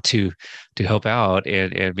reach out to help out?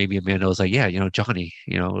 And maybe Amanda was like, Johnny,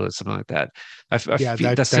 something like that. I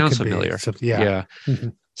feel that sounds familiar. Mm-hmm.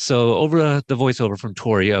 So over the voiceover from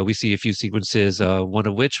Tori, we see a few sequences, one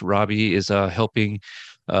of which Robbie is helping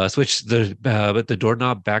switch the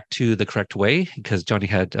doorknob back to the correct way because Johnny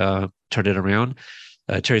had turned it around.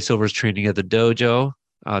 Terry Silver's training at the dojo.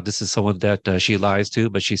 This is someone that she lies to,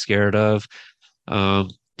 but she's scared of.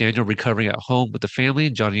 Daniel recovering at home with the family,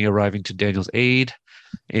 Johnny arriving to Daniel's aid.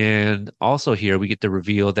 And also here we get the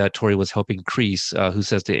reveal that Tori was helping Kreese, who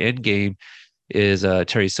says the end game is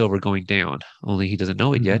Terry Silver going down. Only he doesn't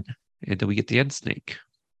know it yet. And then we get the end snake.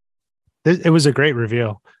 It was a great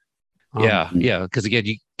reveal. Yeah, because again,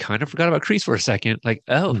 you kind of forgot about Kreese for a second. Like,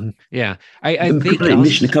 oh, yeah. I think completely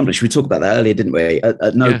mission accomplished. We talked about that earlier, didn't we?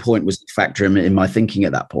 At no point was the factor in my thinking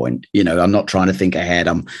at that point. You know, I'm not trying to think ahead.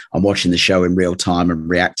 I'm watching the show in real time and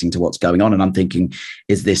reacting to what's going on. And I'm thinking,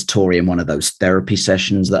 is this Tori in one of those therapy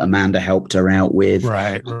sessions that Amanda helped her out with?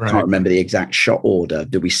 Right. I can't remember the exact shot order.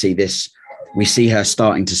 Do we see this? We see her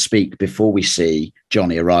starting to speak before we see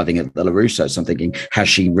Johnny arriving at the LaRusso. So I'm thinking, has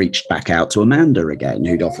she reached back out to Amanda again,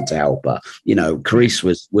 who'd offered to help her? You know, Kreese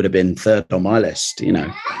would have been third on my list, you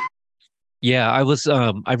know. Yeah, I was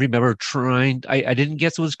I remember trying, I didn't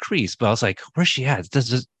guess it was Kreese, but I was like, where's she at?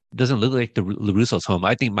 This doesn't look like the LaRusso's home.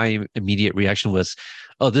 I think my immediate reaction was,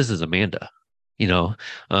 oh, this is Amanda, you know,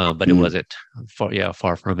 but it wasn't.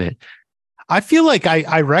 Far from it. I feel like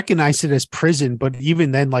I recognized it as prison, but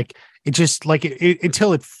even then, like it just like it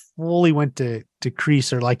until it fully went to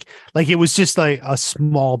Kreese, or like it was just like a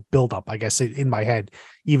small buildup, I guess, in my head.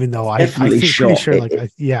 Even though I think shot. pretty sure, like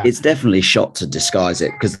it's definitely shot to disguise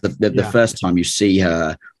it, because the first time you see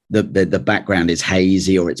her, the background is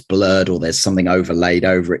hazy or it's blurred or there's something overlaid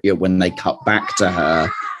over it. You know, when they cut back to her,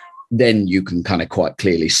 then you can kind of quite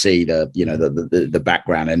clearly see the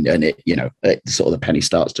background and it, you know, it, sort of the penny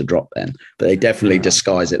starts to drop then. But they definitely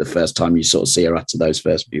disguise it the first time you sort of see her utter those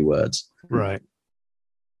first few words. Right.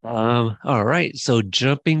 All right. So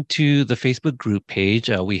jumping to the Facebook group page,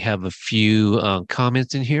 we have a few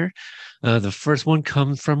comments in here. The first one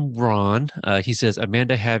comes from Ron. He says,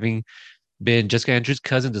 Amanda having been Jessica Andrews'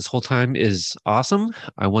 cousin this whole time is awesome.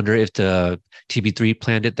 I wonder if the TB3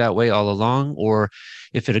 planned it that way all along, or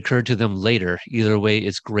if it occurred to them later. Either way,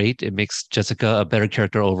 it's great. It makes Jessica a better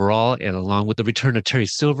character overall, and along with the return of Terry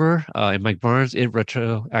Silver and Mike Barnes, it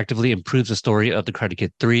retroactively improves the story of the Karate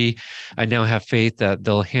Kid 3. I now have faith that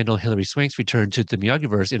they'll handle Hilary Swank's return to the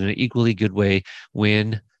Miyagi-verse in an equally good way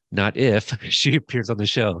when, not if, she appears on the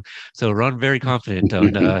show. So Ron very confident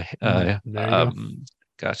on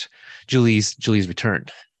Julie's return.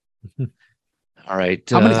 All right.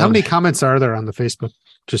 How many comments are there on the Facebook?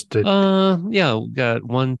 Just to we got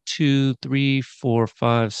 1, 2, 3, 4,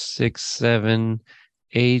 5, 6, 7,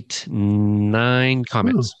 8, 9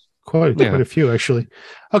 comments. Quite a few, actually.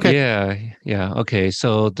 Okay. Yeah. Okay.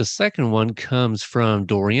 So the second one comes from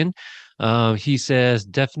Dorian. He says,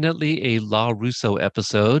 definitely a LaRusso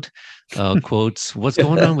episode. Quotes, what's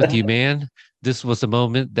going on with you, man? This was the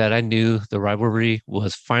moment that I knew the rivalry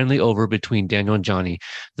was finally over between Daniel and Johnny.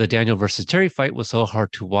 The Daniel versus Terry fight was so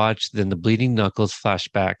hard to watch, then the bleeding knuckles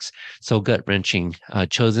flashbacks, so gut-wrenching.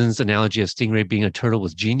 Chosen's analogy of Stingray being a turtle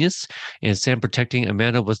was genius, and Sam protecting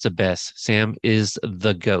Amanda was the best. Sam is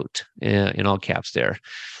the GOAT, in all caps there.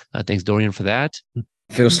 Thanks, Dorian, for that.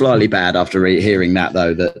 I feel slightly bad after hearing that,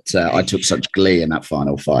 though, that I took such glee in that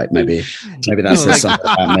final fight. Maybe that says something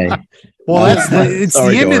about me. Well, it's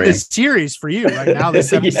the end of the series for you right now.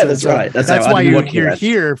 This episode, yeah, that's right. That's why you're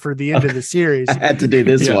here for the end of the series. I had to do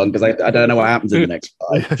this one because I don't know what happens in the next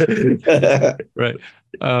fight. Right.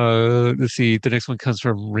 Let's see. The next one comes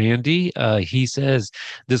from Randy. He says,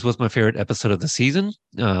 this was my favorite episode of the season.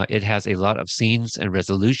 It has a lot of scenes and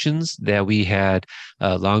resolutions that we had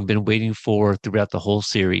long been waiting for throughout the whole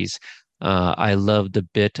series. I loved the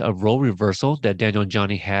bit of role reversal that Daniel and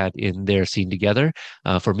Johnny had in their scene together.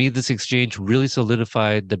 For me, this exchange really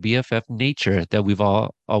solidified the BFF nature that we've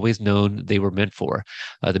always known they were meant for.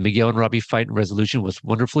 The Miguel and Robbie fight and resolution was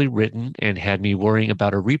wonderfully written and had me worrying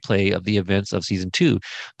about a replay of the events of season 2,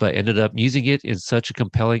 but ended up using it in such a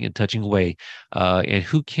compelling and touching way. And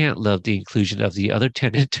who can't love the inclusion of the other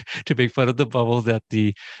tenant to make fun of the bubble that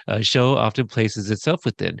the show often places itself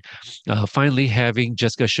within? Finally, having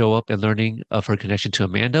Jessica show up and learning of her connection to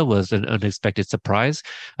Amanda was an unexpected surprise.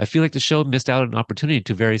 I feel like the show missed out on an opportunity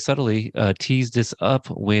to very subtly tease this up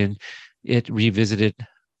when it revisited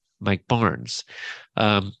Mike Barnes.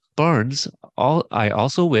 Barnes, I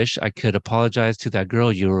also wish I could apologize to that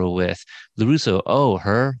girl you were with. LaRusso, oh,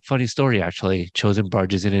 her? Funny story, actually. Chosen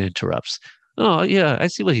barges in and interrupts. Oh, yeah, I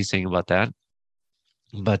see what he's saying about that.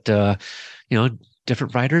 But,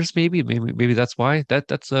 different writers, maybe that's why.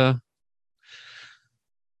 That's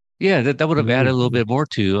yeah, that would have added a little bit more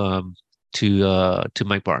to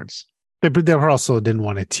Mike Barnes. But they also didn't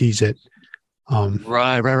want to tease it.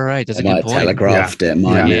 Right. That's a good point. Telegraphed it.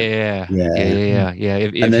 Yeah.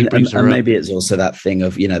 And maybe it's also that thing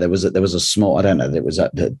of, there was a small, I don't know, there was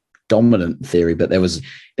the dominant theory, but there was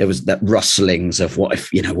that rustlings of what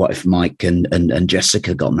if Mike and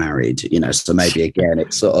Jessica got married, so maybe again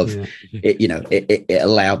it's sort of it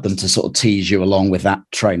allowed them to sort of tease you along with that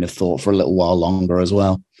train of thought for a little while longer as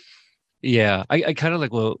well. Yeah, I kind of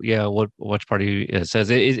like what Watch Party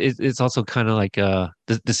says. It's also kind of like the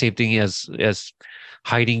same thing as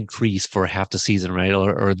hiding Kreese for half the season, right,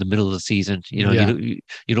 or in the middle of the season. You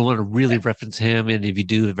don't want to really reference him, and if you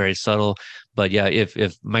do, it's very subtle. But yeah,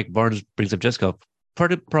 if Mike Barnes brings up Jessica,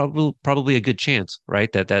 probably a good chance,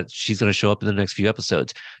 right, that she's going to show up in the next few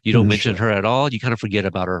episodes. You don't mention her at all, you kind of forget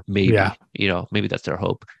about her. Maybe maybe that's their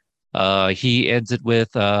hope. He ends it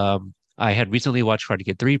with I had recently watched Karate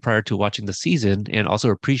Kid 3 prior to watching the season, and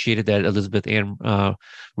also appreciated that Elizabeth Ann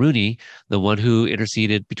Rooney, the one who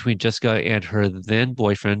interceded between Jessica and her then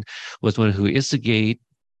boyfriend, was one who instigated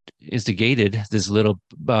this little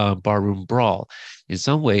barroom brawl. In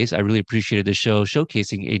some ways, I really appreciated the show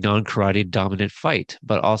showcasing a non-karate dominant fight,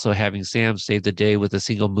 but also having Sam save the day with a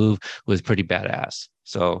single move was pretty badass.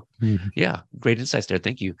 So yeah, great insights there.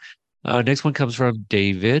 Thank you. Next one comes from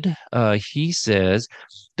David. He says,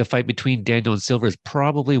 the fight between Daniel and Silver is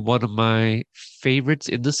probably one of my favorites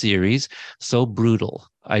in the series. So brutal.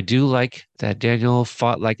 I do like that Daniel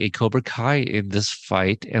fought like a Cobra Kai in this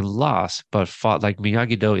fight and lost, but fought like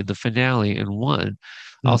Miyagi-Do in the finale and won.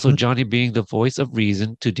 Also, Johnny being the voice of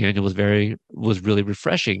reason to Daniel was really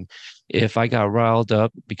refreshing. If I got riled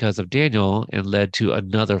up because of Daniel and led to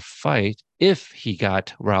another fight, if he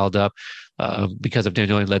got riled up because of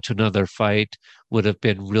Daniel and led to another fight, would have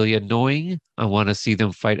been really annoying. I want to see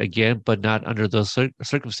them fight again, but not under those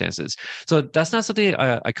circumstances. So that's not something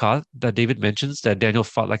I caught that David mentions, that Daniel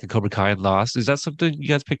fought like a Cobra Kai and lost. Is that something you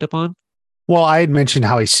guys picked up on? Well, I had mentioned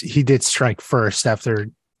how he did strike first after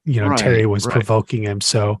Terry was provoking him.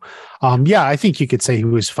 So I think you could say he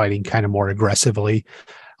was fighting kind of more aggressively,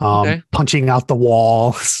 punching out the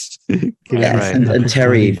walls. And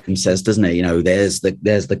Terry even says, doesn't he, there's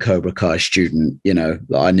the Cobra Kai student, that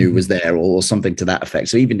I knew was there, or something to that effect.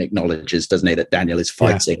 So he even acknowledges, doesn't he, that Daniel is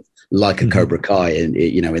fighting like a Cobra Kai in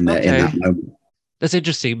that moment. That's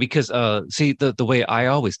interesting because the way I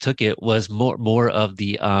always took it was more of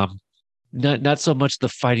the not so much the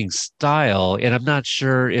fighting style, and I'm not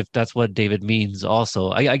sure if that's what David means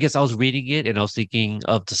also. I guess I was reading it and I was thinking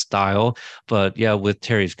of the style, but yeah, with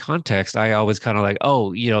Terry's context, I always kind of like,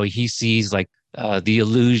 he sees like the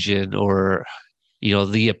illusion or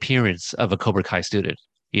the appearance of a Cobra Kai student,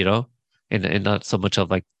 and not so much of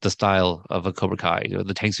like the style of a Cobra Kai,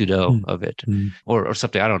 the Tang Soo Do of it, or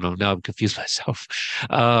something. I don't know. Now I'm confused myself.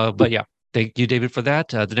 But yeah, thank you, David, for that.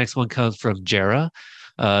 The next one comes from Jara.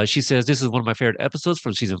 She says, this is one of my favorite episodes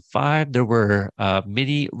from season 5. There were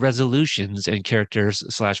many resolutions and characters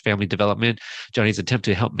 / family development. Johnny's attempt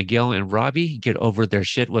to help Miguel and Robbie get over their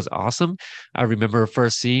shit was awesome. I remember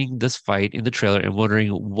first seeing this fight in the trailer and wondering,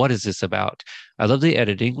 what is this about? I love the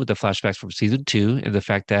editing with the flashbacks from season 2, and the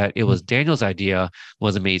fact that it was Daniel's idea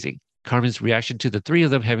was amazing. Carmen's reaction to the three of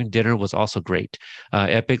them having dinner was also great.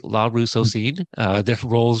 Epic La Russo scene, their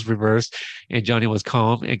roles reversed, and Johnny was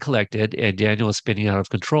calm and collected, and Daniel was spinning out of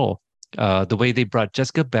control. The way they brought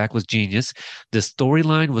Jessica back was genius. The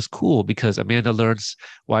storyline was cool because Amanda learns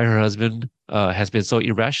why her husband has been so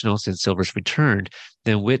irrational since Silver's returned,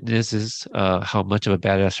 then witnesses how much of a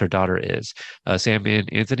badass her daughter is. Sam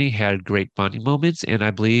and Anthony had great bonding moments, and I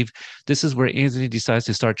believe this is where Anthony decides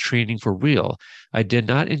to start training for real. I did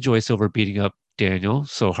not enjoy Silver beating up Daniel,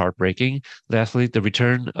 so heartbreaking. Lastly, the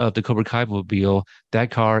return of the Cobra Kai mobile.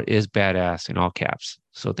 That car is badass in all caps.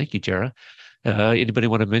 So thank you, Jara. Anybody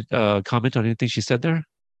want to comment on anything she said there?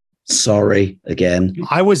 Sorry again.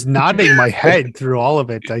 I was nodding my head through all of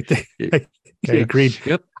it. I think I agreed.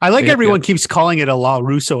 Yep. I like everyone keeps calling it a La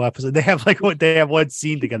Russo episode. They have one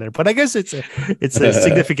scene together, but I guess it's a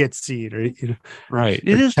significant scene, or right?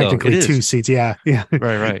 It is technically it 2 is. scenes. Yeah.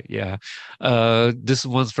 Right. Yeah. This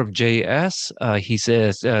one's from JS. He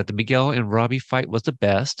says the Miguel and Robbie fight was the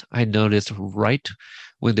best. I noticed right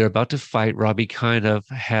when they're about to fight, Robbie kind of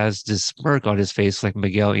has this smirk on his face like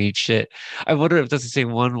Miguel ain't shit. I wonder if that's the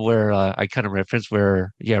same one where I kind of referenced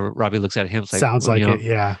where, Robbie looks at him. Sounds like it,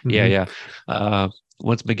 yeah. Yeah.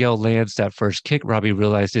 Once Miguel lands that first kick, Robbie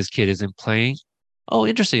realized his kid isn't playing. Oh,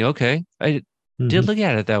 interesting. Okay. I did look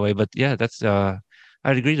at it that way, but yeah, that's...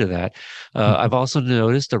 I'd agree to that. I've also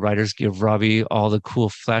noticed the writers give Robbie all the cool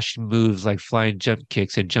flashing moves like flying jump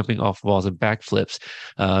kicks and jumping off walls and backflips.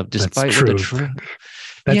 Despite what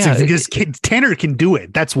because Tanner can do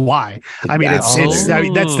it. That's why. I mean, that's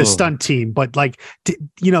the stunt team. But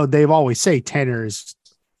they've always say Tanner is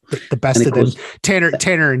the best of them.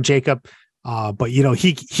 Tanner and Jacob. But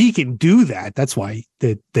he can do that. That's why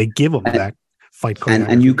they give him that. Fight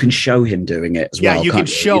and you can show him doing it as well. Yeah, you can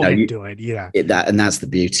show him doing it. Yeah, and that's the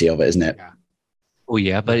beauty of it, isn't it? Yeah. Oh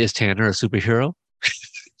yeah, but is Tanner a superhero?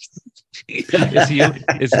 Is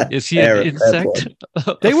he an insect?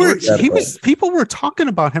 People were talking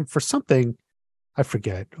about him for something. I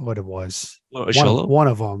forget what it was. One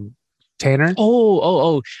of them. Tanner.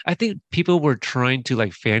 Oh! I think people were trying to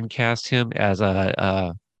like fan cast him as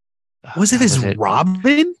a. Was it as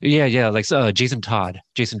Robin? Yeah, like Jason Todd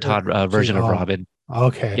version of Robin.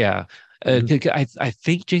 Okay. Yeah. I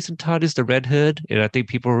think Jason Todd is the Red Hood, and I think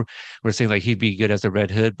people were saying like he'd be good as the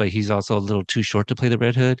Red Hood, but he's also a little too short to play the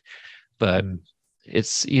Red Hood. But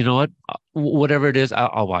it's, you know what, whatever it is,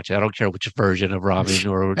 I'll watch it. I don't care which version of Robin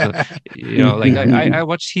or you know, like I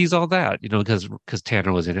watched He's All That, you know, because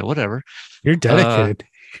Tanner was in it. Whatever. You're dedicated.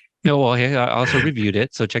 No, well, hey, I also reviewed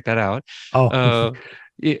it, so check that out. Oh,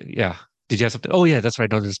 yeah. Did you have something? Oh, yeah, that's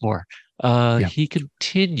right. No, there's more. He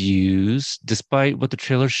continues, despite what the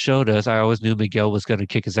trailer showed us. I always knew Miguel was going to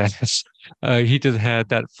kick his ass. He just had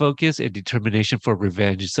that focus and determination for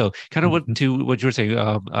revenge. So, kind of what you were saying,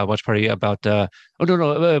 Watch Party, about.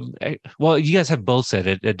 Well, you guys have both said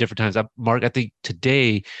it at different times. Mark, I think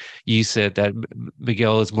today you said that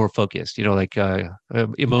Miguel is more focused. You know, like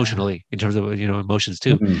emotionally, in terms of, you know, emotions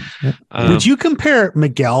too. Would you compare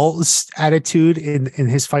Miguel's attitude in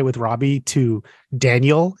his fight with Robbie to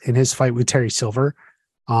Daniel in his fight with Terry Silver?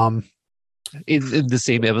 In the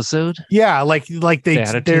same episode? Yeah, like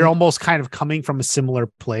they're almost kind of coming from a similar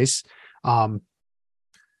place.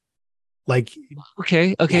 Like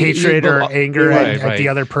hatred or anger at the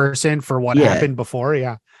other person for what happened before.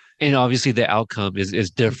 Yeah. And obviously the outcome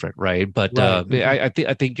is different, right? But I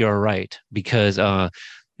think you're right, because I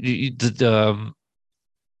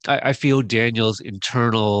feel Daniel's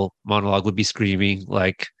internal monologue would be screaming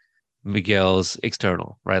like Miguel's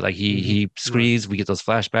external, right? Like he screams, we get those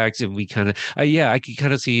flashbacks, and we kind of I can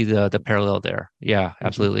kind of see the parallel there. Yeah,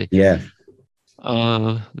 absolutely. Yeah.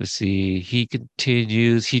 Let's see. He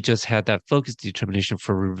continues. He just had that focused determination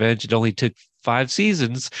for revenge. It only took 5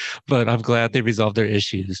 seasons, but I'm glad they resolved their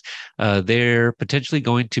issues. They're potentially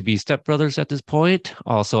going to be stepbrothers at this point.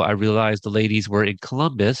 Also, I realized the ladies were in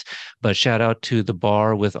Columbus, but shout out to the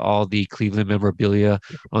bar with all the Cleveland memorabilia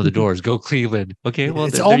on the doors. Go Cleveland. Okay, well,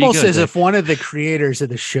 it's almost as if one of the creators of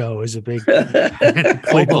the show is a big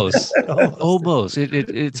almost.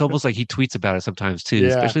 It's almost like he tweets about it sometimes too,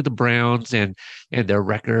 especially the Browns and their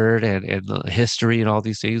record and the history and all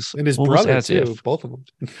these things. And his brother too, both of them.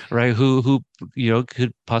 Right? Who you know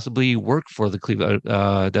could possibly work for the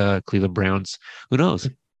Cleveland Browns? Who knows?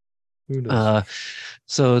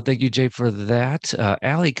 So thank you, Jay, for that.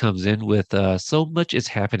 Allie comes in with so much is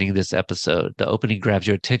happening in this episode. The opening grabs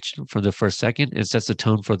your attention from the first second and sets the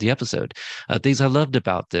tone for the episode. Things I loved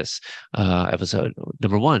about this episode.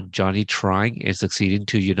 Number 1, Johnny trying and succeeding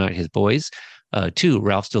to unite his boys. 2,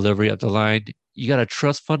 Ralph's delivery of the line, "You got a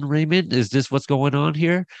trust fund, Raymond? Is this what's going on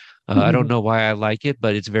here?" I don't know why I like it,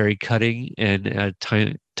 but it's very cutting and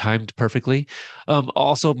timed perfectly.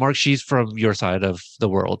 Also, Mark, she's from your side of the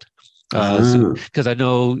world. Because I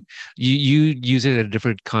know you use it in a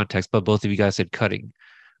different context, but both of you guys said cutting,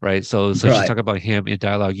 right? So she's talking about him in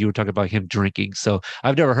dialogue. You were talking about him drinking. So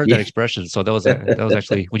I've never heard that expression. So that was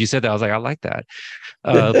actually, when you said that, I was like, I like that.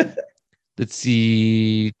 Let's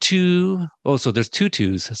see, 2. Oh, so there's 2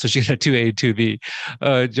 2s. So she got 2A and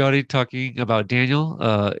 2B. Johnny talking about Daniel,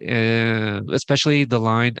 and especially the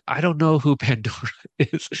line, "I don't know who Pandora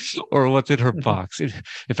is or what's in her box." In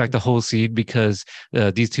fact, the whole scene, because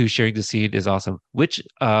these two sharing the scene is awesome, which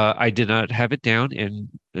I did not have it down, and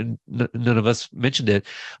none of us mentioned it.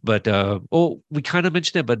 But we kind of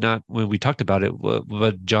mentioned it, but not when we talked about it.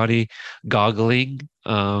 But Johnny goggling,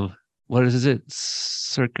 what is it?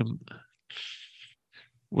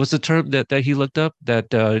 What's the term that he looked up that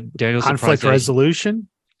Daniel's conflict resolution?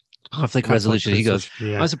 Conflict resolution. He goes,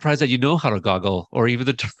 "I'm surprised that you know how to goggle," or even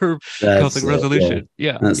the term conflict resolution.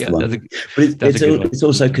 Yeah, that's the one. It's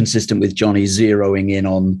also consistent with Johnny zeroing in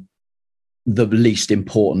on the least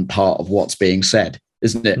important part of what's being said,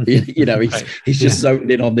 isn't it? You know, he's just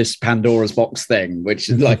zoned in on this Pandora's box thing, which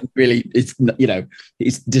is like really, it's, you know,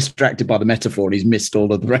 he's distracted by the metaphor and he's missed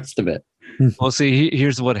all of the rest of it. Well, see,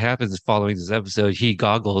 here's what happens following this episode. He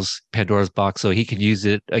goggles Pandora's box so he can use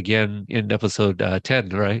it again in episode 10,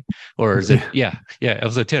 right? Or is it? Yeah,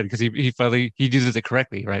 episode 10, because he finally uses it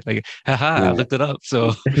correctly, right? Like, haha, I looked it up.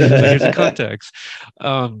 So here's the context.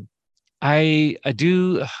 I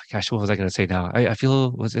do. Gosh, what was I going to say now? I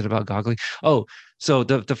feel, was it about goggling? Oh, so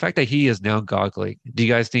the fact that he is now goggling. Do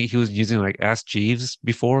you guys think he was using like Ask Jeeves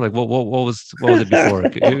before? Like what was it before?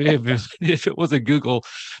 if it wasn't Google,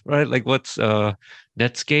 right? Like what's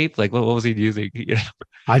Netscape? Like what was he using?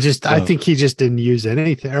 I think he just didn't use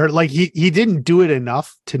anything, or like he didn't do it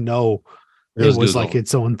enough to know it was like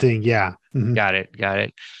its own thing. Yeah. Mm-hmm. Got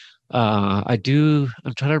it. I'm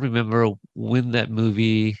trying to remember when that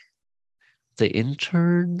movie. The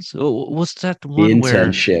Interns? Oh, what's that one? The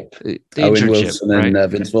Internship. The Owen Internship, Wilson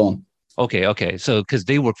and Vince Vaughn. Okay. So because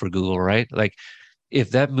they work for Google, right? Like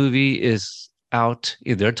if that movie is out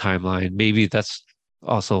in their timeline, maybe that's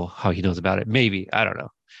also how he knows about it. Maybe. I don't know.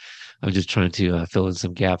 I'm just trying to fill in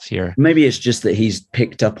some gaps here. Maybe it's just that he's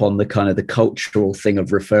picked up on the kind of the cultural thing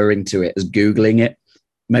of referring to it as Googling it.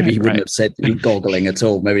 Maybe he wouldn't have said goggling at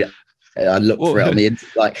all. Maybe I looked for it on the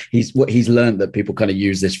internet. Like he's learned that people kind of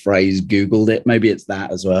use this phrase, Googled it. Maybe it's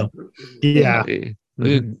that as well. Yeah.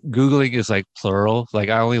 Googling is like plural. Like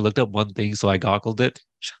I only looked up one thing, so I goggled it.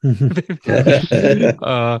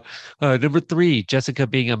 Number 3, Jessica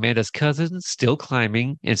being Amanda's cousin, still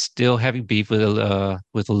climbing and still having beef with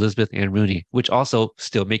Elizabeth and Rooney, which also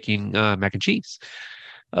still making mac and cheese.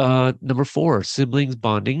 Number 4, siblings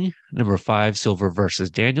bonding. Number 5, Silver versus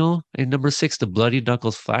Daniel, and number 6, the Bloody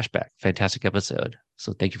Knuckles flashback. Fantastic episode.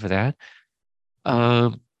 So thank you for that.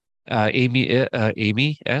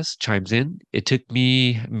 Amy S chimes in. It took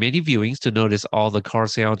me many viewings to notice all the car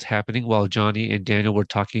sounds happening while Johnny and Daniel were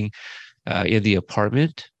talking in the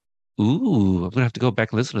apartment. Ooh, I'm gonna have to go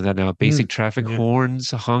back and listen to that now. Basic traffic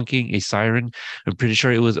horns, honking, a siren. I'm pretty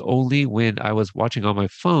sure it was only when I was watching on my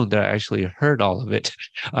phone that I actually heard all of it.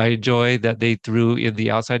 I enjoy that they threw in the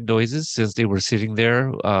outside noises since they were sitting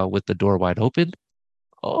there with the door wide open.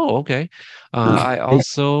 Oh, okay. I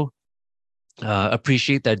also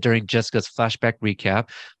appreciate that during Jessica's flashback recap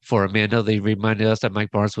for Amanda, they reminded us that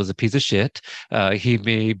Mike Barnes was a piece of shit. He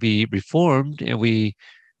may be reformed, and we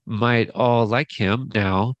might all like him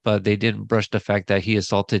now, but they didn't brush the fact that he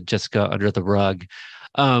assaulted Jessica under the rug.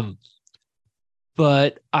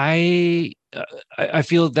 But I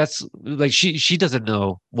feel that's like she doesn't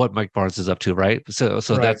know what Mike Barnes is up to, right? So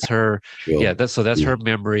Right. that's her, that's her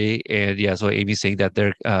memory, and so Amy's saying that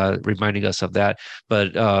they're reminding us of that,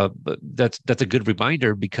 but that's a good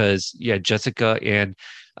reminder because Jessica and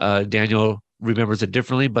Daniel remembers it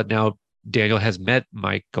differently, but now Daniel has met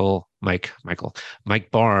Mike Barnes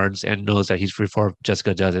and knows that he's reformed.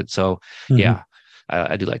 Jessica doesn't, so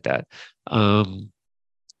I do like that.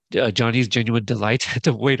 Johnny's genuine delight at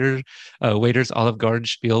the waiter's Olive Garden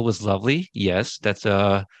spiel was lovely. Yes, that's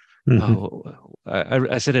I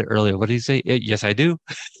said it earlier. What did he say? Yes, I do.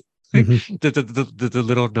 the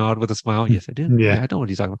little nod with a smile. Yes, I do. Yeah, I know what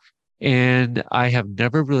he's talking about. And I have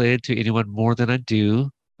never related to anyone more than I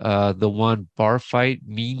do. The one bar fight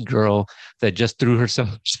mean girl that just threw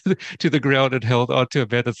herself to the ground and held onto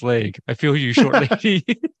Amanda's leg. I feel you, short lady.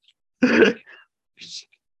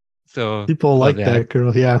 So people like that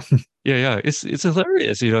girl. Yeah. It's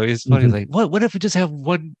hilarious. It's funny. Like, what if we just have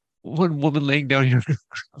one woman laying down here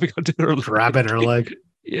grabbing her leg?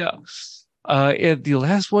 Yeah. And the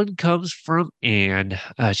last one comes from Anne.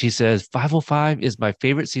 She says 505 is my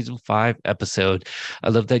favorite season 5 episode. I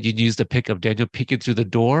love that you used the pic of Daniel peeking through the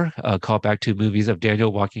door, call back to movies of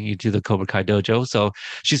Daniel walking into the Cobra Kai dojo. So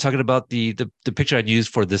she's talking about the picture I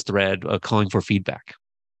used for this thread, calling for feedback.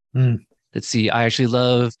 Let's see. I actually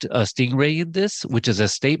loved Stingray in this, which is a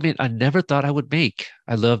statement I never thought I would make.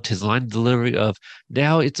 I loved his line delivery of,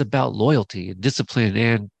 now it's about loyalty and discipline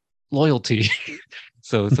and loyalty.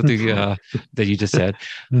 So something that you just said.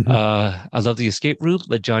 I love the escape room,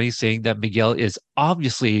 but Johnny saying that Miguel is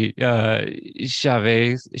obviously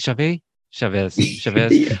Chavez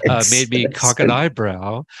made me cock an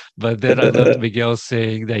eyebrow. But then I loved Miguel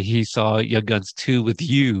saying that he saw Young Guns 2 with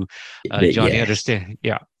you. Johnny understand.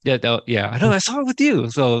 Yeah. I know I saw it with you.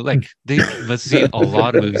 So like they must see a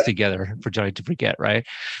lot of movies together for Johnny to forget, right?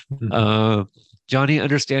 Johnny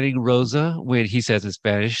understanding Rosa when he says in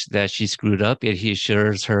Spanish that she screwed up, and he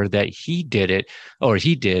assures her that he did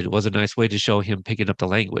was a nice way to show him picking up the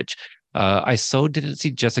language. I so didn't see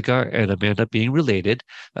Jessica and Amanda being related.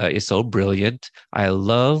 It's so brilliant. I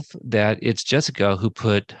love that it's Jessica who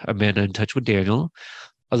put Amanda in touch with Daniel.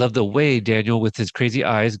 I love the way Daniel, with his crazy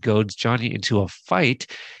eyes, goads Johnny into a fight,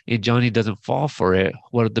 and Johnny doesn't fall for it.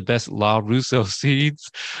 One of the best La Russo scenes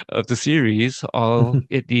of the series. All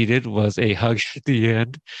it needed was a hug at the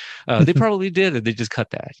end. They probably did, and they just cut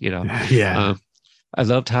that, Yeah. I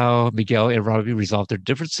loved how Miguel and Robbie resolved their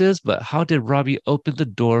differences, but how did Robbie open the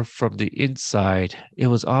door from the inside? It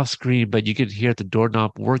was off screen, but you could hear the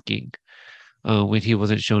doorknob working when he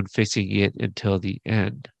wasn't shown fixing it until the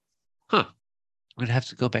end. Huh. I'm gonna have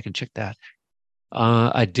to go back and check that.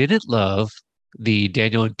 I didn't love the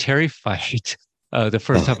Daniel and Terry fight the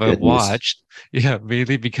first time I watched. Yeah,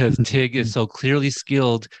 mainly because Tig is so clearly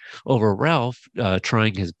skilled over Ralph,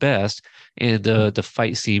 trying his best, and the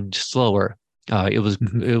fight seemed slower.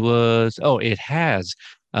 It has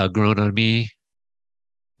grown on me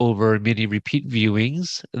over many repeat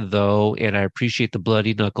viewings, though, and I appreciate the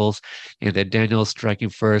bloody knuckles and that Daniel striking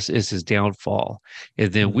first is his downfall.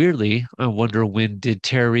 And then weirdly, I wonder, when did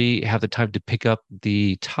Terry have the time to pick up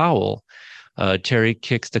the towel? Terry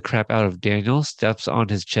kicks the crap out of Daniel, steps on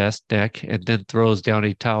his chest, neck, and then throws down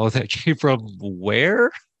a towel that came from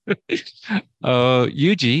where?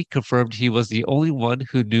 Yuji confirmed he was the only one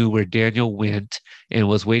who knew where Daniel went and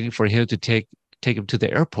was waiting for him to take him to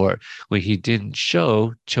the airport. When he didn't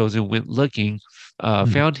show, Chozen went looking,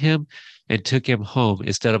 found him, and took him home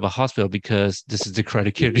instead of a hospital, because this is the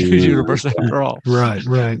Karate Kid universe after all. Right.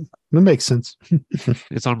 That makes sense.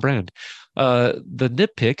 It's on brand. The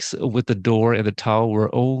nitpicks with the door and the towel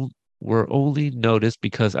were only noticed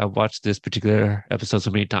because I watched this particular episode so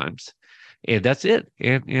many times. And that's it.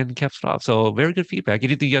 And caps it off. So very good feedback.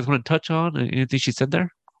 Anything you guys want to touch on? Anything she said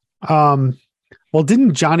there? Well,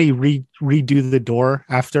 didn't Johnny redo the door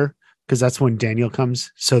after? Because that's when Daniel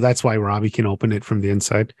comes. So that's why Robbie can open it from the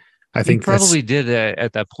inside. I think he probably did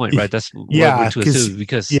at that point, right? That's what we're to assume,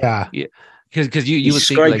 because because you would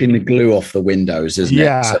scraping think, the glue off the windows, isn't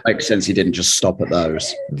it? So it makes sense he didn't just stop at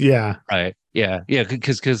those. Yeah. Right. Yeah.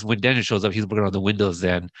 Because when Daniel shows up, he's working on the windows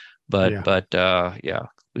then. But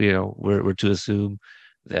you know, we're to assume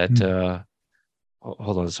that.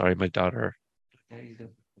 Hold on, sorry, my daughter. Okay,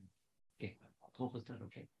 almost done.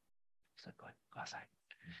 Okay, so go outside.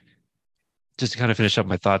 Just to kind of finish up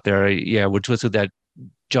my thought there, we're to assume that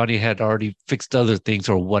Johnny had already fixed other things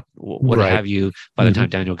or what have you by the time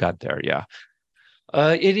Daniel got there. Yeah.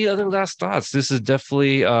 Any other last thoughts? This is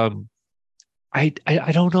definitely I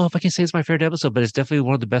don't know if I can say it's my favorite episode, but it's definitely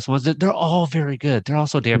one of the best ones. They're all very good. They're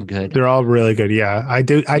also damn good. They're all really good. Yeah. I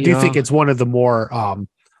do think it's one of the more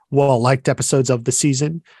well-liked episodes of the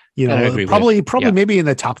season. You know, probably maybe in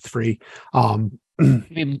the top 3. I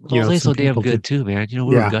mean, Molay's so damn good too, man. You know,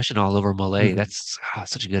 we were gushing all over Malay. That's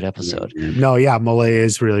such a good episode. No, Malay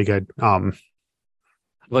is really good. What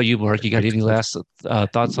about you, Mark? You got any last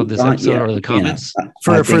thoughts on this episode or the comments?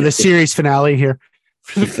 For the series finale here?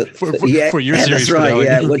 for your series that's right.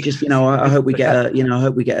 finale. Well, just I hope we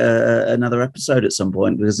get another episode at some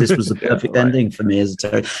point, because this was the perfect ending for me as a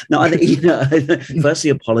Terry. No, I think firstly,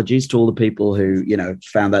 apologies to all the people who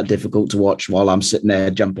found that difficult to watch while I'm sitting there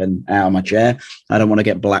jumping out of my chair. I don't want to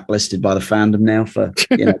get blacklisted by the fandom now for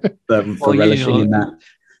for relishing in that.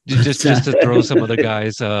 Just to throw some other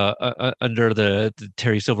guys under the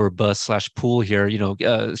Terry Silver bus / pool here,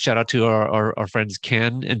 shout out to our friends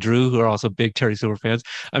Ken and Drew, who are also big Terry Silver fans.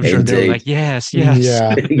 I'm sure they're like, yes. Yeah,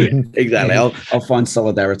 exactly. I'll find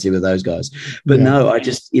solidarity with those guys. But no, I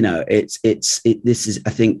just I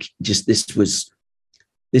think this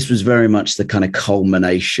was very much the kind of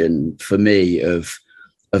culmination for me of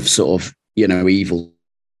sort of evil.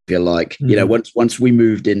 Feel like once we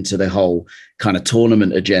moved into the whole kind of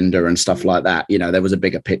tournament agenda and stuff like that, there was a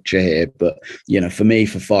bigger picture here. But for me,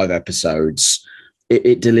 for 5 episodes,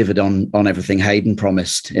 it delivered on everything Hayden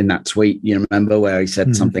promised in that tweet. You remember where he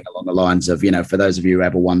said something along the lines of, for those of you who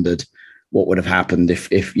ever wondered what would have happened if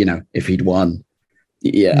he'd won,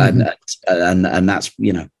 and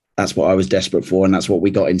that's what I was desperate for, and that's what we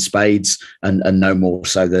got in spades, and no more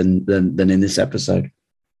so than in this episode.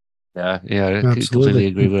 Yeah, I completely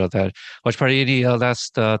agree with that. Watch Party, any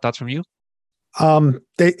last thoughts from you?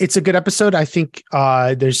 It's a good episode. I think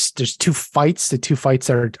there's 2 fights. The 2 fights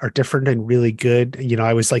are different and really good.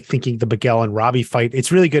 I was like thinking the Miguel and Robbie fight.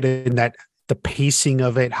 It's really good in that the pacing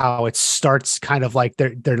of it, how it starts kind of like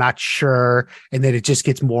they're not sure, and then it just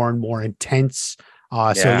gets more and more intense.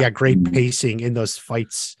 So great pacing in those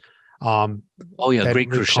fights. Great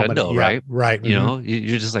crescendo, right? Right.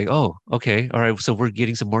 You're just like, oh, okay, all right. So we're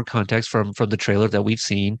getting some more context from the trailer that we've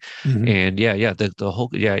seen, and the whole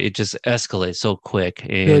it just escalates so quick.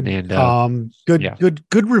 Good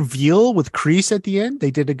reveal with Kreese at the end. They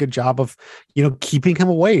did a good job of keeping him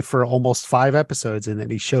away for almost 5 episodes, and then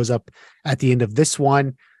he shows up at the end of this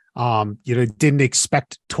one. Didn't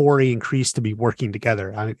expect Tori and Kreese to be working together,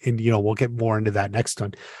 and we'll get more into that next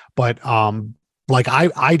one, but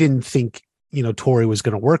I didn't think Tori was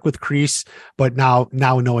going to work with Kreese, but now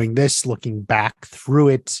knowing this, looking back through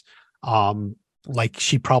it,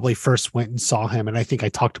 she probably first went and saw him, and I think I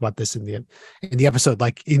talked about this in the episode,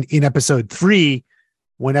 like in episode 3,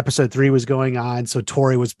 when episode 3 was going on. So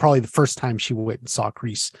Tori was probably the first time she went and saw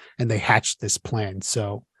Kreese, and they hatched this plan.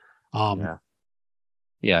 So,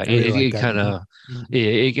 it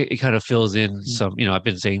kind of fills in some, I've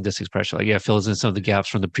been saying this expression, fills in some of the gaps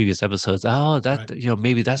from the previous episodes. Oh, that,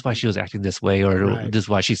 maybe that's why she was acting this way, or this is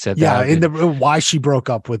why she said that. Yeah. And why she broke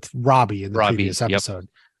up with Robbie in the previous episode.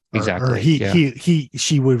 Exactly. Or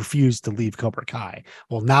she refused to leave Cobra Kai.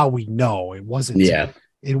 Well, now we know it wasn't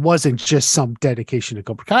it wasn't just some dedication to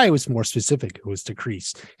Cobra Kai. It was more specific. It was to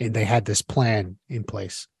Kreese, and they had this plan in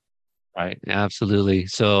place. Right, absolutely.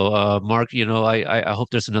 So, Mark, I hope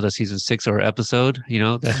there's another season 6 or episode.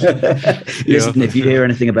 Listen, if you hear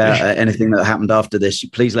anything about anything that happened after this,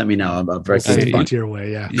 please let me know. I'm very keen to find your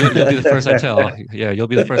way. Yeah, you'll be the first I tell. Yeah, you'll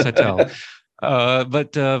be the first I tell.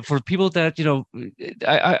 But for people that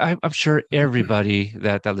I'm sure everybody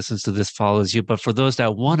that listens to this follows you. But for those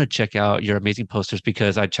that want to check out your amazing posters,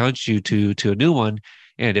 because I challenged you to a new one,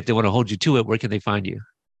 and if they want to hold you to it, where can they find you?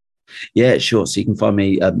 Yeah, sure. So you can find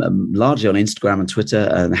me largely on Instagram and Twitter,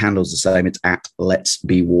 and the handle's the same. It's at Let's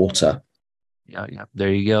Be Water. Yeah.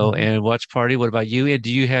 There you go. And Watch Party, what about you? And do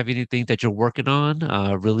you have anything that you're working on,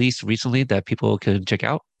 released recently that people can check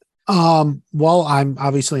out? Well, I'm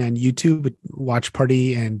obviously on YouTube, Watch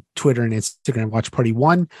Party, and Twitter and Instagram, Watch Party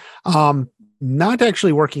 1. Not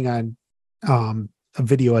actually working on a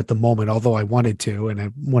video at the moment, although I wanted to, and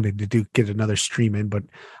I wanted to get another stream in, but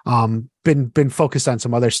been focused on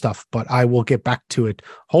some other stuff, but I will get back to it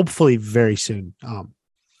hopefully very soon.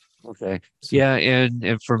 Okay. Yeah.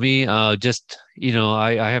 And for me, just,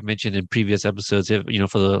 I have mentioned in previous episodes,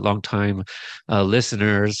 for the long time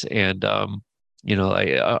listeners, and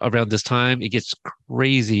around this time, it gets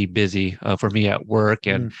crazy busy for me at work.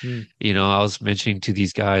 And, I was mentioning to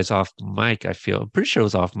these guys off mic, I'm pretty sure it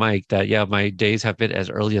was off mic, that, my days have been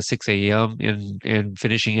as early as 6 a.m. and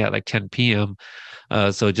finishing at like 10 p.m.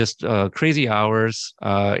 So just crazy hours.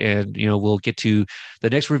 And, we'll get to the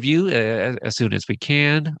next review as soon as we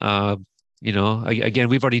can. Again,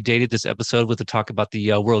 we've already dated this episode with the talk about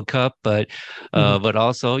the World Cup, but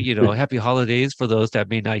also, happy holidays for those that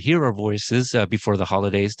may not hear our voices before the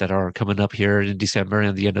holidays that are coming up here in December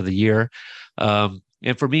and the end of the year. And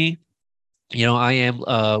for me, I am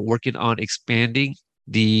working on expanding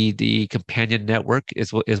the companion network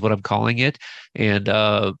is what I'm calling it. And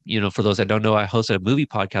for those that don't know, I host a movie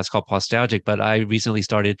podcast called Podstalgic, but I recently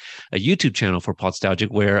started a YouTube channel for Podstalgic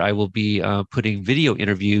where I will be putting video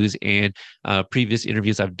interviews and previous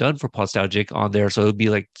interviews I've done for Podstalgic on there. So it'll be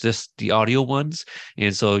like just the audio ones.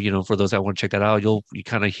 And so for those that want to check that out, you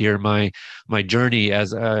kind of hear my journey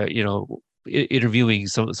as interviewing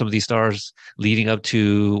some of these stars leading up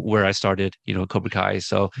to where I started, Cobra Kai.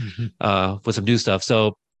 So with some new stuff.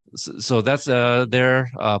 So that's their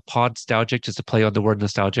Podstalgic, just to play on the word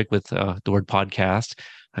nostalgic with the word podcast.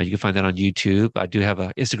 You can find that on YouTube. I do have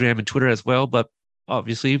an Instagram and Twitter as well, but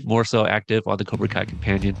obviously more so active on the Cobra Kai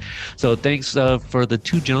Companion. So thanks for the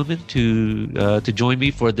two gentlemen to join me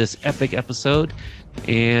for this epic episode.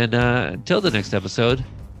 And until the next episode,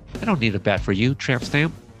 I don't need a bat for you, Tramp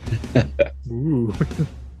Stamp. Ooh,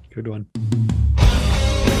 good one.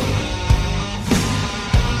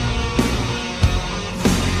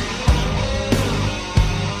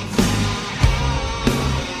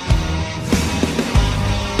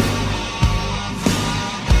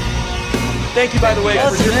 Thank you, by the way,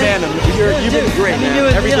 for your fandom. You've been great,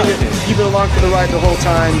 man. You've been along for the ride the whole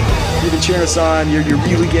time. You've been cheering us on. You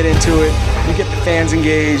really get into it. You get the fans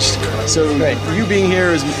engaged. So you being here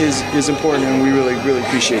is important, and we really, really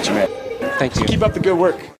appreciate you, man. Thank you. Keep up the good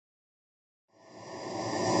work. This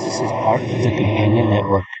is part of the Companion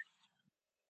Network.